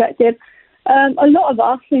personal perspective. A lot of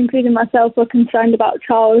us, including myself, are concerned about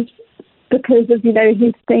Charles because of,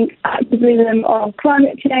 his activism on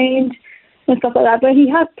climate change and stuff like that. But he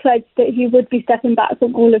has pledged that he would be stepping back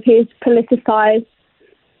from all of his politicised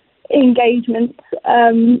engagements.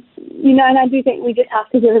 And I do think we just have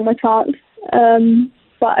to give him a chance.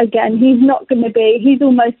 But again, he's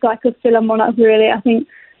almost like a filler monarch, really. I think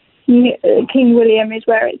King William is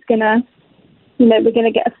where it's going to, we're going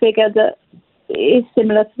to get a figure that is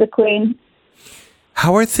similar to the Queen.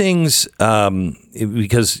 How are things,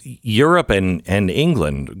 because Europe and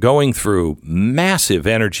England going through massive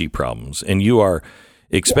energy problems, and you are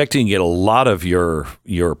expecting to get a lot of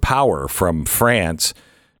your power from France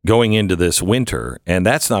going into this winter, and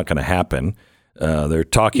that's not going to happen. They're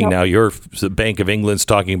talking now. The Bank of England's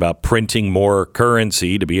talking about printing more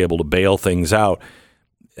currency to be able to bail things out.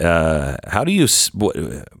 How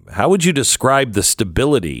would you describe the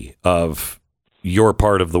stability of your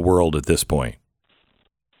part of the world at this point?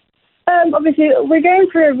 Obviously, we're going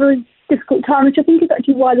through a very difficult time, which I think is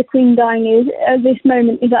actually why the Queen dying is at this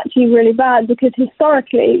moment is actually really bad, because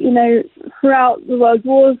historically, throughout the world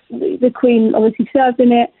wars, the Queen obviously served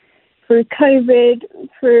in it. Through COVID,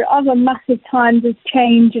 through other massive times of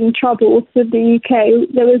change and trouble for the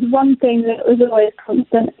UK, there was one thing that was always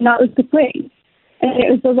constant, and that was the Queen. And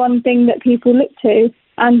it was the one thing that people looked to,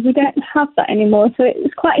 and we don't have that anymore. So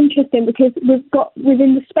it's quite interesting, because we've got,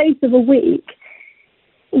 within the space of a week,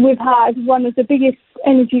 we've had one of the biggest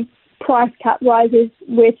energy price cap rises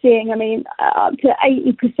we're seeing. I mean, up to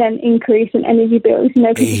 80% increase in energy bills.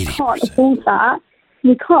 People can't afford that.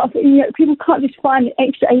 We can't, people can't just find an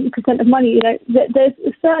extra 80% of money. There's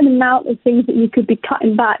a certain amount of things that you could be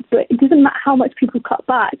cutting back, but it doesn't matter how much people cut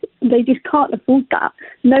back. They just can't afford that.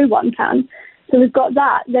 No one can. So we've got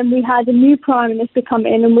that. Then we had a new Prime Minister come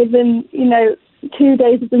in, and within, 2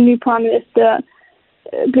 days of the new Prime Minister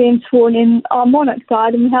being sworn in, our monarch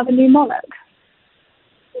died, and we have a new monarch.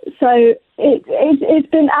 So it's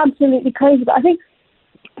been absolutely crazy. But I think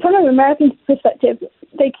from an American perspective,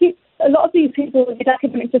 a lot of these people with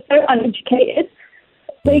academics are so uneducated.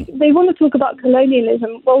 They want to talk about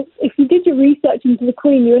colonialism. Well, if you did your research into the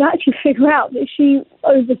Queen, you would actually figure out that she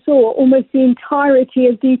oversaw almost the entirety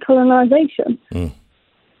of decolonisation.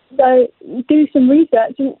 So do some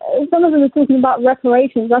research. And some of them are talking about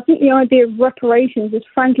reparations. I think the idea of reparations is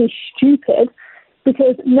frankly stupid,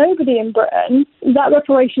 because nobody in Britain, that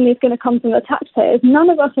reparation is going to come from the taxpayers. None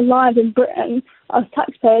of us alive in Britain as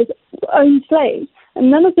taxpayers own slaves.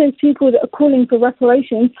 And none of those people that are calling for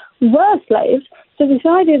reparations were slaves. So this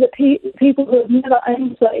idea that people who have never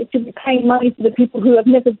owned slaves should be paying money to the people who have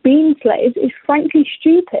never been slaves is frankly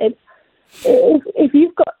stupid. If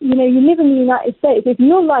you've got, you live in the United States, if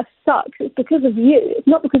your life sucks, it's because of you. It's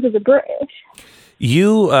not because of the British.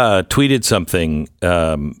 You tweeted something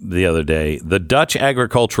the other day. The Dutch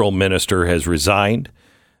agricultural minister has resigned.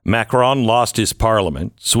 Macron lost his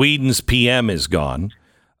parliament. Sweden's PM is gone.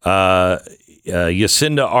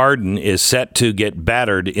 Jacinda Ardern is set to get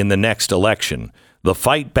battered in the next election. The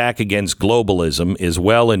fight back against globalism is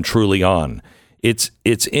well and truly on. It's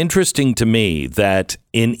interesting to me that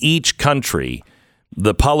in each country,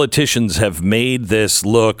 the politicians have made this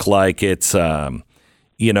look like it's a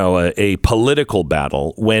political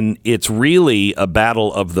battle, when it's really a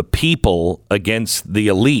battle of the people against the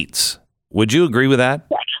elites. Would you agree with that?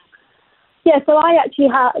 Yeah, so I actually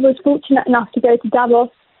was fortunate enough to go to Davos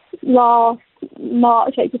last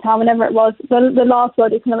March, April time, whenever it was, the last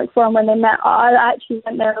World Economic Forum when they met. I actually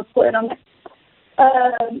went there and reported on it.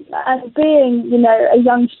 And being, a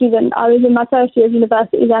young student, I was in my first year of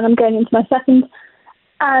university then, I'm going into my second,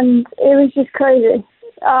 and it was just crazy.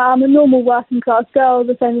 I'm a normal working class girl,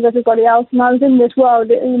 the same as everybody else, and I was in this world,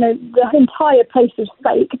 the entire place was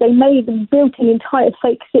fake. They made and built an entire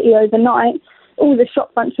fake city overnight. All the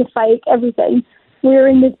shop fronts were fake, everything. We were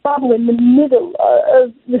in this bubble in the middle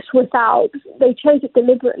of the Swiss Alps. They chose it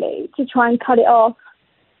deliberately to try and cut it off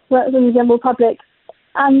from the general public.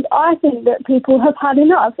 And I think that people have had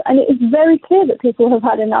enough, and it is very clear that people have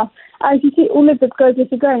had enough. As you see, all of the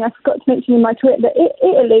globalists are going. I forgot to mention in my tweet that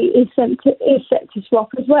Italy is set to swap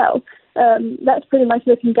as well. That's pretty much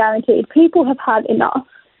looking guaranteed. People have had enough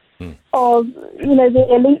of, the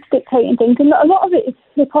elites dictating things, and a lot of it is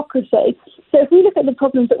hypocrisy. So if we look at the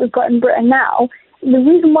problems that we've got in Britain now, the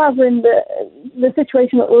reason why we're in the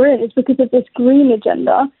situation that we're in is because of this green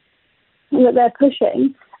agenda that they're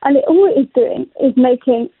pushing. And all it is doing is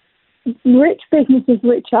making rich businesses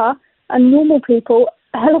richer and normal people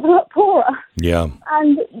a hell of a lot poorer. Yeah.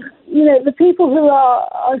 And, the people who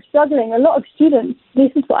are struggling, a lot of students,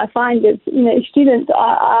 this is what I find is, students,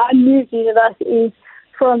 I moved universities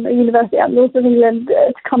from a university out north of England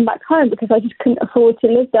to come back home because I just couldn't afford to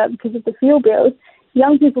live there because of the fuel bills.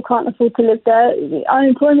 Young people can't afford to live there. The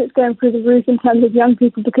unemployment's going through the roof in terms of young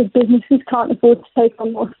people because businesses can't afford to take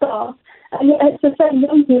on more staff. And yet it's the same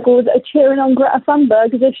young people that are cheering on Greta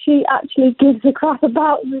Thunberg as if she actually gives a crap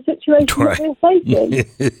about the situation that we're facing.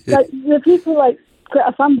 Like, the people like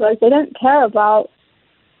Greta Thunberg, they don't care about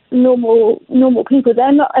normal people.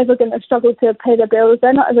 They're not ever going to struggle to pay their bills.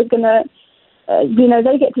 They're not ever going to,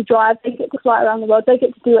 they get to drive, they get to fly around the world, they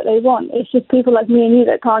get to do what they want. It's just people like me and you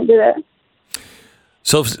that can't do it.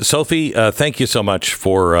 So, Sophie, thank you so much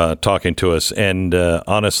for talking to us. And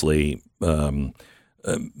honestly,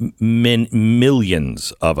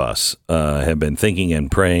 millions of us have been thinking and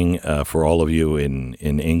praying for all of you in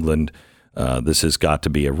England. This has got to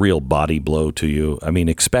be a real body blow to you. I mean,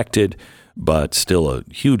 expected, but still a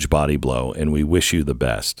huge body blow, and we wish you the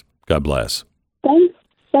best. God bless.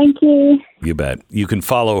 Thank you. You bet. You can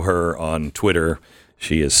follow her on Twitter.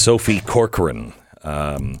 She is Sophie Corcoran,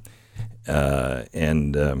 and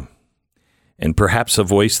perhaps a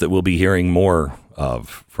voice that we'll be hearing more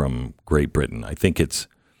of from Great Britain. I think it's.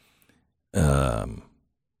 I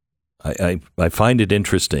find it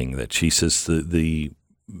interesting that she says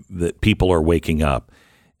that people are waking up,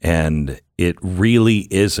 and it really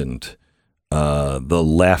isn't the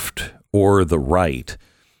left or the right.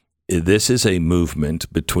 This is a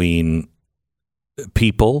movement between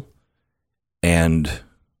people and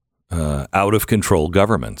out of control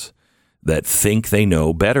governments that think they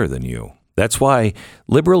know better than you. That's why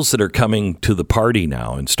liberals that are coming to the party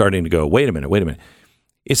now and starting to go, wait a minute.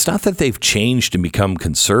 It's not that they've changed and become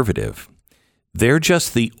conservative. They're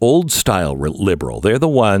just the old style liberal. They're the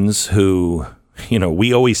ones who,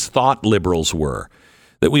 we always thought liberals were,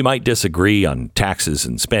 that we might disagree on taxes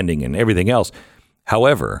and spending and everything else.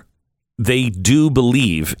 However, they do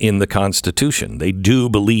believe in the Constitution. They do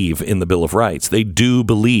believe in the Bill of Rights. They do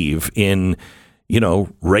believe in,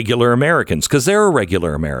 regular Americans, because they're a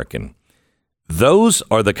regular American. Those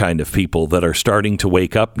are the kind of people that are starting to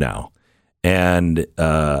wake up now. And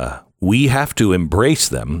we have to embrace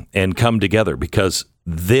them and come together, because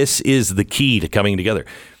this is the key to coming together.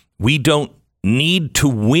 We don't need to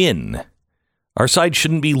win. Our side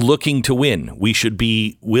shouldn't be looking to win. We should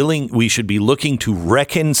be looking to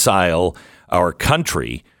reconcile our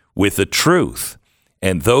country with the truth.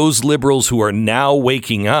 And those liberals who are now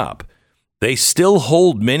waking up, they still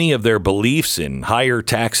hold many of their beliefs in higher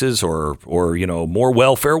taxes or more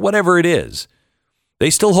welfare, whatever it is. They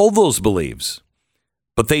still hold those beliefs,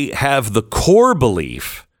 but they have the core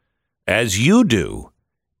belief, as you do,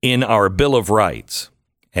 in our Bill of Rights.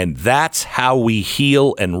 And that's how we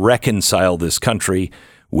heal and reconcile this country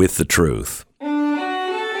with the truth.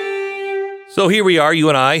 So here we are, you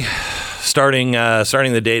and I, starting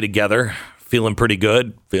the day together, feeling pretty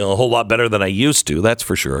good, feeling a whole lot better than I used to, that's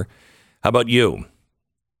for sure. How about you?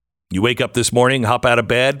 You wake up this morning, hop out of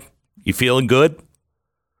bed, you feeling good?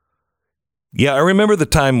 Yeah, I remember the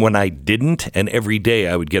time when I didn't, and every day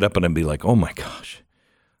I would get up and I'd be like, oh my gosh,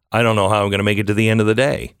 I don't know how I'm going to make it to the end of the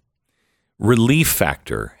day. Relief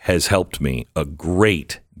Factor has helped me a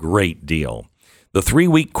great deal. The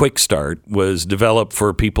 3-week quick start was developed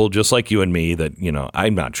for people just like you and me that,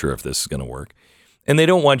 I'm not sure if this is going to work. And they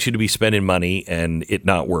don't want you to be spending money and it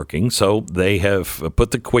not working. So they have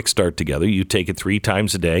put the quick start together. You take it 3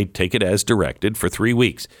 times a day, take it as directed for 3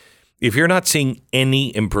 weeks. If you're not seeing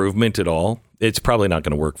any improvement at all, it's probably not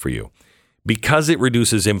going to work for you, because it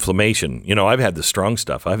reduces inflammation. I've had the strong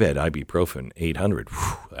stuff. I've had ibuprofen 800.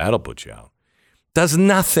 Whew, that'll put you out. Does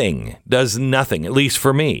nothing, at least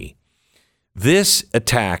for me. This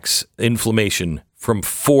attacks inflammation from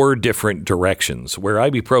 4 different directions, where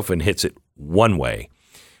ibuprofen hits it one way.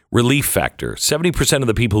 Relief Factor. 70% of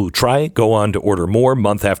the people who try it go on to order more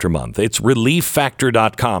month after month. It's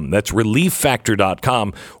relieffactor.com. That's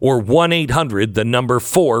relieffactor.com, or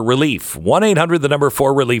 1-800-4-RELIEF.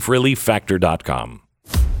 1-800-4-RELIEF, relieffactor.com.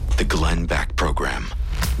 The Glenn Beck Program.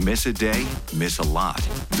 Miss a day, miss a lot.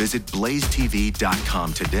 Visit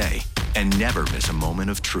blazetv.com today and never miss a moment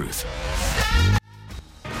of truth.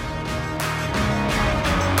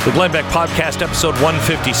 The Glenn Beck Podcast, episode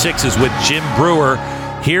 156, is with Jim Brewer.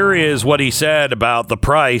 Here is what he said about the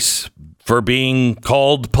price for being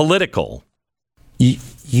called political. You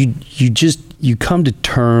come to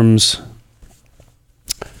terms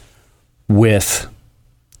with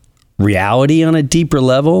reality on a deeper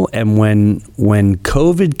level. And when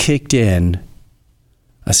COVID kicked in,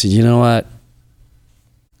 I said, you know what?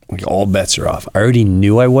 All bets are off. I already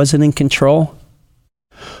knew I wasn't in control.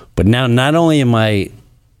 But now not only am I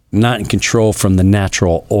not in control from the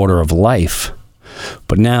natural order of life,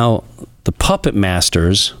 but now the puppet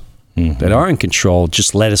masters that are in control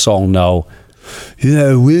just let us all know,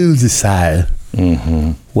 we'll decide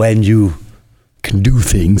when you can do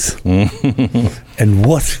things and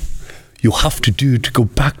what you have to do to go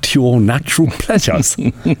back to your natural pleasures.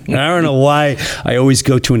 And I don't know why I always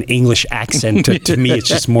go to an English accent. To me, it's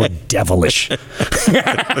just more devilish.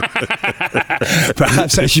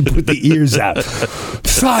 Perhaps I should put the ears out.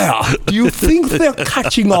 Sire, do you think they're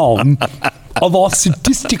catching on of our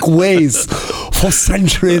sadistic ways for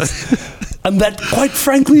centuries? And that, quite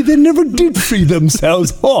frankly, they never did free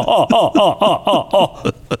themselves.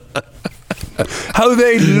 How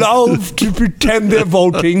they love to pretend they're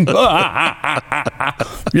voting.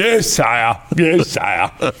 Yes, sire. Yes,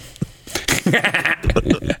 sire.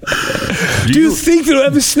 Do you think they'll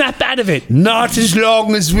ever snap out of it? Not as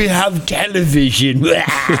long as we have television.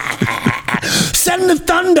 Son of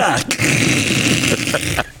Thunder.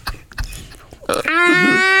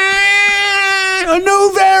 A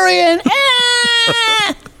new variant.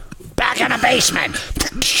 Back in the basement.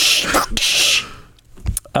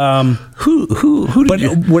 Who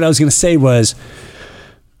did what I was going to say was,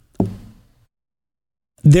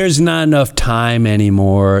 there's not enough time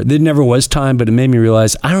anymore. There never was time, but it made me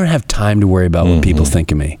realize I don't have time to worry about what people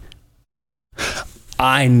think of me.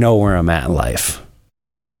 I know where I'm at in life.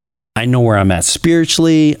 I know where I'm at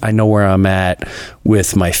spiritually. I know where I'm at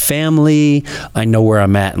with my family. I know where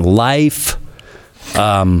I'm at in life.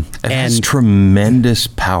 It has tremendous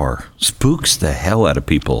power. Spooks the hell out of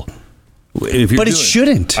people. But it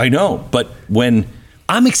shouldn't. I know, but when...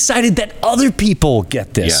 I'm excited that other people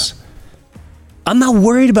get this. Yeah. I'm not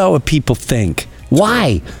worried about what people think.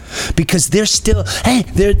 Why? Because they're still,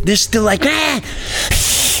 they're still like,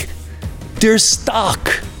 they're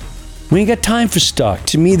stuck. We ain't got time for stuck.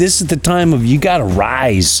 To me, this is the time of you got to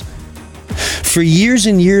rise. For years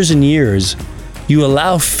and years and years, you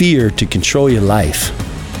allow fear to control your life.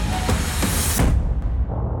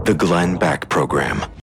 The Glenn Beck Program.